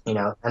 Mm-hmm.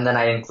 And then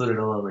I included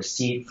a little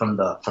receipt from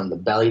the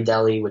Belly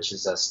Deli, which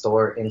is a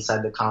store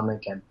inside the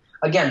comic, and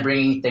again,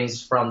 bringing things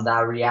from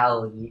that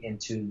reality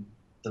into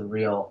the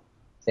real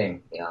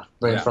thing.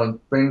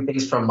 Bring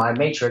things from my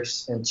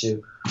matrix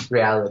into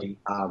reality,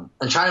 and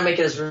trying to make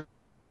it as real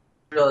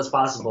as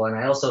possible. And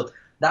I also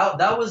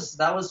that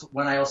was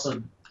when I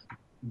also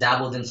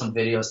dabbled in some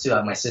videos too.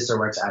 My sister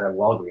works at a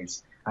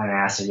Walgreens, and I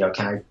asked her, "Yo,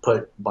 can I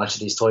put a bunch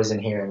of these toys in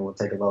here, and we'll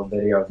take a little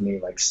video of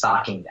me like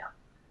stocking them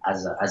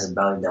as a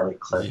Belly Deli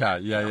clip."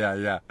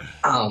 Yeah.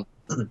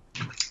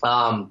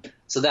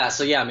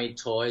 I made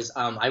toys.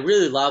 I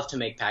really love to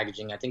make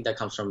packaging. I think that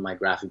comes from my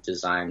graphic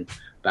design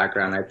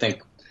background. I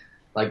think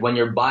like when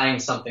you're buying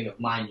something of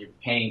mine, you're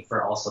paying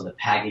for also the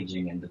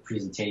packaging and the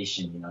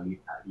presentation.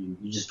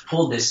 You just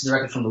pull this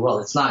directly from the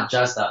world. It's not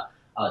just a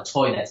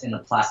toy that's in a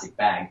plastic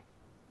bag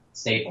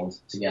stapled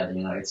together.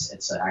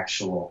 It's an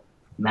actual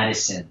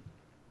medicine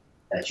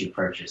that you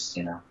purchased,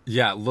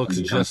 Yeah, it looks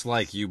just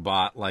like you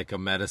bought like a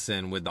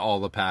medicine with all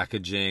the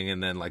packaging,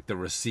 and then like the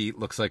receipt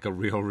looks like a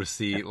real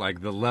receipt.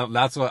 Like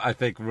that's what I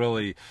think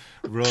really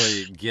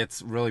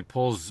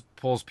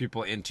pulls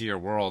people into your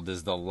world,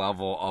 is the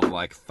level of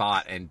like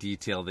thought and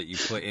detail that you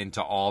put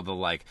into all the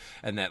like,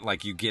 and that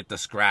like you get the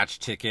scratch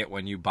ticket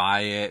when you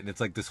buy it, and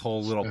it's like this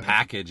whole little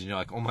package, and you're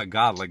like, oh my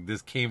god, like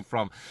this came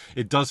from,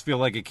 it does feel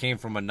like it came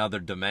from another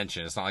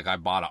dimension. It's not like I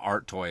bought an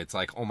art toy. It's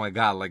like, oh my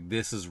god, like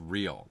this is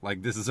real.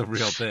 Like this is a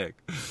real thing.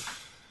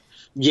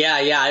 Yeah.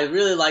 I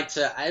really like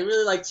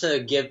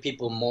to give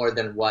people more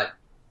than what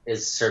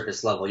is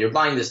surface level. You're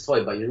buying this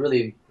toy, but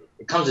it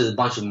comes with a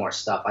bunch of more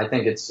stuff. I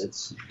think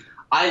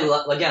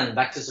again,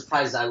 back to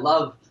surprises. I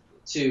love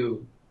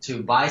to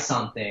to buy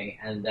something,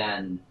 and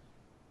then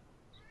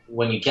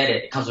when you get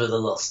it, it comes with a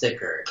little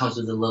sticker. It comes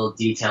with a little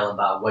detail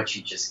about what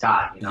you just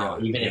got. You know,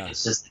 even if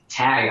it's just a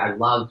tag. I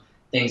love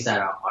things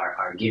that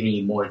are giving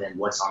you more than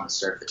what's on the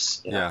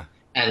surface. You know? Yeah.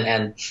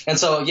 And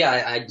so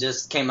I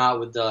just came out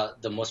with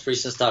the most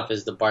recent stuff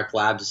is the Bark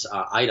Labs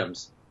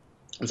items.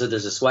 And so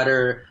there's a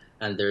sweater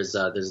and there's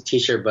a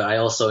t-shirt, but I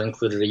also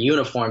included a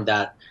uniform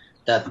that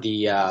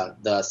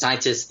the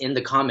scientists in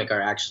the comic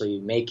are actually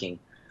making,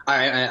 are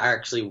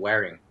actually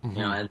wearing. Mm-hmm.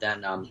 You know, and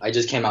then I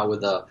just came out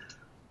with a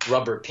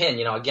rubber pin.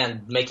 You know,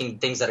 again, making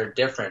things that are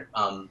different.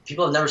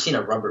 People have never seen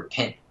a rubber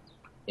pin.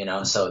 You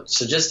know, so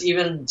just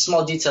even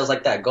small details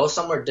like that. Go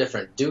somewhere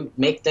different.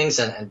 Make things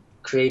and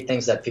create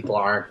things that people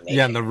aren't making.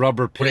 Yeah, and the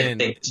rubber pin,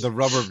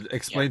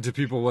 explain to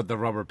people what the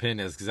rubber pin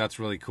is, because that's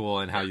really cool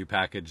and how you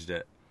packaged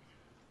it.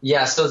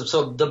 Yeah, so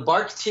the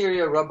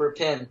Barkteria rubber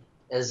pin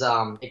is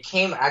it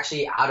came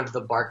actually out of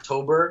the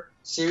Barktober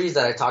series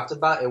that I talked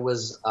about. It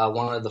was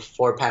one of the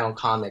 4-panel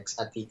comics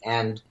at the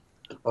end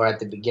or at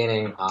the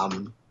beginning.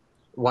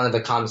 One of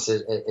the comics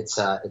it's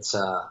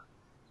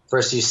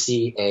first you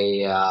see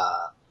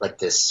a like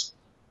this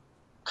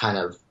kind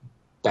of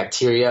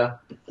bacteria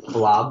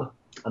blob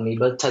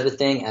amoeba type of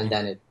thing, and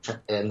then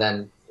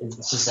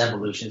it's just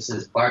evolution. So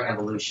it's bark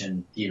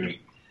evolution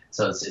theory.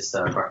 So it's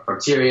the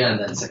bacteria, and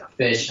then it's like a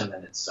fish, and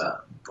then it's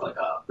like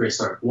a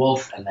prehistoric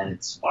wolf, and then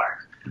it's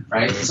bark,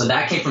 right? So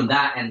that came from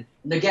that, and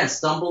again,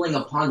 stumbling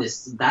upon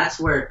this, that's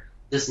where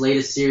this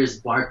latest series,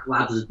 Bark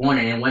Labs, was born,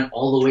 and it went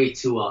all the way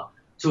to a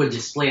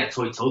display at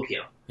Toy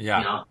Tokyo. Yeah.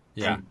 You know?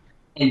 Yeah.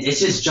 And it's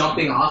just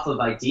jumping off of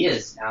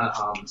ideas.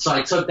 So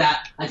I took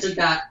that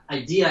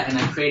idea and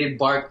I created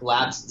Bark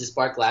Labs, this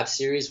Bark Labs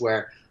series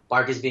where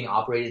bark is being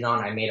operated on.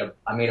 I made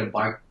a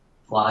bark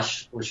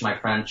plush, which my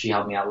friend, she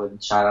helped me out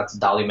with. Shout out to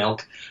Dolly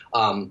Milk.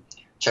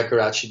 Check her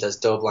out. She does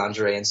dope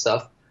lingerie and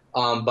stuff.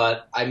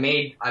 But I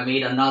made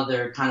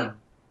another kind of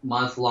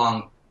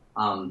month-long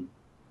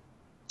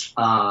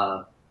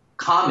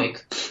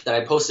comic that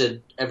I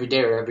posted every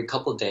day or every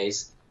couple of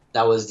days.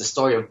 That was the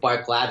story of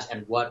Bark Labs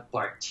and what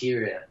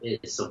Barkteria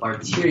is. So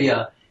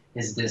Barkteria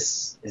is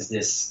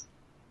this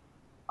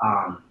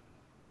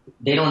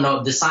they don't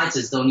know, the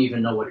scientists don't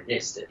even know what it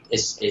is.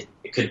 It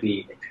could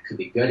be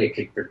good. It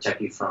could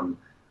protect you from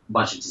a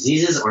bunch of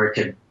diseases, or it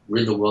could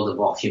rid the world of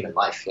all human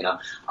life, you know.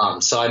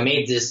 So I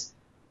made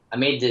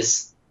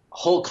this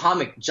whole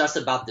comic just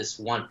about this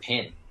one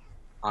pin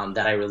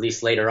that I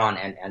released later on,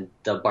 and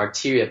the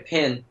Barkteria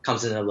pin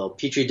comes in a little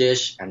petri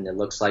dish, and it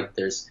looks like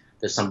there's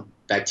some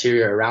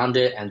bacteria around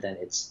it, and then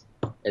it's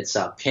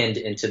pinned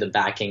into the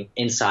backing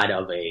inside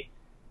of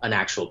an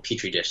actual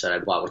petri dish that I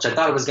bought, which I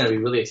thought it was going to be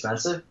really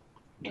expensive,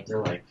 but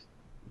they're like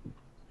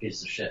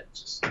pieces of shit.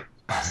 Just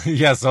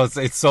yeah, so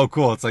it's so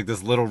cool. It's like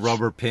this little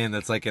rubber pin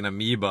that's like an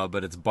amoeba,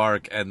 but it's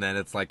bark, and then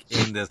it's like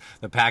in this,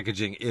 the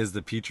packaging is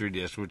the petri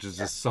dish, which is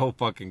just so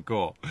fucking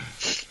cool.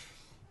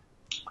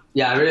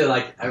 Yeah, I really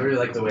like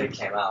the way it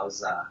came out. I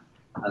was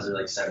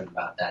really excited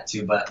about that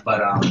too. But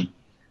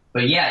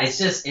yeah, it's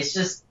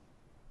just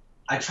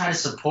I try to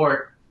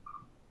support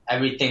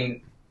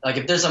everything. Like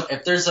if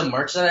there's a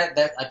merch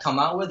that I come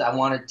out with, I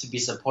want it to be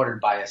supported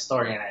by a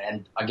story.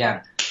 And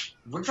again,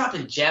 we're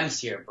dropping gems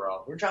here,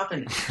 bro. We're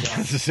dropping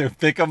gems.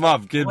 Pick them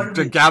up. Get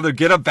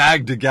a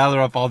bag to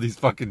gather up all these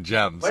fucking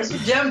gems. Where's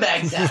your gem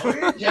bags at? Where are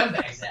your gem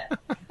bags at?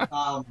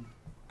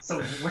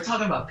 So we're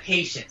talking about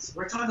patience.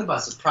 We're talking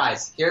about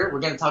surprise. Here we're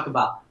going to talk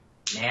about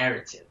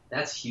narrative.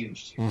 That's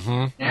huge, dude.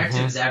 Mm-hmm,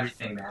 narrative is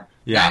everything, man.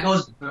 Yeah. That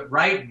goes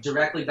right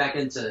directly back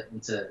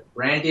into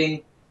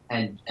branding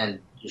and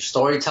your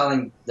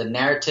storytelling. The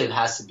narrative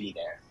has to be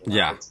there. You know?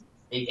 Yeah.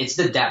 It's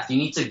the depth. You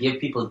need to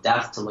give people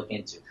depth to look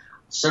into.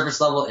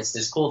 Surface level, it's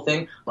this cool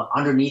thing, but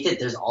underneath it,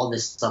 there's all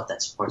this stuff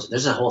that supports it.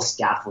 There's a whole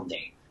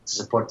scaffolding to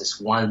support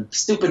this one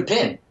stupid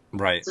pin.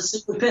 Right. It's a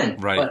stupid pin.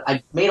 Right. But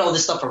I made all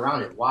this stuff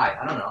around it. Why?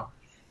 I don't know.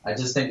 I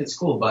just think it's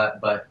cool.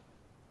 But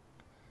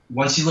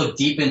once you look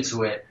deep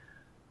into it,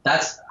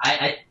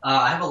 I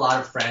have a lot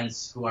of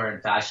friends who are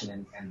in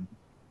fashion and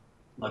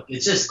look,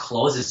 it's just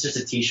clothes. It's just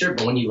a t-shirt.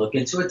 But when you look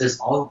into it,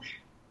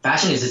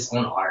 fashion is its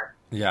own art.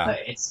 Yeah.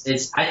 I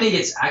think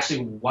it's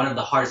actually one of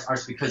the hardest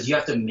arts because you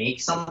have to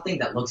make something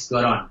that looks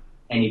good on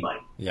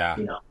anybody. Yeah.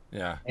 You know.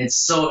 Yeah. And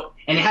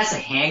it has to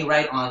hang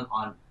right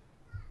on.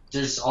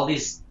 There's all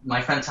these.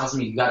 My friend tells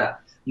me you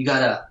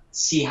gotta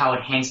see how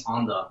it hangs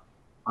on the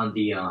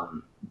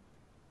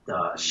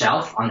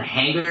shelf, on the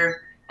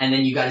hanger, and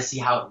then you gotta see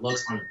how it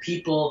looks on the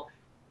people.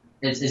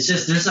 It's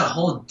just there's a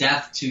whole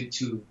depth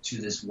to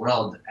this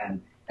world,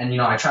 and you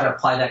know I try to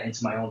apply that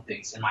into my own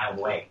things in my own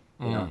way.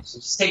 You know, so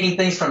just taking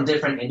things from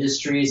different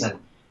industries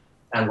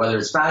and whether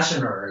it's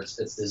fashion or it's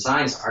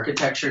designs,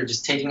 architecture,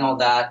 just taking all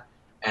that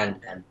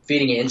and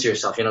feeding it into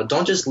yourself. You know,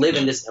 don't just live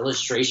in this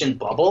illustration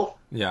bubble.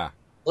 Yeah.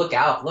 Look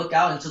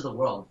out into the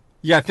world.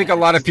 Yeah, I think a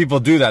lot of people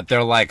do that.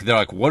 They're like,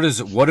 what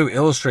do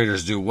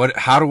illustrators do?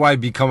 How do I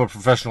become a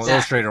professional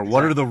illustrator?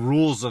 What are the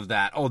rules of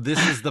that? Oh, this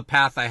is the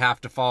path I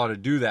have to follow to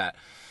do that.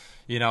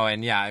 You know,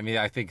 and yeah, I mean,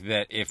 I think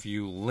that if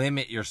you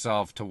limit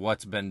yourself to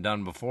what's been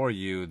done before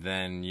you,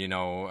 then, you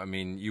know, I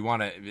mean, you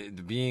want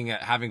to,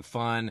 having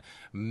fun,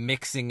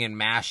 mixing and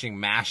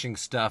mashing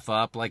stuff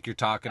up like you're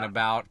talking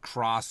about,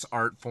 cross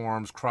art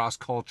forms, cross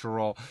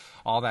cultural,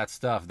 all that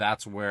stuff.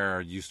 That's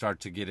where you start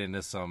to get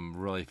into some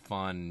really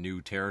fun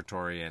new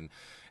territory and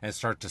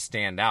start to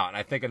stand out. And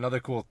I think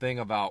another cool thing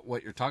about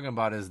what you're talking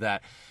about is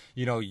that,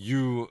 you know,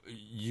 you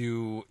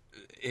know,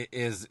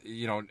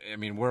 I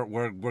mean,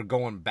 we're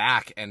going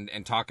back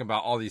and talking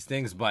about all these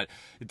things, but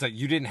it's like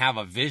you didn't have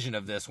a vision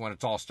of this when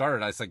it's all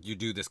started. It's like you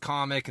do this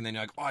comic and then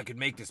you're like, oh, I could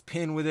make this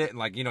pin with it. And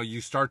like, you know,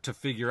 you start to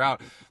figure out,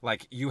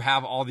 like, you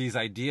have all these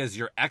ideas,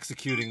 you're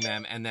executing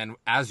them. And then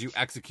as you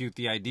execute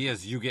the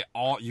ideas, you get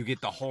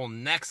the whole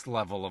next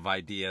level of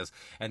ideas,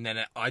 and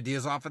then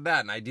ideas off of that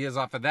and ideas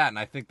off of that. And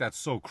I think that's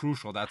so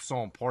crucial. That's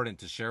so important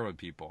to share with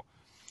people.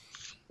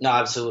 No,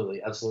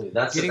 absolutely.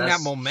 That's getting that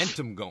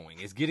momentum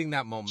going. Is getting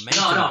that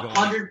momentum going.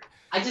 100.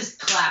 I just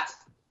clapped.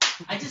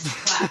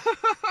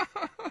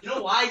 You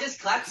know why I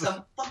just clapped? Because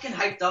I'm fucking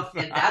hyped up,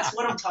 and that's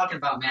what I'm talking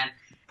about, man.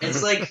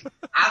 It's like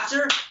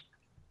after,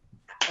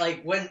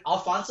 like when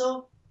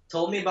Alfonso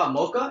told me about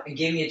Mocha and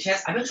gave me a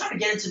chance. I've been trying to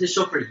get into this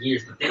show for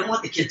years, but they don't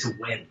want the kid to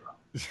win,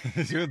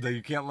 bro. Dude,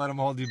 you can't let him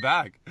hold you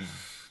back.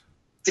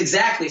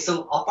 Exactly.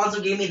 So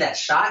Alfonso gave me that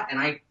shot, and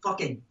I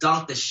fucking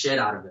dunked the shit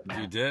out of it,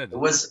 man. You did. It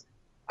was.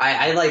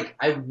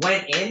 I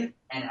went in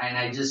and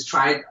I just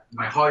tried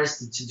my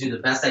hardest to do the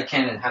best I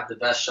can and have the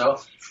best show,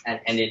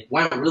 and it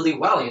went really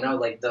well, you know,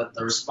 like the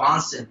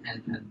response and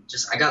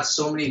just I got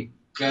so many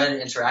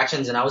good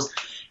interactions. And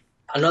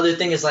another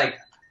thing is like,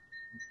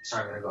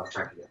 sorry, I'm gonna go off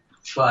track again,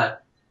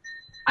 but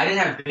I didn't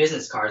have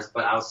business cards,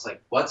 but I was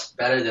like, what's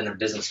better than a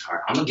business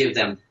card? I'm gonna give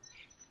them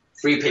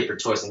free paper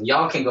toys, and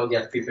y'all can go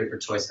get free paper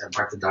toys at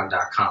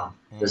barkthedog.com.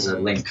 There's a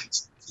link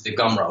to the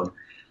Gumroad,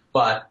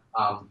 but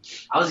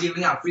I was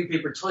giving out free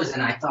paper toys,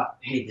 and I thought,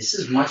 hey, this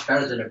is much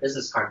better than a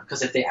business card,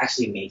 because if they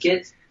actually make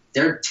it,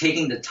 they're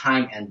taking the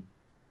time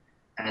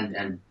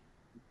and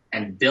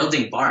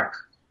building Bark,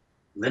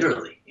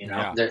 literally. You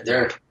know,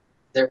 they're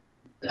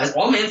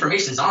all my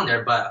information's on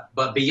there,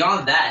 but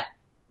beyond that,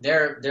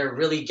 they're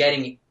really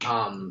getting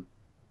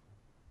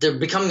they're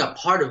becoming a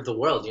part of the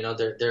world. You know,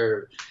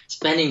 they're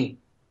spending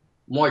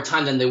more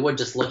time than they would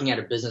just looking at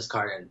a business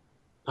card and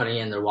putting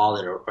it in their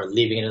wallet or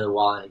leaving it in their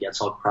wallet and it gets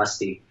all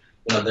crusty.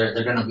 You know,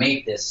 they're going to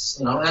make this,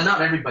 you know, and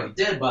not everybody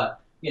did,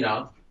 but, you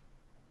know,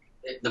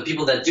 the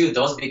people that do,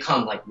 those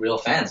become like real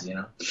fans, you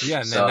know?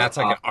 Yeah. And then that's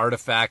like an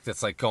artifact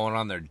that's like going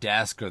on their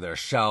desk or their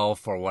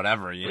shelf or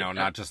whatever, you know,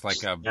 not just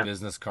like a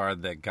business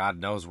card that God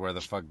knows where the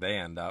fuck they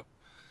end up.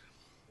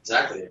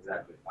 Exactly.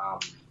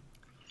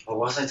 What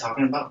was I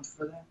talking about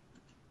before that?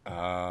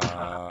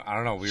 I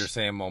don't know. We were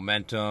saying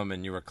momentum,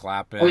 and you were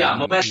clapping. Oh yeah,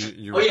 momentum.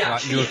 You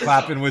were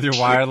clapping with your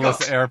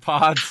wireless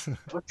AirPods.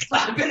 We're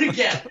clapping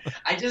again.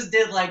 I just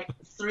did like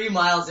 3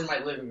 miles in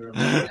my living room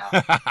right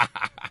now,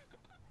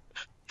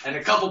 and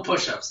a couple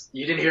push-ups.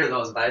 You didn't hear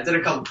those, but I did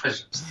a couple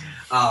push-ups.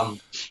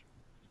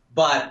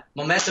 But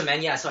momentum,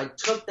 man. Yeah. So I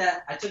took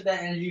that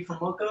energy from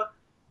Mocha,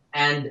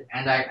 and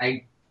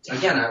I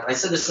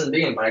said this in the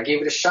beginning, but I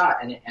gave it a shot,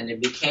 and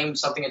it became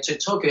something at Toy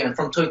Tokyo, and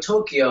from Toy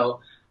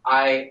Tokyo,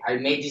 I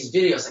made these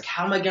videos like,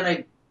 how am I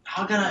gonna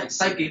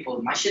excite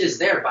people? My shit is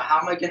there, but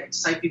how am I gonna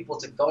excite people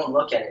to go and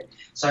look at it?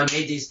 So I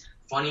made these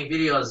funny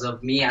videos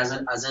of me as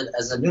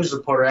a news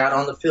reporter out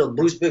on the field.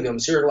 Bruce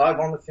Bigham's here live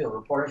on the field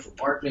reporting for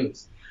Bark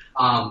News.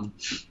 And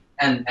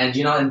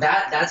you know, and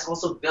that's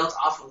also built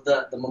off of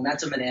the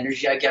momentum and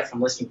energy I get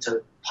from listening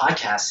to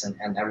podcasts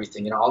and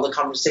everything. You know, all the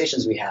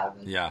conversations we have.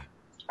 Yeah.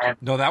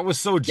 No, that was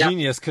so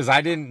genius, because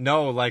I didn't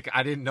know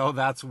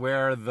that's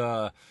where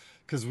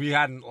because we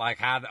hadn't like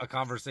had a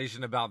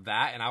conversation about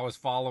that, and I was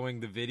following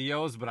the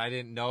videos, but I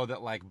didn't know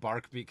that like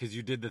Bark, because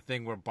you did the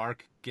thing where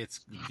Bark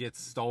gets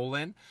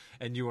stolen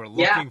and you were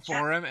looking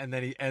for him, and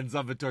then he ends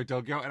up at Toy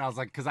Tokyo, and I was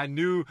like, because I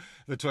knew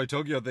the Toy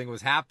Tokyo thing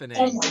was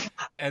happening,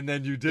 and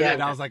then you did it,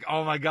 and I was like,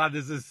 oh my god,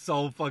 this is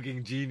so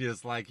fucking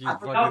genius, like you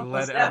fucking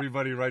led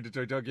everybody right to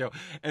Toy Tokyo.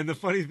 And the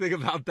funny thing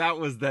about that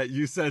was that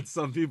you said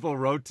some people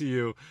wrote to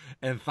you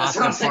and thought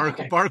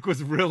that Bark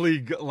was really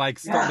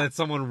that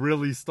someone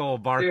really stole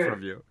Bark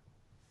from you.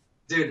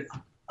 Dude,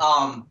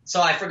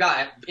 so I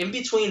forgot, in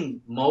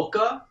between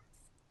Mocha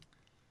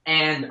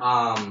and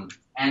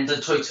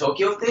the Toy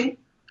Tokyo thing,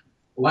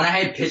 when I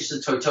had pitched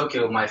the Toy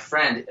Tokyo, my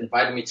friend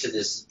invited me to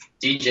this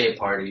DJ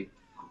party.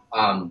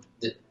 I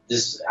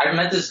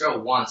met this girl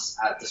once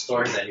at the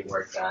store that he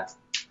worked at,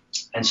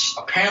 and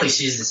apparently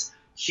she's this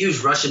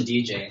huge Russian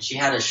DJ, and she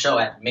had a show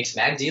at Mix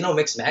Mag. Do you know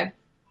Mix Mag?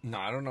 No,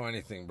 I don't know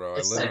anything, bro.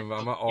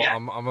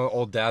 I'm an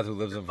old dad who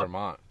lives in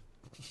Vermont.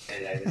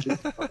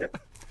 Okay.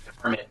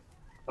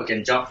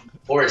 Fucking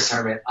Forest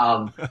Hermit.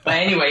 But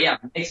anyway, yeah.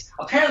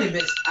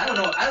 Apparently, I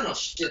don't know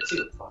shit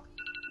too. Fuck.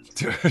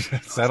 Dude,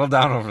 settle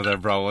down over there,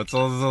 bro. What's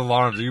all those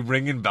alarms? Are you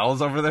ringing bells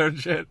over there and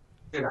shit?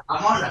 Dude,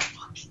 I'm on a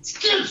fucking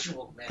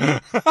schedule,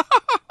 man.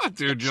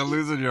 Dude, you're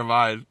losing your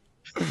mind.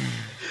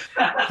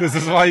 This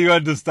is why you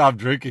had to stop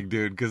drinking,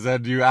 dude. Because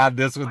then you add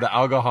this with the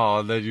alcohol,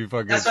 and then you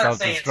fucking That's what I'm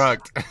saying.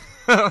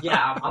 self-destruct.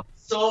 Yeah, I'm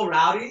so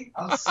rowdy.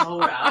 I'm so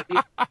rowdy.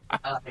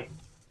 Like,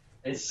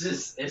 it's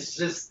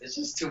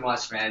just too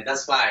much, man.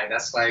 That's why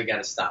you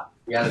gotta stop.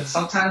 You gotta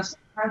sometimes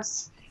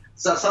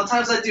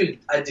I do.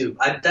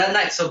 That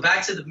night. So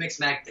back to the mixed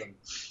mag thing.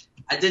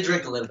 I did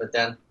drink a little bit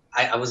then.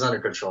 I was under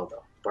control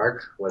though.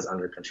 Bark was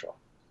under control.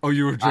 Oh,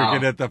 you were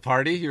drinking at the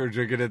party? You were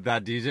drinking at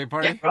that DJ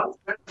party? Yeah, bro.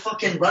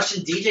 Fucking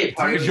Russian DJ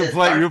party. Dude,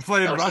 you're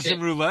playing Russian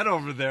roulette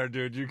over there,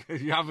 dude.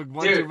 You have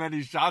one too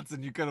many shots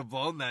and you could have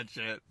blown that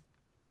shit.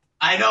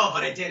 I know,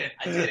 but I didn't.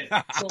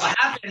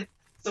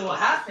 So what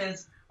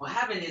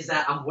happened is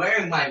that I'm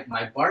wearing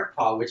my Bark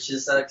Paw, which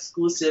is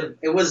exclusive.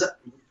 It was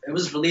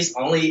released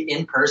only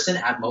in person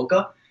at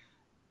Mocha.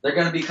 They're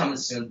gonna be coming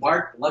soon.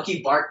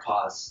 Lucky Bark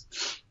Paws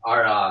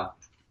are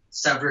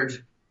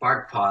severed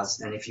bark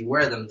paws, and if you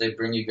wear them, they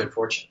bring you good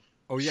fortune.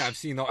 Oh yeah, I've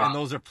seen those. And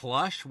those are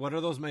plush? What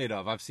are those made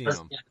of? I've seen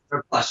them. Yeah,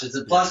 they're plush. It's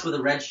a plush with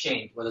a red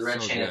chain.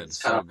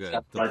 It's cut good.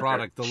 The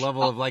product, the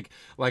level of like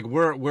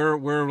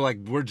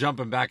we're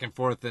jumping back and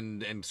forth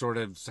and sort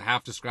of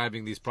half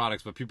describing these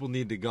products, but people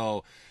need to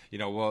go,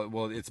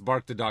 well it's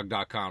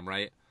barkthedog.com,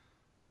 right?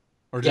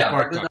 Or just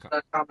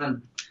barkthedog.com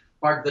and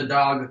bark the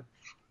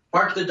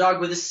dog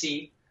with a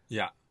C.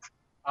 Yeah.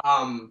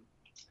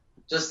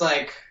 Just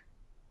like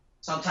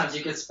sometimes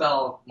you could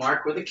spell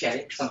Mark with a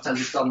K, sometimes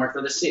you spell Mark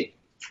with a C.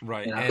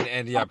 Right,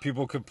 and yeah,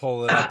 people could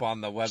pull it up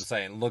on the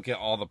website and look at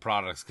all the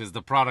products because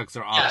the products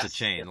are off the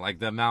chain. Like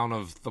the amount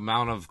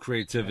of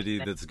creativity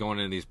that's going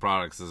in these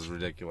products is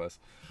ridiculous.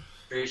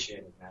 Appreciate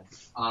it,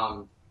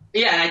 man.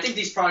 Yeah, and I think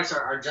these products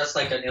are just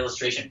like an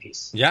illustration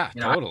piece. Yeah,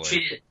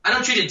 totally. I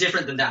don't treat it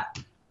different than that.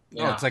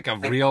 It's like a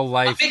real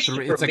life. It's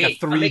like a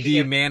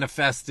 3D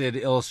manifested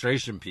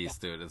illustration piece,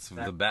 dude. It's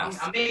the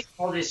best. I'm making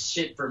all this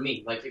shit for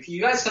me. Like, if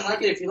you guys can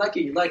like it, if you like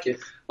it, you like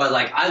it. But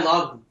like, I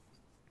love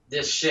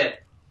this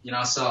shit,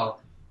 So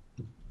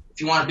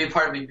if you want to be a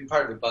part of it, be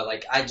part of it. But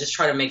like, I just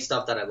try to make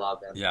stuff that I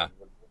love and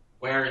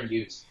wear and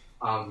use.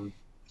 But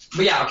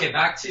yeah, okay.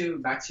 Back to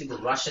the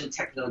Russian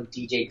techno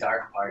DJ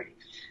dark party.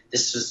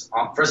 This was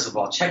first of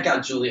all, check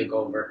out Julia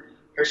Gover.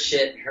 Her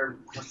shit, her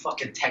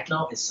fucking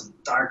techno is some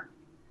dark.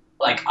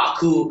 Like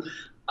Aku,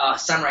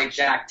 Samurai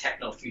Jack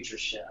techno future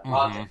shit. I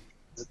love it.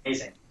 It's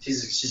amazing.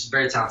 She's a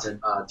very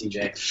talented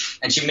DJ,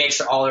 and she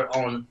makes all her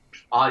own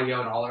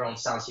audio and all her own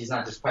sounds. She's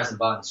not just pressing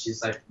buttons.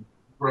 She's like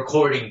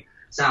recording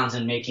sounds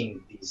and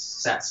making these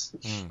sets,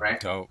 right?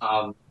 Dope.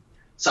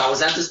 So I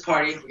was at this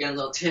party. We're getting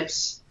little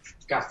tips.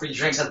 Got free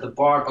drinks at the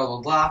bar. Blah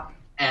blah blah.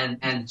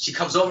 And she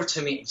comes over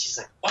to me and she's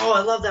like, "Oh,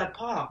 I love that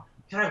paw.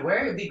 Can I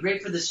wear it? It'd be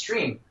great for the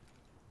stream."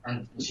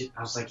 And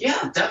I was like,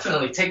 yeah,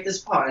 definitely, take this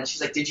paw. And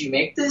she's like, did you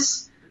make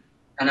this?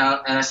 And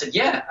I said,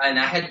 yeah. And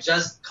I had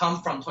just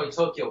come from Toy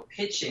Tokyo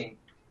pitching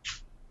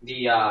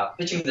the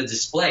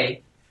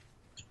display.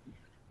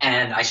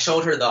 And I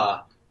showed her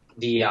the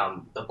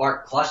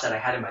bark plush that I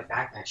had in my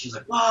backpack. She was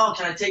like, wow,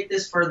 can I take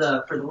this for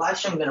the live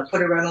show? I'm going to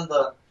put it right on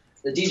the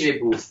DJ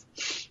booth.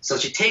 So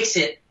she takes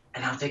it,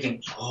 and I'm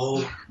thinking,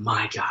 oh,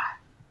 my God,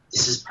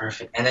 this is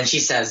perfect. And then she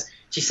says,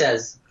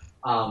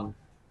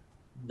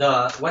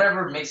 the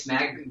whatever mixed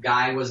mag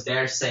guy was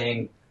there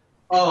saying,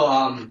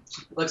 oh,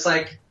 looks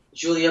like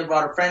Julia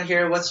brought a friend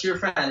here. What's your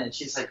friend? And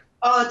she's like,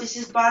 oh, this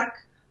is Bark.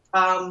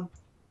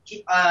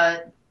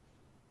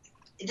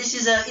 This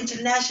is an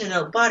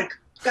international Bark.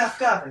 Gaf,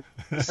 gaf.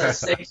 So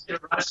saying in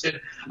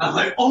Russian. I'm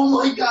like, oh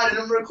my God, and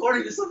I'm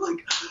recording this. I'm like,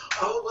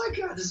 oh my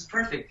God, this is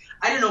perfect.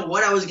 I didn't know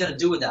what I was gonna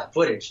do with that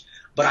footage,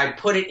 but I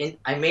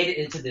made it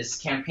into this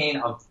campaign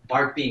of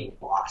Bark being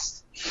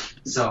lost.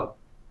 So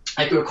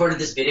I recorded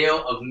this video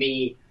of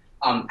me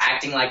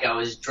acting like I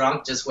was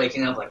drunk, just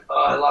waking up like,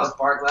 oh, I lost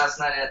Bark last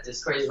night at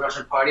this crazy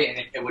Russian party, and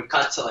it would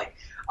cut to like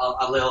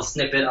a little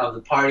snippet of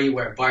the party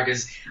where Bark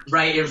is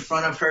right in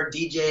front of her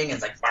DJing, and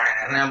it's like,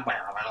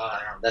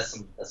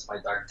 that's my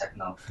dark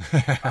techno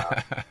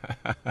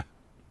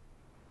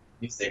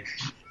music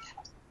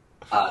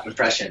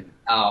impression.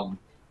 And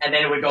then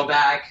it would go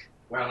back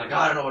where I'm like, oh,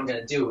 I don't know what I'm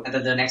gonna do, and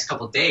then the next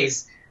couple of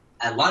days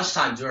at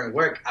lunchtime during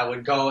work, I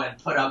would go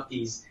and put up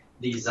these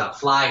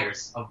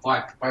flyers of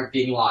Bark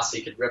being lost, so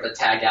you could rip a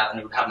tag out and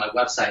it would have my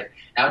website.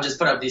 And I would just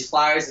put up these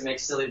flyers and make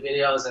silly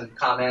videos and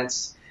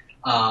comments,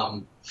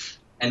 and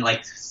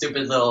like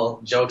stupid little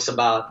jokes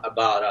about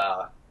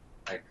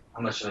like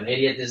how much of an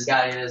idiot this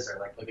guy is, or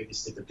like look at these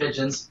stupid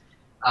pigeons.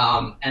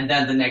 And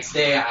then the next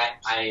day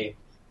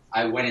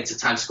I went into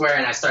Times Square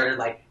and I started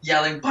like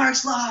yelling,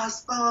 Bark's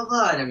lost, blah blah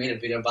blah, and I made a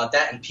video about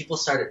that, and people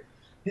started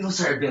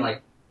being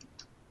like,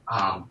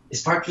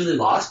 is Bark really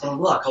lost? Blah blah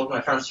blah. A couple of my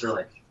friends were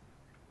like,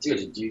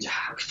 dude,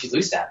 how could you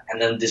lose that?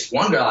 And then this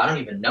one girl, I don't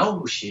even know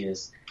who she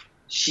is,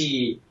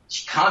 she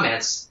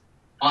comments,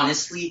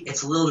 honestly,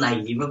 it's a little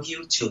naive of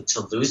you to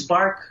lose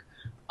Bark.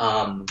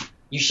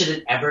 You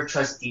shouldn't ever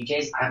trust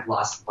DJs. I've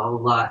lost blah, blah,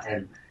 blah.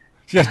 And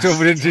Yeah, so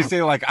didn't you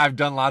say like I've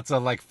done lots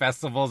of like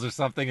festivals or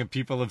something, and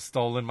people have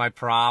stolen my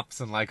props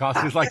and like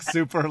also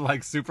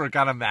super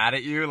kind of mad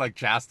at you, like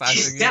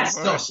chastising you? Yes,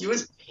 for no, it? she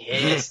was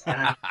pissed.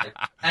 And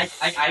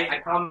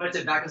I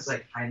commented back and was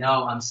like, I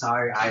know, I'm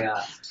sorry,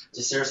 I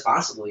just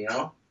irresponsible, you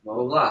know, blah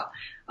blah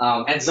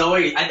blah. And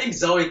Zoe, I think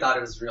Zoe thought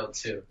it was real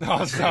too.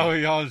 Oh,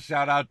 so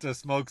shout out to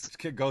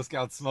Ghost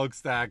Scout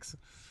Smokestacks.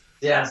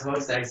 Yeah,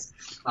 smokestacks.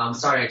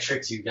 Sorry I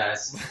tricked you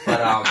guys, but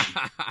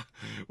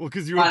Well,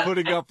 because you were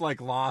putting up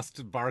like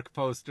lost bark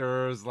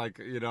posters, like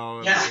Yeah.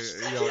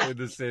 in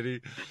the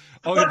city.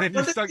 Oh, and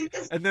then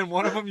and then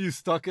one of them you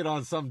stuck it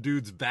on some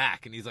dude's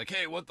back, and he's like,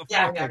 "Hey, what the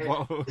fuck? Yeah,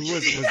 Like, who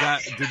was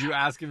that? Did you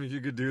ask him if you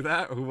could do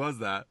that? Who was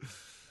that?"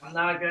 I'm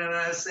not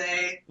gonna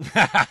say.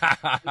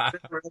 The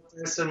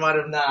person might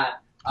have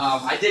not.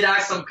 I did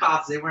ask some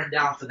cops; they weren't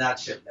down for that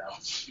shit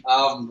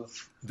though.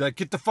 Like,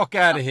 get the fuck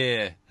out of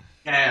here.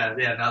 Yeah,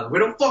 no, we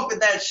don't fuck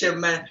with that shit,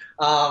 man.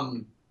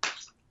 But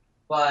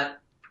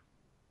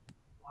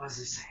what was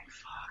he saying?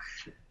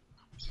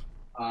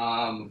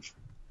 Fuck.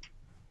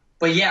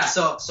 But yeah,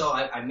 so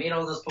I made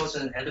all those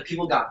posters, and the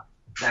people got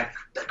that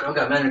girl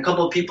got mad. And a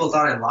couple of people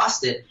thought I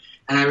lost it,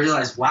 and I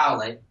realized, wow,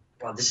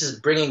 this is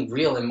bringing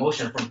real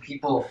emotion from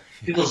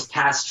people's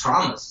past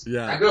traumas.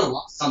 Yeah. That girl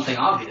lost something,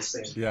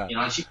 obviously. Yeah. You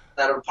know, and she put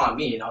that upon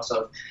me. You know,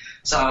 so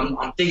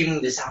I'm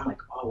figuring this out. I'm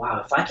like, oh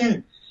wow, if I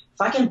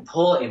can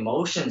pull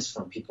emotions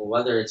from people,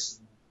 whether it's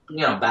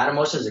bad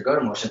emotions or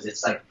good emotions,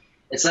 it's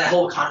that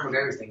whole Conor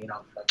McGregor thing. You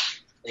know,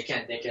 like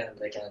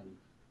they can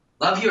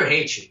love you or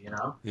hate you. You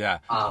know. Yeah.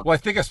 Well, I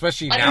think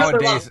especially I never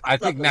nowadays, loved- I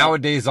think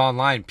nowadays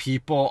online,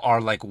 people are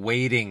like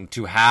waiting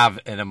to have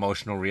an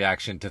emotional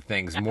reaction to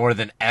things more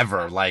than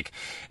ever. Like,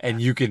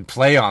 and you can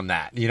play on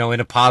that, in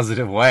a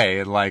positive way,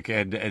 and like,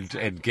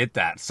 and get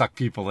that, suck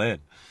people in.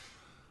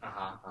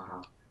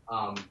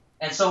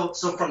 And so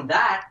from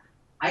that,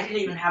 I didn't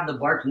even have the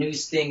Bark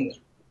News thing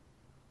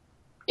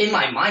in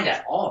my mind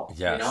at all.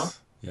 Yes. You know.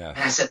 Yeah. And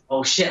I said,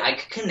 oh shit, I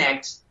could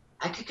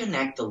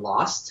connect the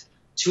Lost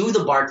to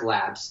the Bark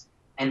Labs,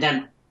 and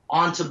then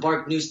onto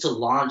Bark News to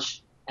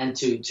launch and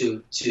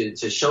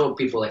to show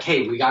people like,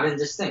 hey, we got in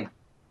this thing,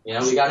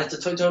 we got into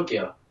Toy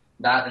Tokyo.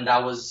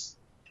 That was,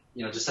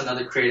 just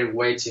another creative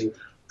way to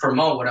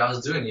promote what I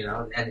was doing,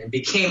 and it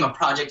became a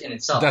project in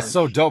itself. That's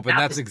so dope, and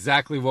that's was-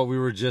 exactly what we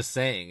were just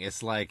saying.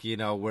 It's like,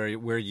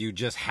 where you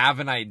just have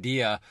an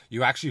idea,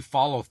 you actually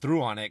follow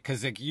through on it,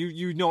 because like,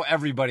 you know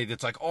everybody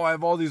that's like, oh, I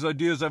have all these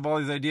ideas,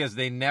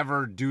 they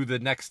never do the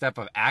next step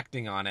of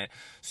acting on it.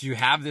 So you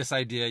have this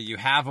idea, you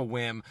have a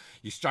whim,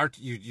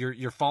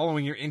 you're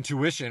following your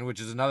intuition, which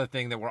is another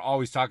thing that we're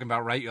always talking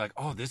about, right? You're like,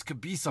 oh, this could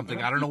be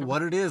something, I don't know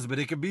what it is, but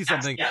it could be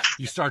something. Yes.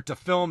 You start to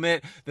film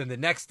it, then the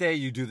next day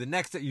you do the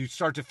next day, you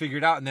start to figure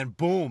it out, and then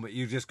boom,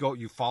 you just go,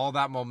 you follow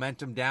that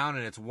momentum down,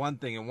 and it's one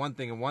thing and one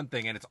thing and one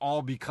thing, and it's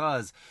all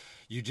because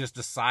you just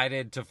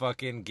decided to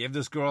fucking give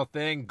this girl a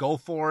thing, go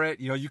for it.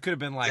 You could have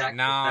been like, Exactly.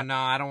 no,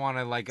 I don't want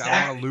to, like, I don't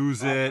want Exactly. to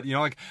lose it.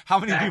 Like, how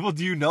many people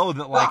do you know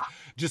that like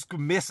just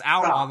miss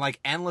out on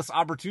like endless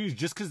opportunities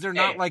just because they're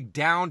not like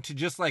down to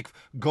just like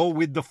go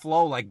with the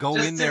flow, like go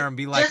in there and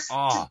be like,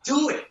 to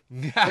do it.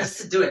 yes,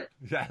 Just to do it.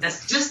 yes.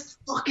 Let's just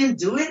fucking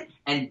do it.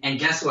 And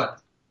guess what?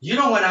 When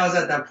I was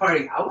at that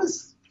party, I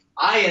was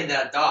eyeing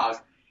that dog.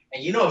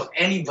 And if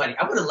anybody,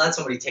 I would have let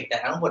somebody take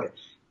that. I would have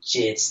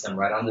jits them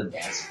right on the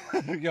dance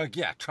floor. You're like,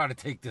 yeah, try to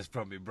take this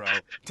from me, bro.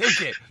 Take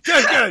it.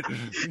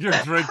 You're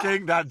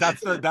drinking.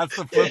 That's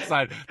the flip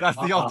side. That's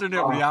the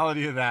alternate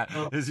reality of that,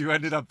 is you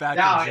ended up back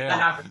in jail.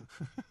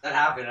 That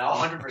happened.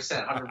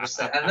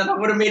 100%. And then I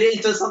would have made it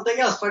into something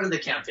else, part of the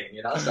campaign,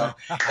 So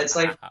it's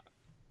like,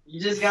 you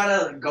just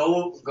gotta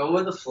go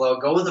with the flow,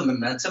 go with the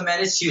momentum,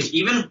 and it's huge.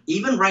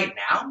 Even right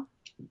now,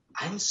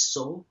 I'm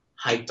so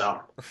hyped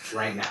up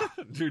right now.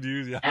 Dude,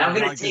 And I'm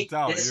gonna I can take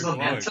tell. this You're glowing.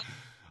 momentum.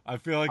 I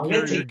feel like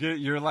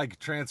you're like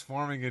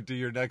transforming into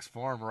your next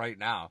form right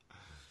now.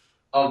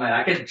 Oh man,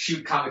 I could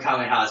shoot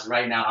Kamehameha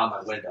right now out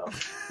my window,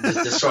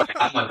 just destroy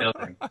half my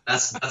building.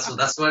 That's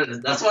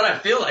what I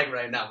feel like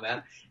right now,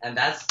 man. And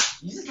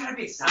you just gotta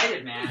be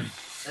excited, man.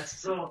 That's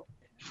so.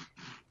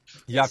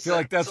 Yeah, I feel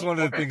like that's so one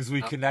of the boring. things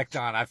we connect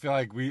on. I feel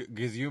like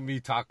because you and me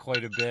talk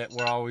quite a bit.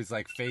 We're always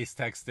like face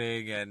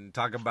texting and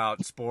talk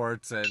about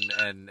sports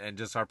and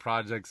just our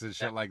projects and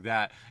shit like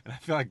that. And I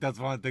feel like that's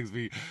one of the things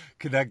we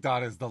connect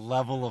on is the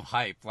level of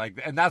hype.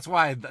 Like, and that's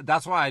why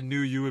I knew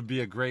you would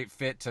be a great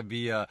fit to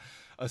be a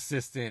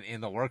assistant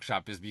in the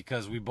workshop, is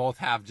because we both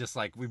have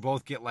we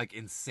both get like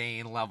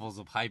insane levels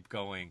of hype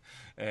going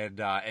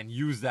and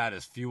use that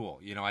as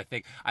fuel.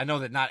 I know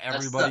that not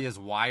everybody is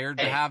wired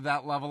to have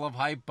that level of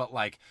hype, but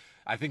like,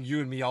 I think you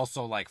and me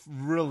also like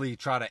really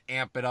try to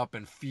amp it up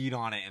and feed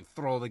on it and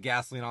throw the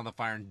gasoline on the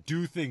fire and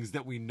do things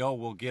that we know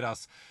will get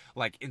us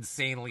like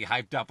insanely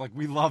hyped up. Like,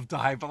 we love to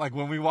hype, but like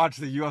when we watch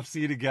the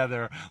UFC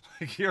together,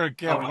 like here at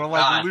camp, we're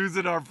like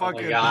losing our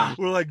fucking,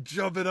 we're like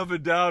jumping up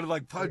and down and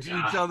like punching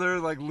each other,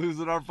 like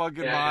losing our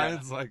fucking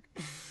minds. Yeah. Like,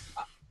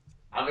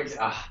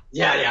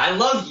 I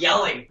love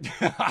yelling.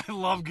 I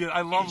love losing it.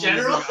 I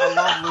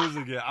love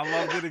losing it. I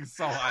love getting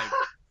so hyped.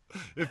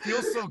 It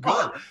feels so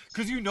good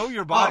because you know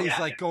your body's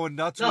like going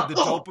nuts with the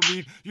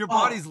dopamine. Your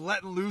body's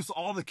letting loose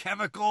all the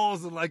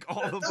chemicals and like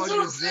all the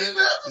fucking shit.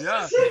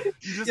 Yeah,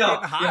 you're just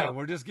getting high.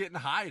 We're just getting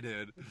high,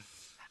 dude.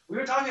 We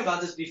were talking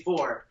about this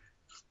before.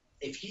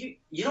 If you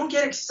don't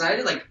get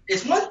excited, like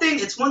it's one thing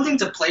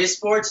to play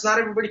sports. Not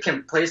everybody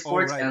can play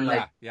sports, and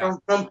like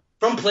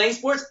from playing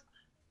sports,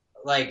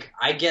 like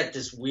I get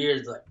this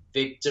weird like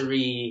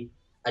victory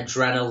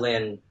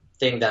adrenaline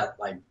thing that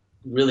like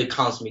really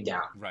calms me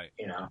down. Right.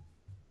 You know.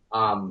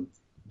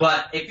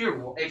 But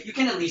if you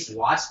can at least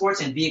watch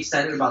sports and be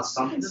excited about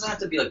something, it doesn't have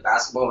to be like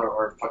basketball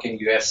or fucking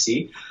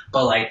UFC,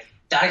 but like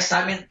that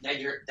excitement that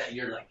you're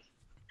like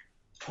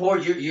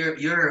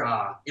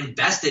you're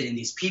invested in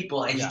these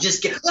people and you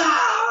just get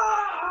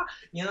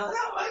you know,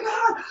 oh my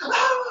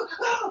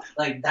god,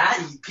 like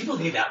that. People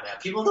need that, man.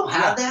 People don't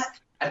have that.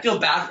 I feel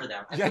bad for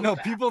them.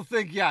 People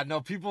think,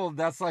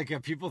 that's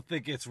like, people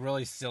think it's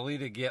really silly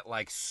to get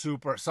like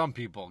some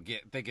people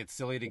think it's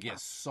silly to get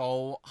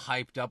so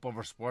hyped up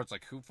over sports.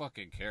 Like, who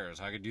fucking cares?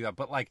 I could do that.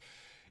 But like,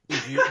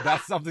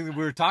 that's something that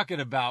we were talking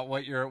about.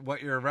 What you're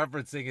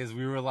referencing is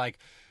we were like,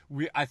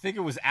 I think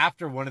it was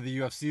after one of the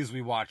UFCs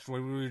we watched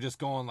where we were just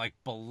going like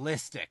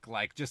ballistic,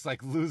 like just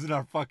like losing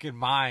our fucking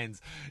minds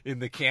in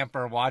the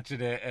camper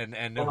watching it. And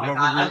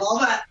I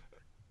love that.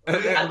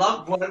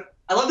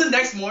 I love the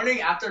next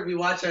morning after we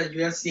watch a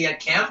UFC at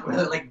camp,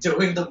 we're like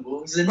doing the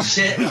moves and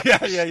shit.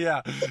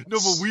 Yeah. No,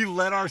 but we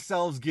let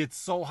ourselves get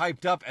so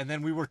hyped up, and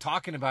then we were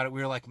talking about it.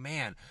 We were like,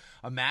 man,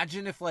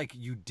 imagine if like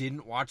you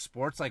didn't watch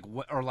sports, like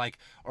what, or like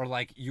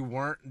you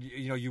weren't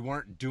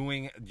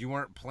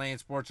playing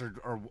sports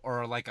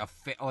or like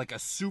a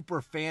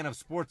super fan of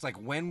sports.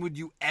 Like, when would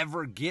you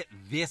ever get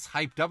this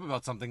hyped up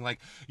about something? Like,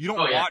 you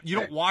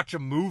don't watch a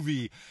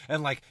movie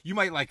and like you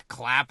might like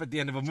clap at the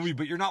end of a movie,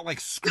 but you're not like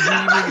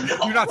screaming.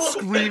 You're not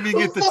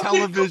screaming at the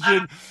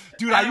television,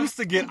 dude. I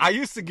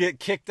used to get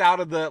kicked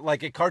out of the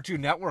like at Cartoon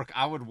Network.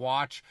 I would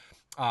watch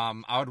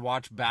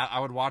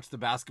the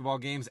basketball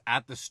games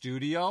at the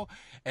studio,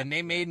 and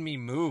they made me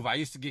move. I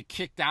used to get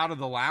kicked out of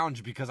the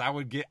lounge because I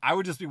would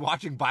just be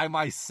watching by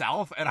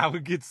myself, and I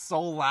would get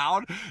so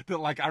loud that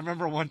like I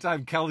remember one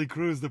time Kelly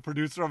Cruz, the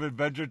producer of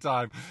Adventure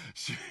Time,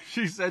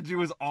 she said she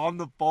was on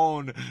the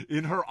phone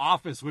in her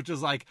office, which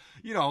is like,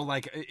 you know,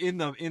 like in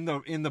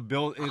the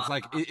build, it's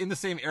like in the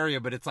same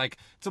area, but it's like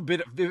it's a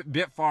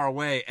bit far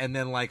away, and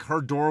then like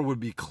her door would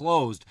be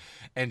closed,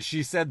 and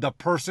she said the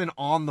person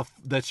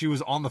that she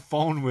was on the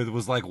phone with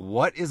was like,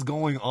 what is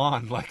going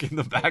on? Like in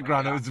the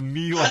background, it was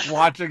me like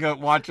watching an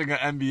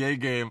NBA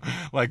game,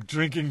 like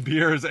drinking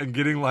beers and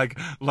getting like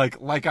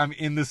I'm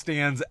in the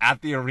stands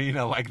at the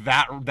arena, like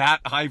that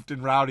hyped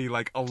and rowdy,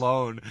 like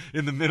alone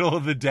in the middle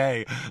of the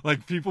day.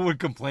 Like people would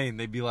complain,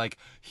 they'd be like,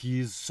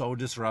 he's so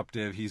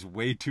disruptive, he's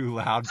way too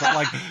loud. But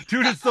like,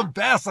 dude, it's the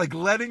best. Like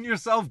letting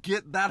yourself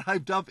get that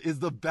hyped up is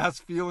the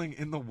best feeling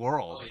in the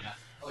world.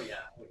 Oh yeah.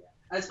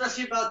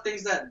 Especially about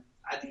things that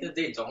I think that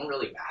they don't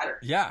really matter.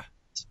 Yeah.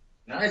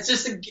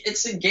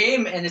 It's a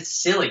game, and it's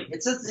silly.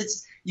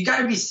 You got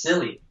to be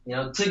silly, you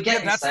know, to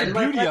get that's excited.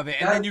 That's the beauty like of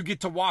it, and then you get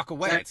to walk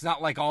away. It's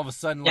not like all of a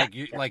sudden, like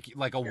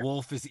a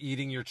wolf is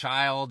eating your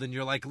child, and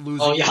you're like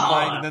losing your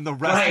mind, and then the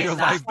rest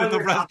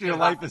of your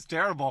life, is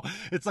terrible.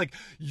 It's like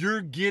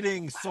you're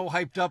getting so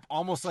hyped up,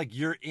 almost like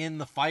you're in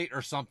the fight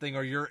or something,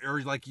 or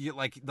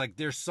like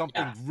there's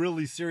something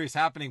really serious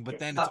happening, but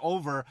then it's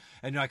over,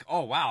 and you're like,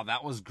 oh wow,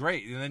 that was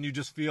great, and then you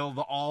just feel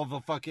all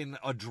the fucking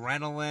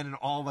adrenaline and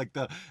all like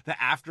the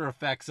after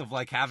effects of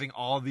like having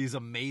all these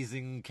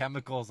amazing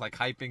chemicals like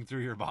hyping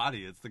through your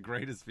body. It's the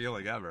greatest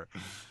feeling ever.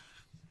 It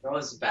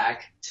goes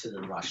back to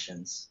the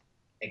Russians.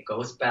 It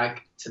goes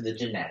back to the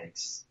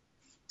genetics,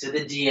 to the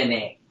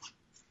DNA.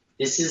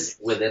 This is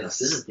within us.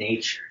 This is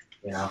nature.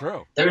 You know,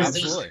 true.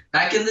 Absolutely.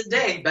 Back in the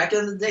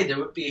day, there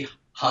would be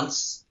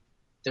hunts.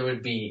 There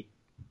would be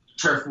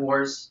turf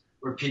wars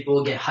where people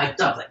would get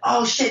hyped up, like,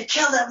 "Oh shit,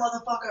 kill that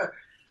motherfucker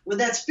with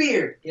that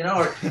spear," you know,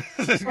 or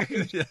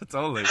yeah,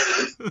 totally.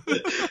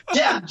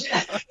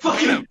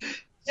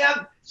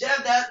 jab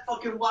that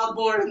fucking wild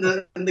boar in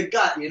the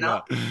gut, you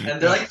know,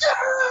 and they're like,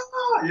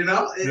 you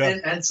know,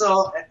 and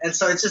so it's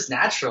just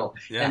natural,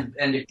 and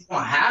if you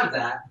don't have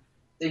that,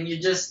 then you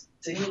just,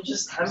 I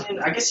mean,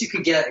 I guess you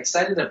could get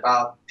excited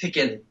about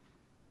picking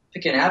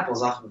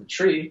apples off of a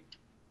tree.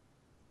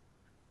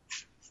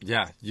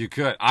 Yeah, you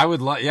could. I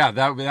would like. Yeah,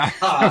 that.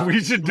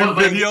 We should do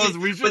videos.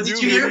 We should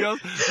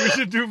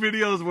do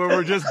videos where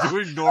we're just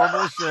doing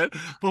normal shit,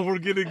 but we're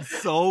getting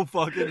so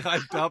fucking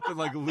hyped up and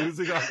like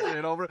losing our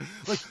shit over it.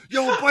 Like,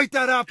 yo, bite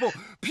that apple,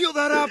 peel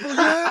that apple,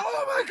 yeah.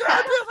 Oh my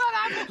god, peel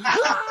that apple.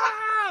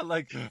 Ah!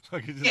 Like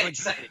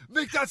just like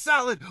make that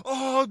salad.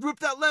 Oh, rip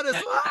that lettuce.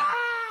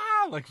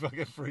 Ah! Like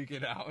fucking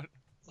freaking out.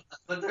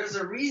 But there's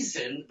a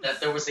reason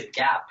that there was a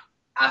gap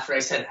after I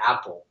said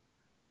apple.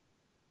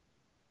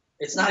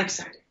 It's not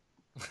exciting.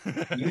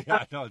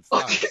 Yeah, no, it's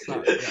not. Yeah.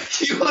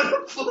 You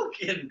want to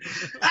fucking.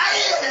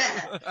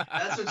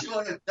 That's what you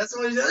want to. That's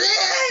what you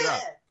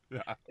do.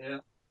 Yeah.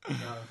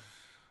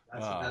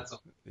 That's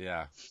all.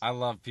 Yeah, I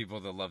love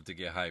people that love to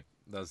get hyped.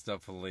 That's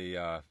definitely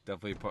a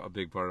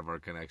big part of our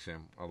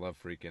connection. I love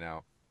freaking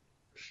out.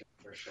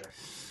 For sure.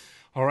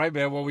 All right,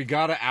 man. Well, we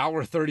got an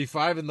hour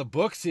 35 in the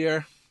books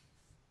here.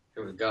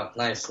 Here we go.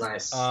 Nice.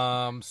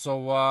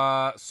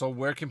 So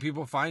where can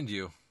people find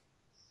you?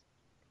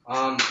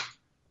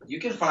 You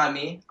can find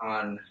me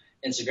on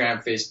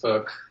Instagram,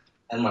 Facebook,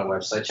 and my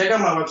website. Check out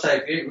my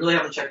website if you really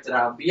haven't checked it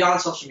out.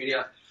 Beyond social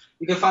media,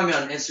 you can find me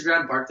on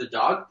Instagram, Bark the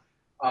Dog,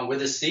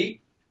 with a C.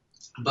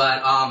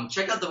 But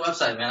check out the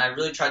website, man. I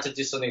really tried to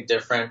do something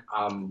different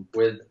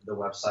with the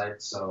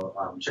website,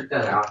 so check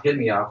that out. Hit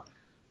me up.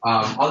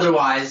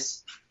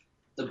 Otherwise,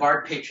 the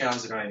Bark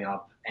Patreons are going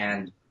up,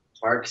 and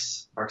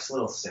Bark's a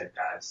little sick,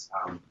 guys.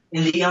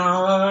 In the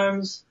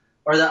arms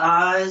or the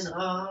eyes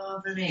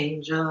of an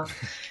angel.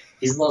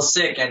 He's a little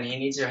sick, and he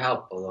needs your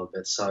help a little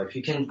bit. So if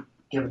you can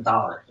give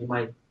 $1, he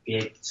might be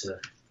able to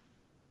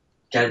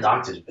get a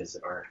doctor's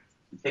visit or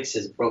fix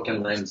his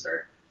broken limbs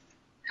or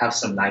have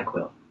some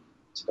NyQuil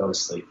to go to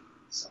sleep.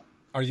 So.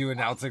 Are you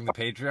announcing the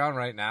Patreon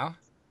right now?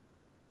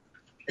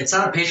 It's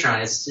not a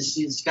Patreon. It's just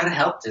you just gotta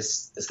help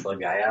this little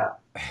guy out.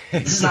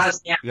 This is not a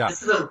scam. Yeah.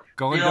 This is a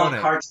Go and real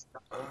donate. cartoon.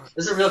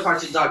 This is a real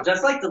cartoon dog,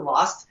 just like the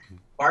Lost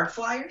Bark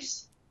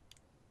Flyers.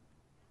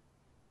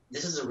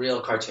 This is a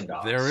real cartoon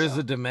dog. There is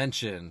a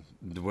dimension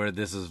where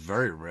this is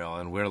very real,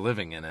 and we're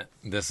living in it.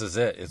 This is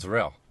it. It's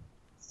real.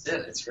 It's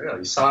it. It's real.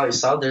 You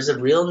saw. There's a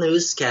real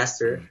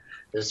newscaster.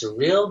 There's a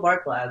real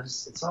Bark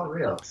Labs. It's all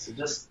real. So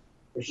just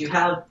if you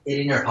have it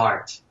in your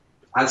heart,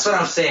 that's what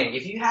I'm saying.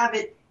 If you have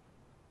it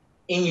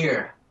in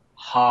your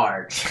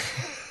heart,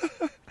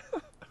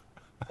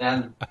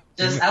 then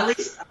just at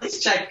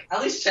least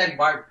check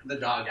Bark the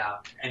Dog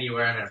out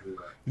anywhere and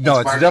everywhere. No,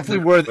 it's Bark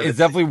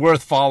definitely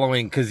worth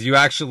following because you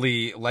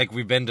actually, like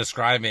we've been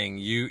describing,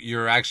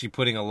 you're actually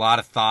putting a lot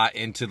of thought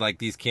into like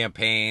these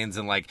campaigns,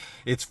 and like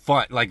it's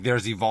fun. Like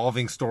there's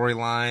evolving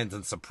storylines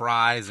and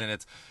surprise, and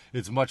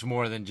it's much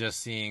more than just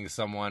seeing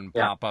someone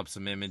pop up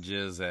some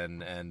images,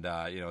 and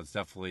it's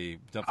definitely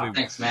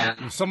thanks, man.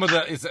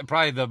 it's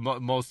probably the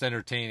most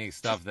entertaining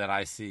stuff that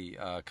I see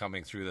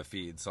coming through the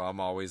feed. So I'm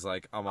always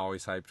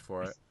hyped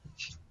for it.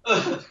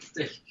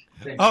 Thanks.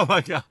 Oh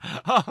my god.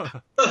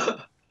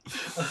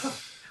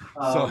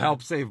 So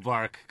help save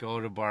Bark. Go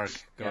to Bark.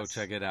 Go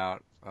check it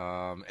out.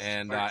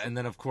 And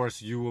then of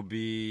course you will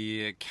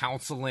be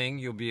counseling.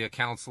 You'll be a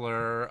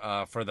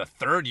counselor for the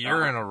third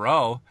year in a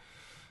row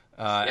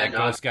at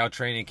Girl Scout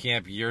Training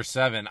Camp Year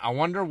 7. I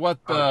wonder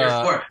what the Year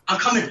 4. I'm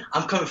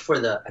coming for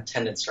the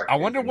attendance record. I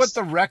wonder what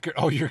the record.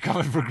 Oh, you're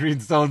coming for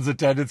Greenstone's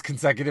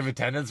consecutive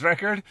attendance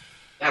record?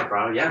 Yeah,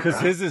 bro. Yeah, because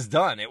his is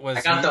done. It was.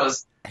 I got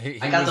those.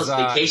 I got those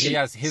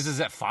vacations. His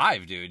is at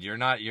 5, dude. You're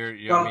not.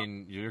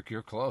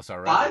 You're close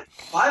already.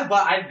 5,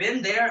 but I've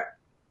been there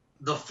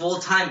the full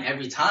time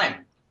every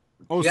time.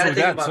 Oh,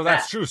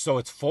 that's true. So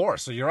it's 4.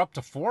 So you're up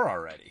to 4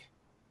 already.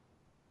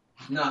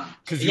 No,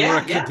 because you were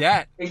a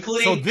cadet.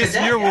 Including so this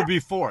cadet, year will be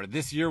 4.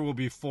 This year will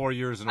be 4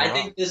 years in a row. I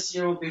think this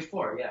year will be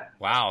 4. Yeah.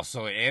 Wow.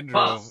 So Andrew.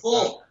 But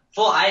full.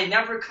 I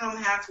never come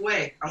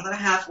halfway. I'm not a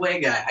halfway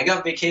guy. I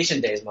got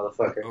vacation days,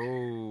 motherfucker.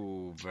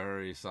 Oh,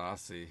 very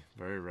saucy,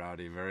 very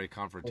rowdy, very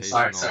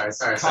confrontational.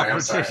 Sorry.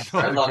 I'm sorry.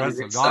 I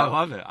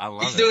love it.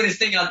 He's doing his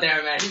thing out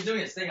there, man. He's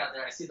doing his thing out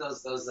there. I see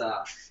those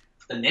the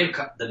nib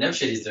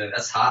shit he's doing.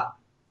 That's hot.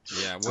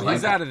 Yeah, well,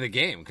 he's out of the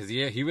game because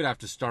he would have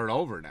to start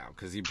over now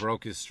because he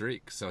broke his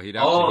streak. So he'd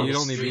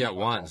only be at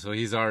 1. So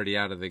he's already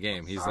out of the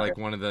game. He's like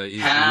one of the.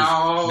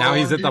 Now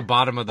he's at the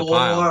bottom of the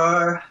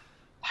pile.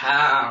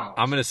 How?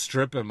 I'm gonna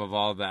strip him of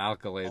all the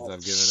accolades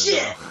I've given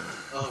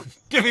him.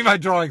 Give me my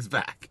drawings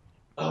back.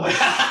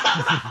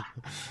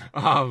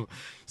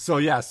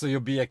 So you'll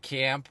be at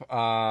camp,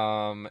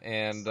 so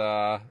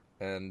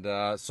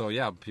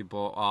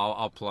people.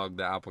 I'll plug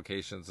the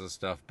applications and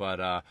stuff,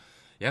 but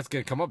it's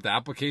gonna come up the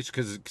application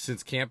because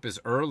since camp is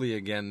early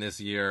again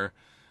this year.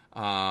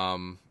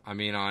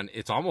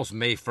 It's almost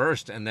May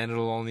 1st, and then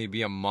it'll only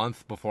be a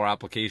month before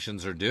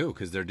applications are due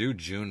because they're due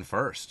June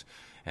 1st.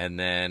 And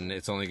then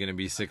it's only going to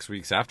be 6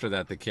 weeks after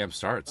that the camp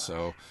starts.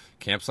 So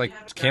camp's like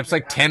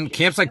 10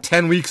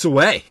 weeks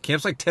away.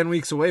 Camp's like 10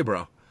 weeks away,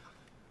 bro.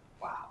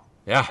 Wow.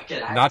 Yeah.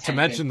 Not to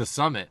mention the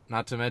summit.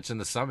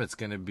 The summit's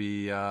going to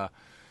be the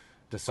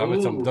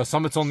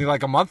summit's only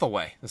like a month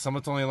away. The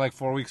summit's only like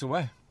 4 weeks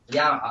away.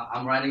 Yeah,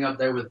 I'm riding up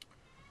there with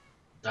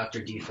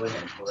Dr. D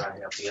Foothead. We're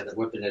riding up together,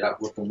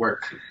 whipping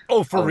work.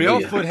 Oh, for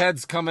real?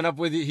 Foothead's coming up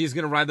with you. He's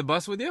going to ride the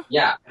bus with you?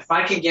 Yeah. If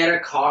I can get a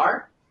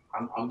car,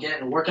 I'm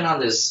working on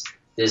this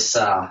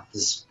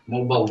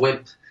mobile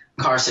whip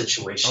car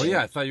situation. Oh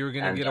yeah, I thought you were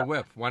gonna get a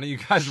whip. Why don't you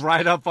guys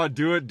ride up on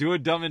do it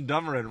Dumb and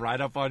Dumber and ride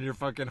up on your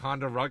fucking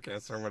Honda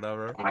Ruckus or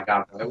whatever? Oh my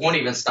god, it won't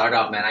even start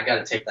up, man. I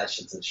gotta take that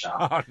shit to the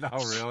shop. Oh no,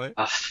 really?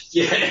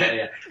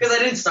 Yeah. Because I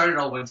didn't start it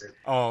all winter.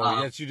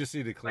 Oh yes, you just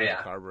need to clean the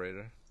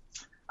carburetor.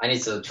 I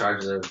need to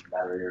charge the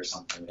battery or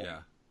something. Yeah.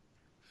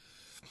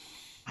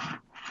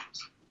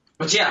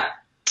 But yeah,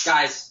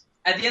 guys,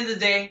 at the end of the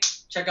day,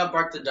 check out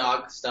Bark the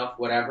Dog stuff,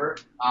 whatever.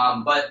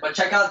 But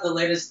check out the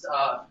latest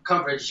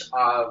coverage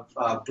of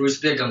Bruce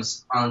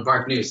Biggums on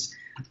Bark News.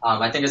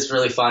 I think it's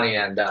really funny,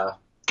 and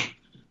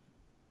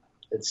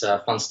it's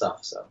fun stuff.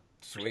 So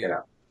Sweet. check it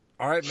out.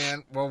 All right,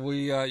 man. Well,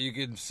 you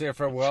can say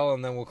farewell,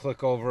 and then we'll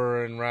click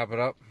over and wrap it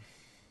up.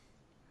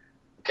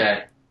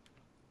 Okay.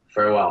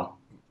 Farewell.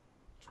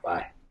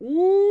 Bye.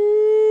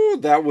 Ooh,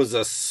 that was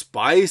a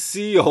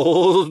spicy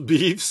old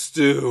beef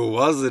stew,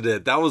 wasn't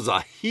it? That was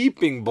a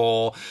heaping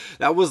bowl.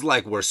 That was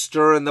like we're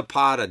stirring the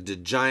pot, a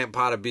giant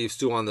pot of beef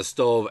stew on the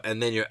stove,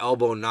 and then your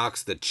elbow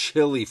knocks the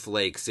chili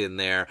flakes in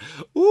there.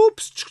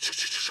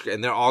 Oops,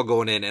 and they're all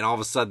going in, and all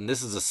of a sudden,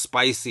 this is a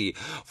spicy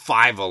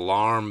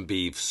 5-alarm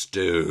beef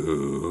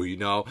stew. You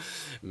know,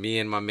 me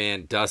and my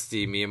man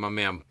Dusty, me and my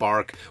man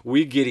Bark,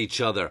 we get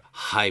each other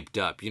hyped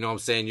up. You know what I'm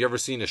saying? You ever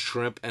seen a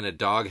shrimp and a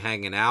dog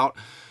hanging out?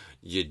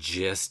 You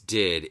just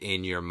did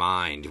in your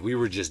mind. We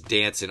were just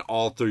dancing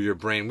all through your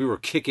brain. We were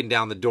kicking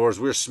down the doors.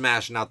 We were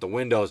smashing out the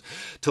windows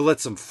to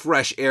let some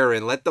fresh air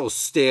in. Let those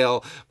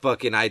stale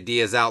fucking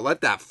ideas out.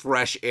 Let that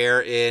fresh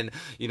air in.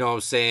 You know what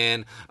I'm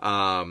saying?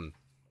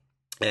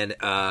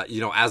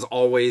 You know, as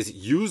always,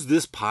 use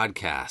this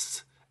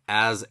podcast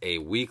as a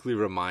weekly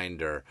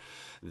reminder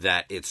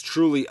that it's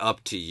truly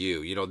up to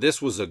you. You know,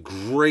 this was a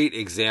great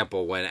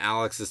example when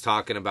Alex is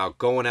talking about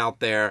going out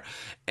there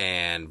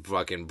and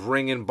fucking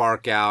bringing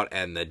Bark out,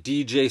 and the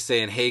DJ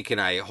saying, hey, can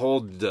I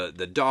hold the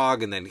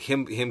dog? And then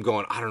him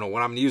going, I don't know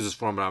what I'm going to use this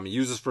for, but I'm going to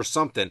use this for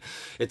something.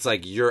 It's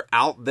like you're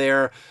out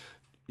there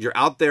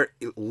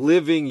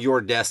living your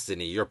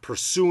destiny. You're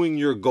pursuing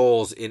your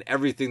goals in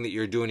everything that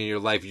you're doing in your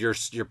life.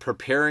 You're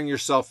preparing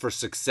yourself for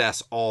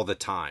success all the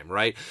time,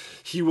 right?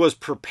 He was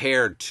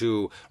prepared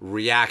to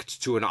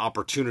react to an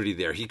opportunity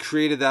there. He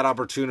created that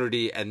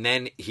opportunity, and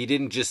then he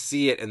didn't just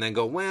see it and then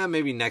go, well,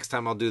 maybe next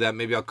time I'll do that.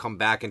 Maybe I'll come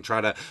back and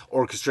try to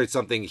orchestrate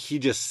something. He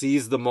just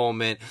seized the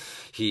moment.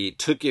 He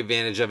took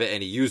advantage of it,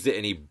 and he used it,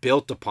 and he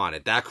built upon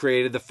it. That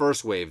created the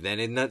first wave.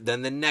 Then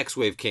the next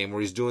wave came where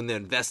he's doing the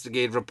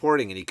investigative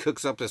reporting, and he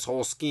cooks up this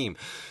whole scheme.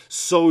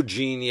 So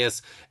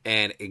genius,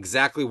 and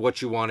exactly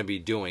what you want to be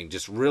doing.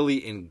 Just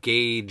really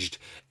engaged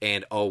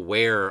and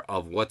aware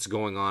of what's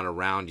going on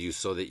around you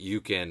so that you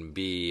can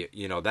be,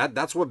 you know,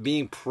 that's what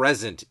being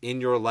present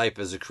in your life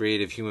as a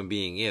creative human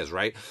being is,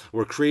 right?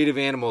 We're creative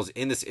animals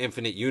in this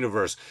infinite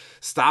universe.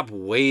 Stop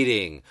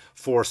waiting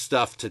for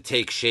stuff to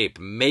take shape.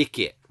 Make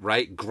it,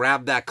 right?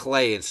 Grab that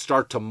clay and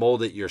start to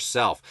mold it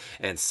yourself,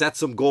 and set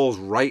some goals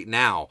right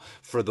now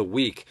for the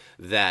week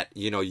that,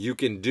 you know, you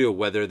can do,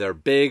 whether they're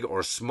big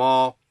or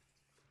small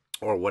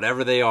or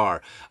whatever they are.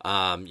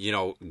 You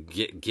know,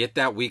 get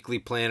that weekly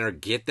planner,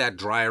 get that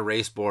dry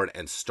erase board,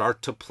 and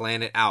start to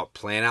plan it out.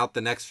 Plan out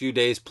the next few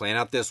days, plan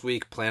out this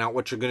week, plan out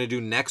what you're going to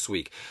do next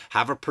week.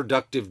 Have a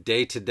productive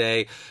day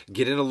today.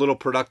 Get in a little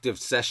productive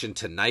session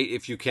tonight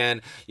if you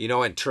can, you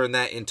know, and turn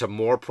that into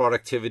more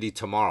productivity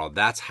tomorrow.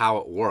 That's how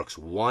it works.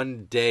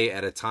 One day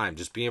at a time,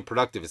 just being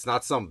productive. It's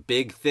not some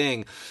big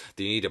thing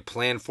that you need to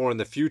plan for in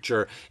the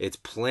future. It's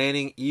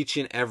planning each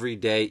and every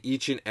day,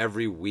 each and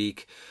every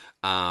week.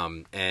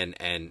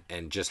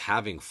 And just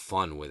having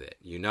fun with it,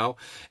 you know?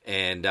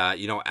 And,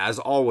 you know, as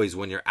always,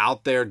 when you're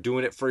out there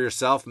doing it for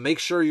yourself, make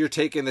sure you're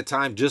taking the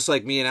time, just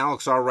like me and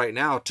Alex are right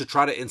now, to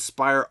try to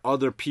inspire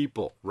other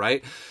people,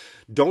 right?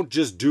 Don't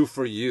just do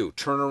for you.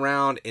 Turn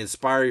around,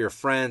 inspire your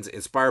friends,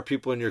 inspire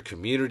people in your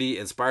community,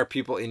 inspire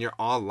people in your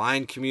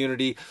online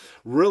community.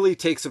 Really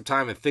take some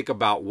time and think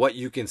about what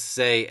you can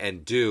say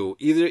and do,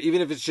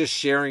 even if it's just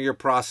sharing your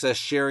process,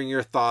 sharing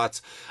your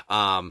thoughts,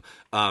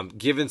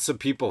 giving some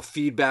people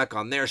feedback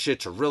on their shit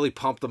to really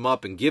pump them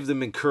up and give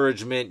them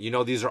encouragement. You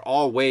know, these are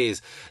all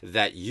ways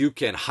that you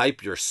can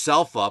hype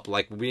yourself up,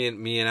 like me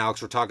and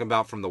Alex were talking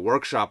about from the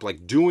workshop.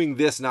 Like, doing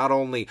this not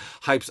only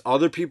hypes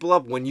other people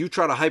up, when you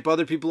try to hype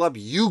other people up,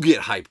 you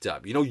get hyped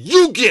up. You know,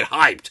 you get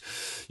hyped,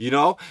 you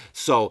know?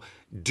 So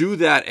do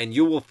that, and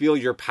you will feel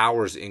your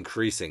powers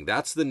increasing.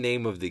 That's the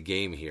name of the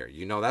game here.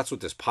 You know, that's what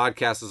this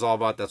podcast is all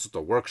about. That's what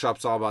the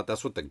workshop's all about.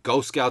 That's what the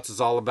Ghost Scouts is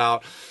all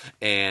about.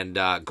 And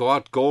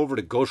go over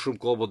to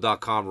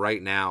GhostRoomGlobal.com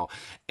right now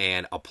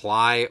and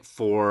apply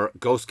for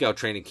Ghost Scout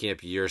Training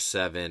Camp Year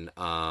 7.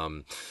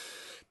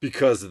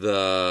 Because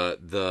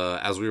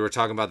as we were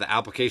talking about, the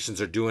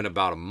applications are due in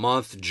about a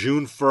month.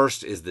 June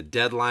 1st is the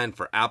deadline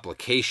for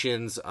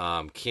applications.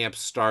 Camp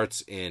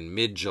starts in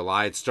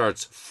mid-July. It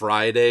starts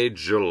Friday,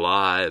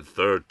 July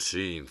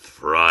 13th.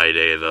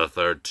 Friday the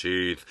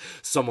 13th.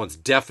 Someone's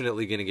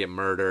definitely going to get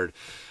murdered.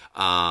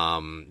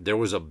 There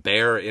was a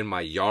bear in my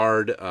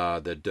yard.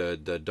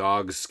 The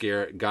dogs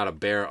got a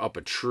bear up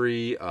a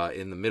tree,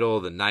 in the middle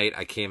of the night.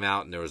 I came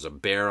out and there was a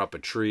bear up a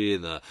tree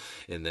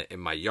in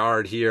my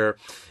yard here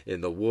in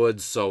the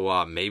woods.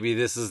 So, maybe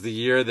this is the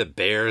year that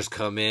bears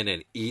come in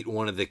and eat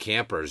one of the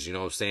campers, you know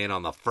what I'm saying,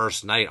 on the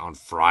first night on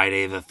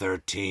Friday the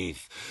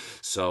 13th.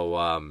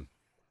 So,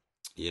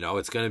 you know,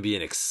 it's going to be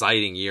an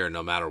exciting year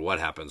no matter what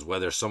happens.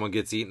 Whether someone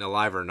gets eaten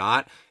alive or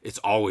not, it's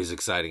always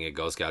exciting at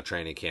Go Scout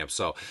training camp.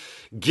 So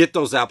get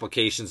those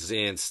applications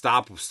in.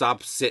 Stop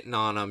sitting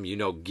on them.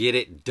 Get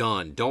it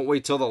done. Don't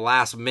wait till the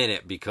last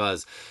minute,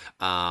 because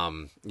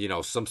some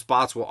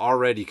spots will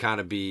already kind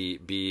of be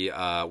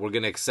we're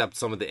going to accept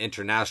some of the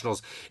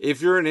internationals.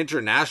 If you're an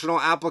international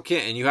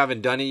applicant and you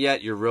haven't done it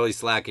yet, you're really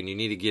slacking. You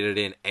need to get it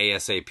in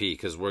ASAP,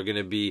 because we're going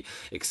to be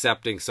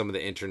accepting some of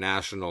the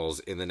internationals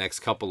in the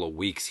next couple of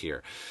weeks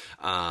here.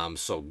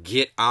 So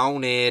get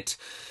on it.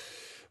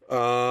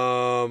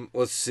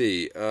 Let's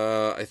see.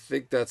 I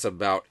think that's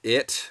about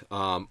it.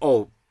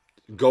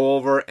 Go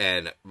over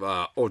and,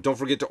 don't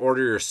forget to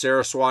order your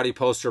Saraswati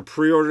poster.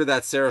 Pre-order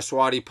that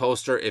Saraswati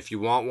poster. If you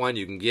want one,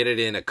 you can get it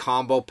in a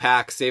combo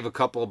pack. Save a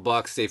couple of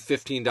bucks. Save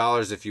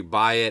 $15 if you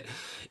buy it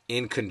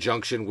in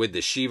conjunction with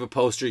the Shiva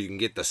poster. You can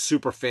get the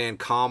Superfan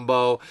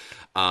combo.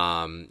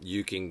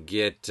 You can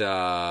get,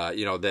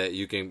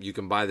 you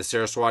can buy the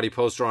Saraswati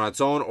poster on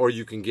its own, or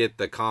you can get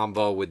the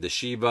combo with the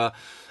Shiva.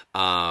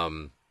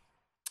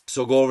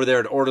 So go over there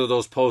and order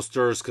those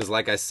posters, because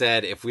like I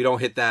said, if we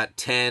don't hit that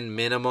 10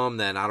 minimum,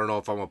 then I don't know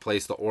if I'm going to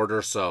place the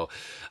order. So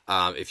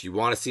if you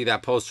want to see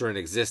that poster in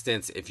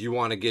existence, if you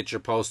want to get your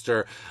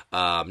poster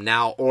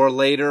now or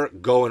later,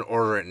 go and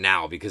order it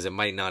now, because it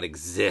might not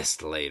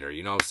exist later.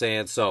 You know what I'm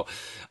saying? So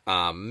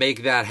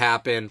make that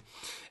happen.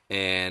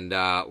 And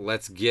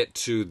let's get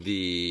to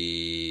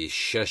the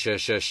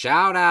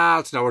shout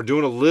outs. Now we're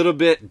doing a little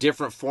bit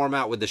different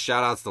format with the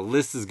shout outs. The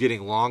list is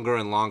getting longer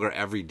and longer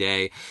every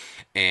day.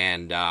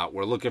 And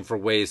we're looking for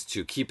ways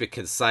to keep it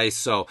concise.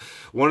 So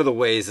one of the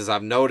ways is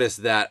I've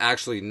noticed that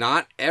actually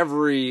not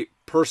every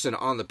person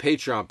on the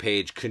Patreon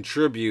page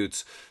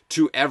contributes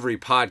to every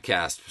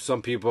podcast.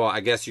 Some people, I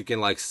guess you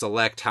can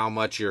select how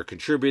much you're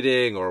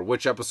contributing or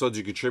which episodes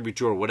you contribute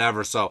to or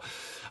whatever. So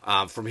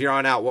from here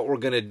on out, what we're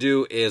going to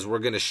do is we're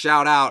going to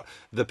shout out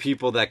the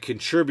people that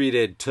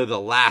contributed to the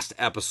last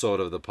episode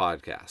of the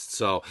podcast.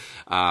 So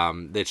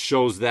it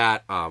shows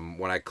that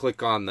when I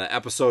click on the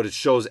episode, it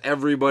shows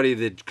everybody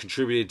that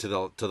contributed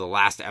to the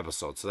last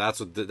episode. So that's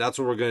what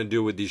we're going to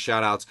do with these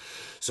shout outs.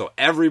 So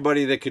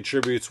everybody that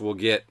contributes will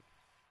get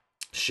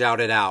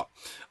shouted out.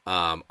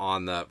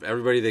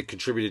 Everybody that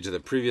contributed to the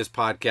previous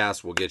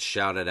podcast will get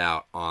shouted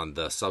out on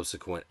the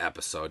subsequent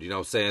episode. You know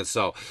what I'm saying?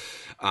 So,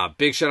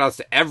 big shout outs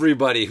to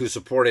everybody who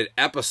supported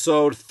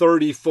episode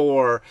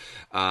 34,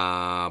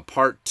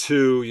 part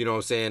 2. You know what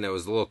I'm saying? It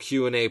was a little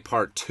Q&A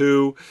part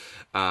 2.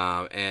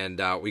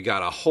 And we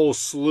got a whole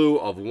slew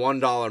of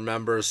 $1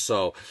 members.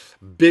 So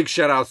big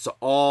shout outs to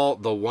all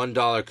the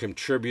 $1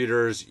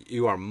 contributors.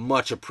 You are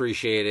much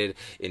appreciated.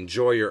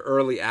 Enjoy your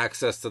early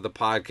access to the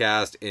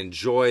podcast.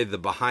 Enjoy the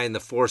behind the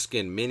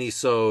foreskin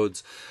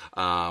mini-sodes,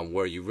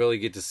 where you really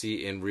get to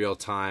see in real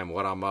time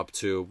what I'm up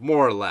to,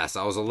 more or less.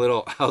 I was a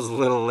little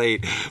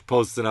late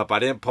posting up. I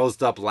didn't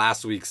post up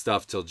last week's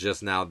stuff till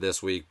just now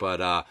this week,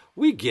 but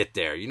we get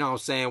there. You know what I'm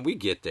saying? We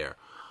get there.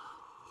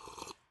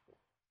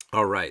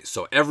 All right,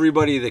 so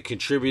everybody that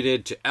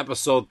contributed to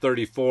episode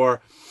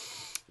 34,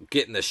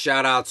 getting the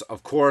shout outs,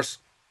 of course.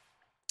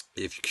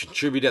 If you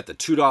contribute at the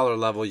 $2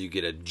 level, you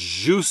get a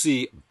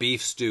juicy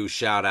beef stew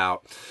shout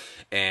out.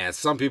 And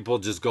some people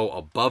just go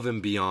above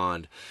and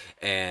beyond.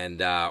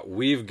 And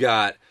we've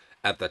got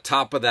at the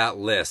top of that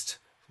list,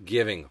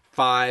 giving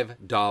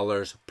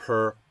 $5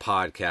 per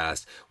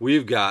podcast,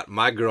 we've got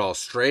my girl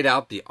straight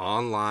out the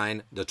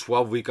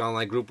 12-week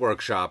online group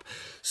workshop,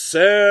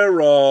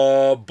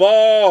 Sarah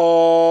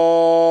Ball.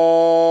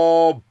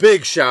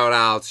 Big shout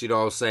outs, you know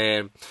what I'm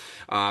saying?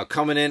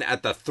 Coming in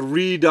at the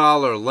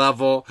 $3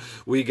 level,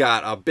 we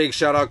got a big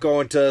shout out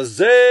going to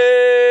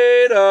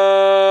Zeta.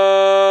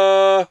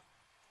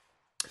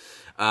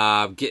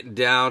 Getting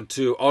down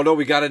to,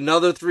 we got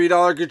another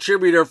 $3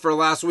 contributor for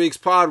last week's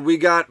pod. We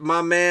got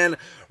my man,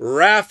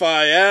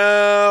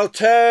 Raphael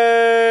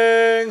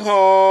Tanghall.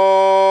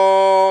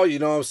 You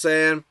know what I'm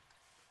saying?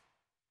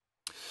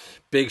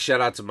 Big shout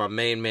out to my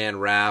main man,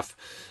 Raph.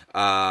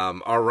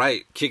 All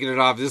right, kicking it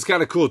off. This is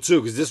kind of cool too,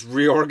 because this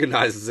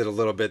reorganizes it a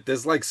little bit.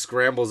 This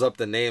scrambles up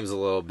the names a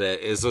little bit.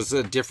 It's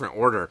a different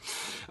order.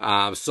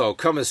 So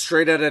coming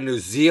straight out of New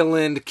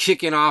Zealand,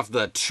 kicking off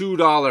the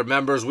 $2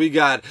 members, we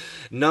got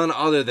none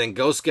other than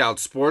Go Scout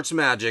Sports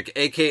Magic,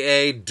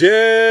 aka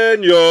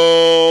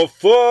Daniel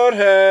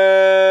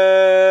Foothead,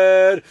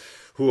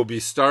 who will be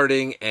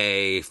starting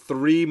a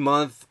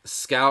 3-month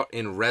Scout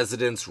in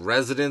Residence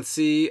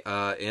residency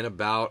in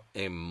about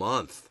a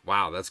month.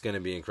 Wow, that's going to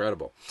be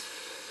incredible.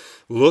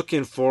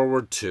 Looking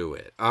forward to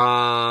it.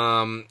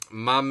 My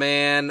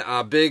man,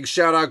 big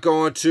shout out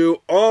going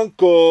to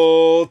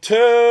Uncle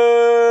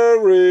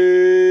Terry.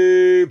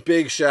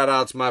 Big shout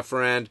outs, my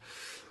friend.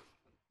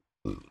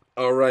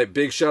 All right,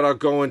 big shout out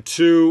going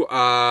to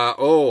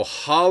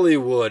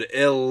Hollywood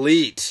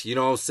Elite. You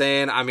know what I'm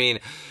saying? I mean,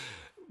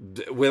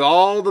 with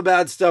all the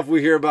bad stuff we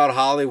hear about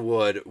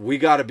Hollywood, we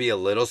got to be a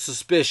little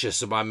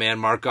suspicious of my man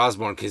Mark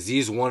Osborne, because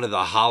he's one of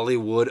the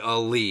Hollywood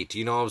elite.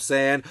 You know what I'm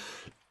saying?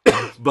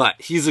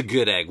 But he's a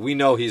good egg. We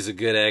know he's a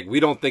good egg.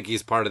 We don't think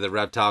he's part of the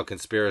reptile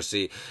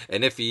conspiracy.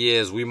 And if he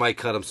is, we might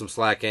cut him some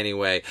slack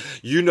anyway.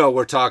 You know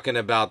we're talking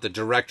about the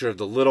director of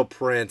The Little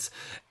Prince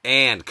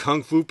and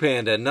Kung Fu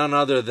Panda, none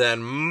other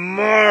than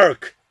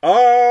Mark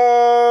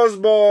Osborne.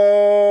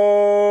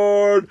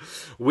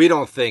 We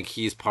don't think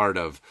he's part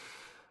of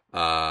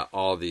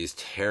all these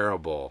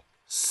terrible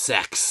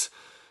sex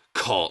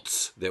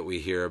cults that we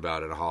hear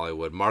about in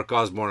Hollywood. Mark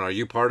Osborne, are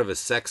you part of a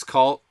sex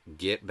cult?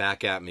 Get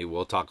back at me.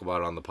 We'll talk about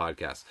it on the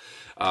podcast.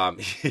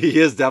 He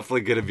is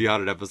definitely going to be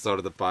on an episode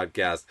of the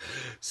podcast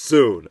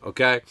soon,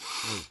 okay?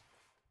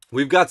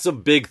 We've got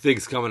some big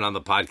things coming on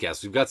the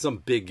podcast. We've got some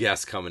big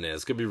guests coming in.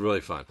 It's going to be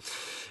really fun.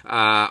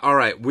 All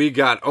right, we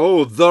got,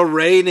 the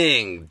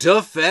reigning,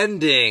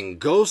 defending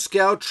Ghost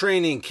Scout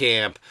Training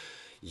Camp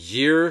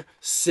Year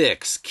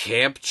 6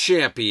 Camp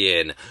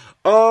Champion,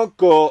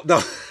 Uncle, no,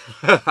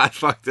 I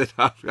fucked it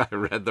up. I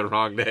read the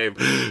wrong name.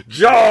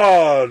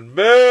 John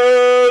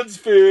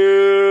Mansfield,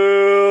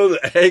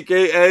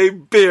 a.k.a.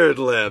 Beard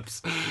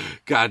Lips.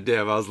 God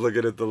damn, I was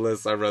looking at the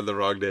list. I read the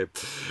wrong name.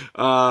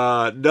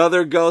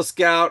 Another Ghost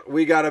Scout.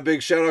 We got a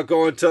big shout out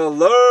going to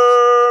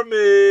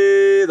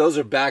Lermy. Those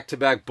are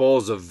back-to-back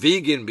bowls of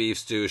vegan beef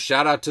stew.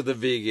 Shout out to the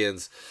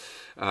vegans.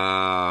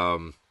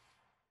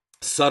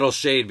 Subtle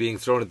shade being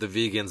thrown at the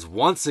vegans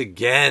once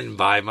again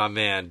by my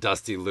man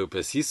Dusty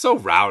Lupus. He's so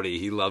rowdy.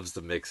 He loves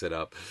to mix it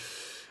up.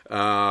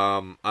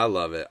 I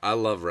love it. I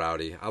love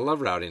rowdy. I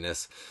love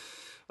rowdiness.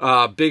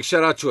 Big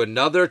shout out to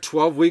another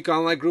 12-week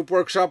online group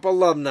workshop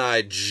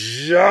alumni,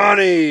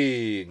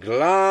 Johnny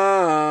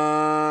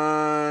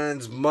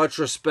Glines. Much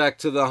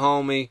respect to the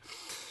homie.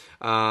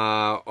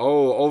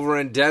 Over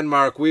in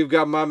Denmark, we've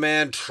got my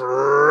man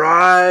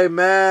Tryman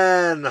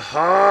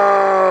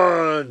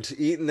Hunt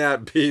eating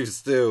that beef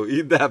stew,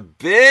 eating that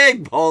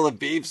big bowl of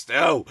beef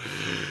stew.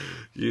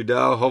 You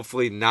know,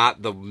 hopefully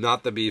not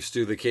the beef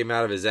stew that came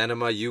out of his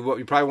enema.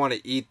 You probably want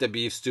to eat the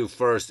beef stew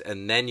first,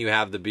 and then you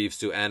have the beef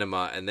stew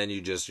enema, and then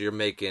you're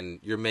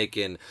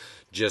making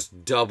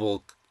just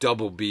double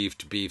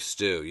beefed beef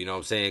stew. You know what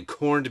I'm saying?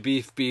 Corned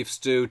beef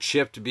stew,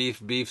 chipped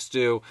beef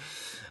stew.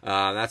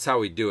 That's how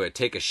we do it.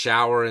 Take a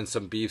shower in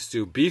some beef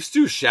stew. Beef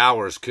stew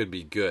showers could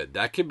be good.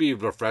 That could be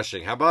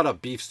refreshing. How about a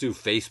beef stew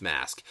face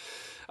mask?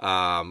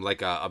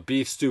 Like a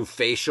beef stew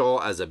facial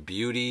as a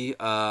beauty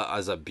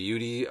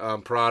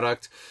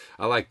product.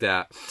 I like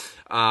that.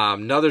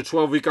 Another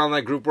 12-week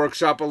online group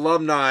workshop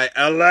alumni,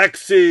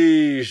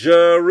 Alexi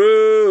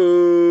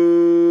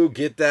Giroux.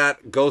 Get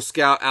that Ghost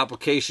Scout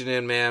application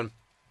in, man.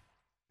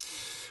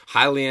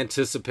 Highly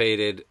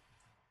anticipated.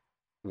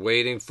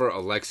 Waiting for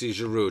Alexi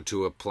Giroux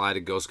to apply to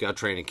Ghost Scout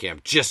Training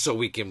Camp just so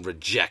we can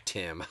reject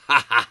him.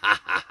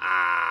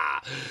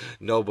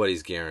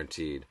 Nobody's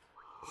guaranteed.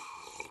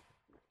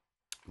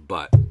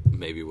 But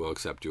maybe we'll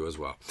accept you as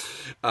well.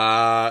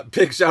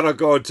 Big shout out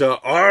going to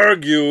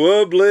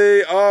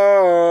Arguably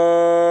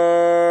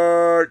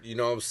Art. You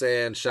know what I'm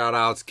saying? Shout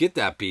outs. Get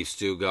that beef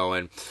stew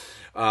going.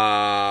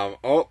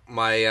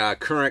 My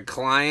current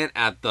client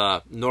at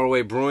the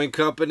Norway Brewing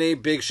Company.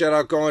 Big shout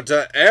out going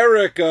to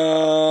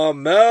Erica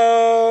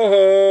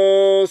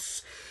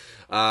Melhos.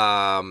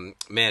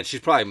 Man,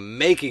 she's probably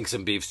making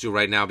some beef stew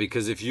right now,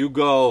 because if you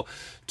go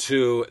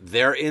to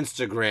their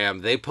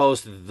Instagram, they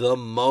post the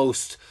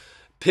most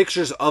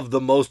pictures of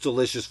the most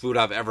delicious food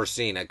I've ever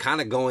seen, and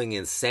kind of going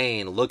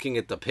insane looking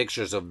at the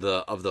pictures of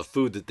the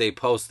food that they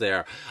post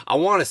there. I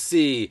want a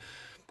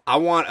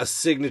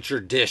signature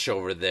dish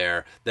over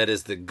there that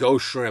is the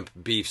ghost shrimp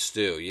beef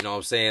stew. You know what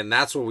I'm saying?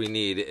 That's what we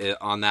need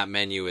on that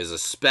menu, is a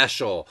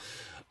special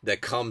that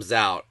comes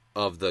out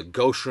of the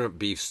ghost shrimp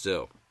beef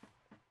stew.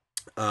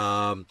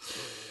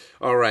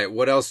 All right,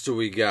 what else do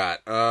we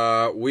got?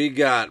 We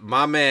got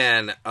my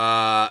man,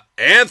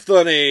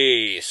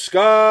 Anthony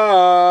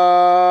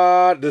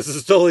Scott. This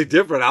is totally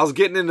different. I was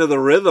getting into the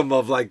rhythm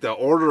of like the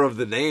order of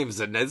the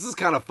names, and this is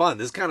kind of fun.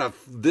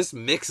 This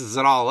mixes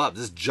it all up.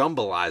 This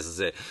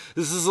jumblizes it.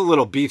 This is a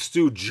little beef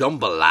stew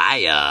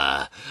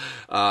jambalaya.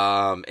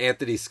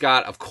 Anthony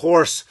Scott, of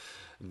course,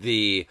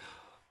 the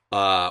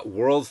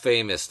world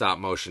famous stop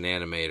motion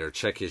animator.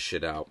 Check his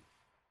shit out.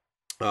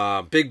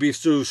 Big Beef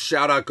Stew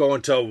shout out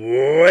going to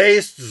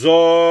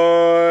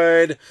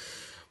Wastezoid.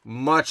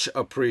 Much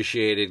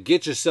appreciated.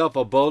 Get yourself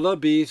a bowl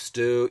of beef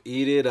stew.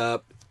 Eat it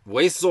up.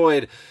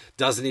 Wastezoid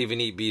doesn't even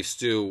eat beef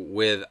stew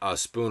with a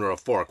spoon or a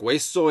fork.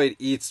 Wastezoid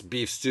eats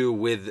beef stew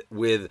with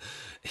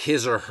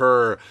his or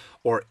her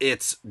or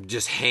its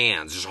just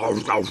hands, just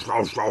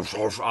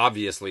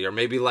obviously, or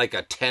maybe like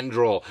a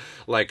tendril,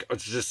 like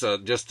just a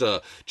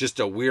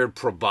weird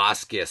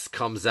proboscis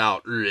comes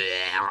out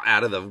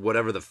of the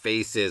whatever the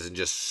face is and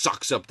just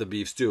sucks up the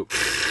beef stew.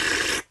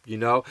 You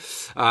know,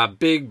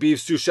 Big Beef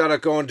Stew shout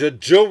out going to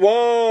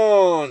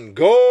Jawan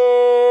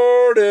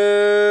Gordon.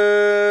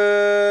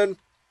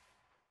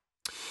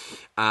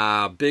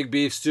 Big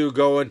Beef Stew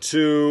going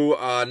to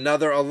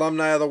another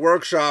alumni of the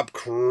workshop,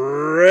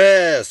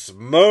 Chris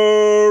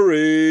Murray.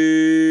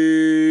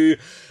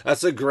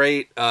 That's a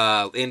great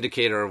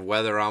indicator of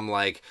whether I'm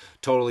like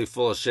totally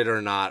full of shit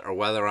or not, or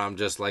whether I'm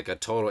just like a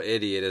total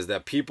idiot, is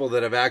that people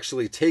that have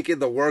actually taken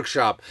the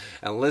workshop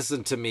and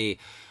listened to me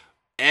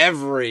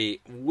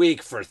every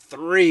week for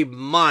 3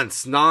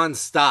 months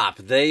nonstop,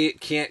 they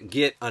can't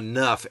get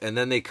enough, and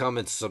then they come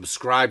and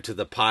subscribe to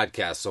the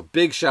podcast. So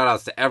big shout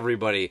outs to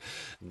everybody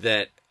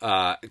that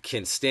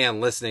can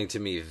stand listening to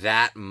me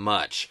that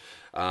much.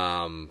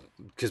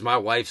 Because my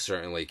wife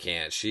certainly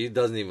can't. She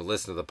doesn't even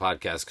listen to the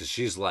podcast because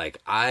she's like,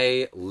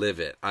 I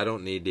live it. I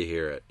don't need to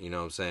hear it. You know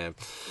what I'm saying?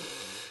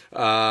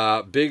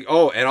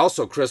 And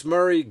also Chris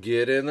Murray,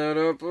 get in that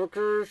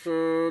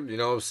application. You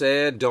know what I'm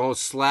saying? Don't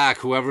slack.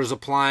 Whoever's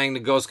applying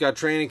to Ghost Scout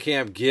training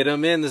camp, get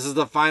them in. This is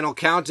the final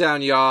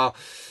countdown, y'all.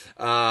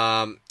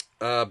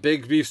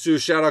 Big Beef Stew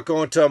shout out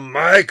going to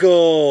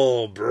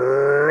Michael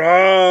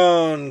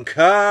Brancato.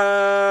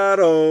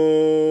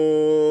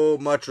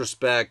 Much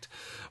respect.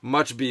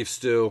 Much Beef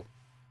Stew.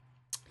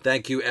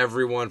 Thank you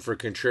everyone for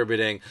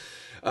contributing.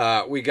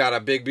 We got a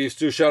Big Beef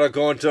Stew shout out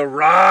going to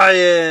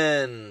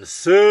Ryan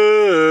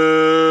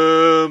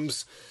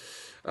Sims.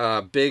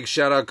 Big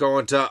shout out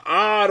going to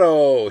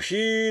Otto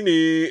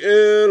Heaney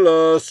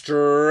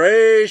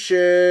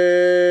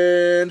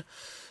Illustration.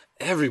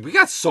 We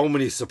got so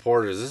many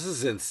supporters. This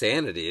is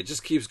insanity. It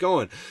just keeps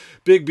going.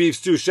 Big Beef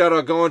Stew shout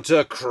out going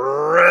to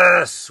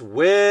Chris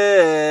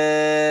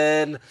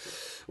Wynn.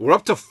 We're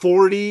up to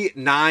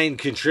 49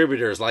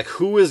 contributors. Like,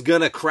 who is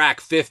going to crack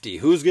 50?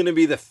 Who's going to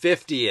be the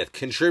 50th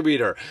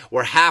contributor?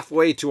 We're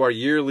halfway to our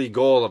yearly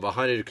goal of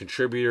 100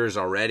 contributors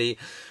already,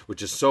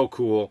 which is so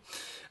cool.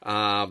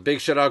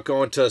 Big shout out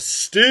going to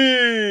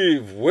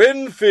Steve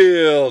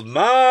Winfield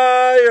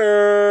Meyer.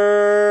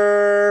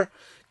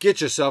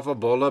 Get yourself a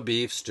bowl of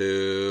beef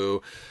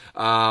stew.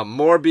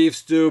 More beef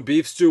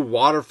stew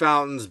water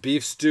fountains,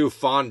 beef stew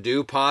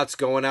fondue pots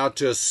going out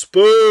to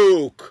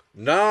Spook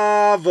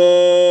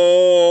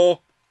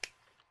Novel.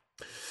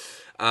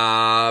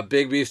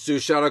 Big Beef Stew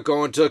shout out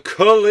going to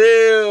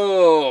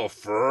Khalil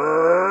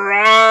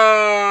Fry.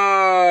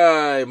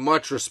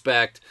 Much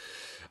respect.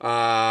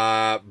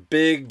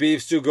 Big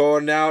Beef Stew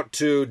going out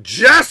to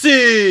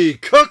Jesse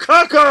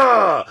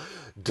Kakaka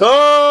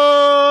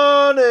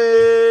Donnie.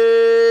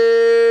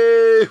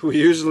 We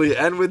usually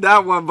end with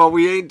that one, but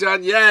we ain't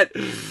done yet.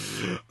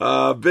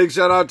 Big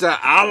shout out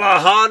to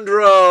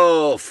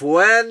Alejandro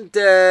Fuentes.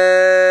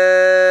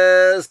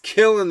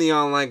 Killing the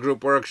online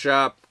group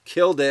workshop.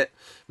 Killed it.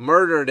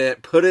 Murdered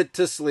it. Put it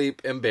to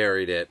sleep and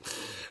buried it.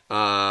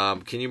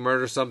 Can you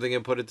murder something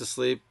and put it to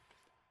sleep?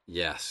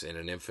 Yes, in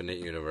an infinite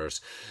universe.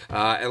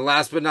 And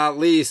last but not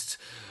least,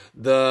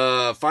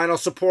 the final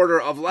supporter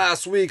of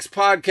last week's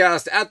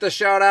podcast at the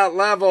shout out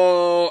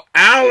level,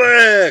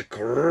 Alec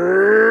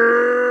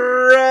Wright.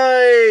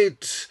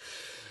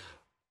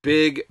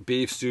 Big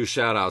Beef Stew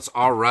shout outs.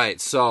 All right.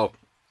 So,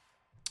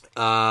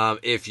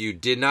 if you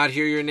did not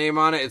hear your name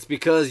on it, it's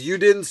because you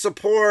didn't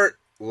support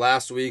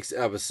last week's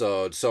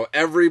episode. So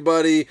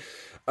everybody,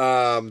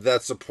 that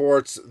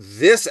supports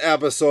this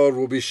episode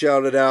will be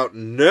shouted out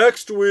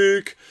next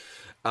week.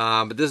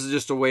 But this is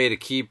just a way to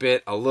keep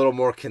it a little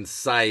more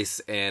concise,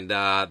 and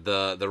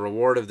the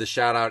reward of the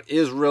shout out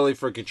is really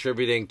for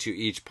contributing to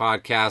each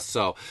podcast.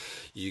 So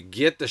you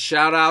get the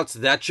shout outs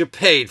that you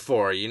paid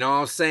for. You know what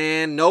I'm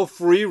saying? No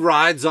free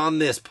rides on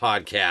this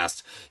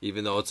podcast,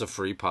 even though it's a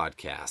free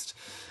podcast.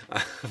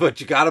 But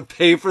you got to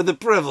pay for the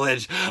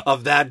privilege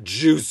of that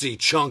juicy,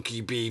 chunky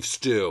beef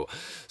stew.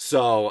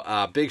 So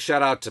big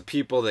shout out to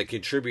people that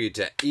contribute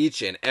to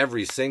each and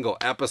every single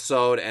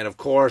episode. And of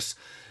course,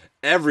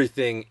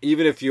 everything,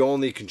 even if you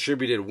only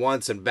contributed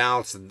once and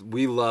bounced,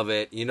 we love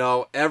it. You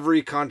know,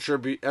 every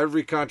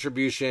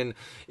contribution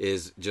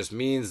just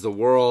means the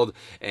world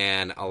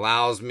and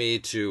allows me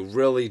to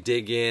really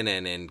dig in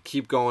and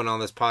keep going on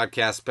this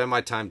podcast, spend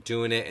my time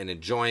doing it and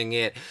enjoying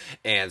it,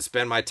 and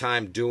spend my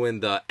time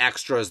doing the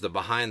extras, the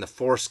behind the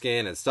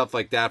foreskin and stuff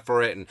like that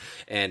for it,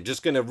 and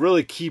just gonna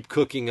really keep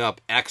cooking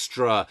up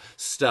extra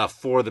stuff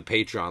for the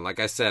Patreon.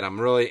 Like I said,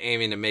 I'm really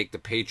aiming to make the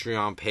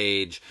Patreon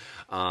page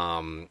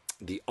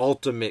the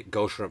ultimate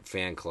Ghost Shrimp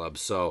fan club.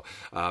 So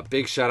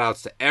big shout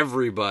outs to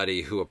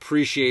everybody who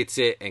appreciates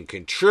it and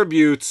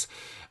contributes.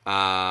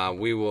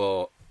 We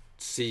will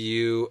see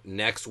you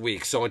next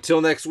week. So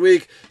until next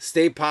week,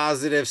 stay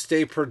positive,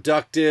 stay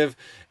productive,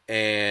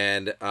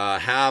 and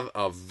have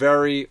a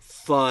very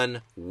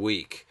fun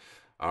week.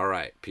 All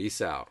right,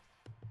 peace out.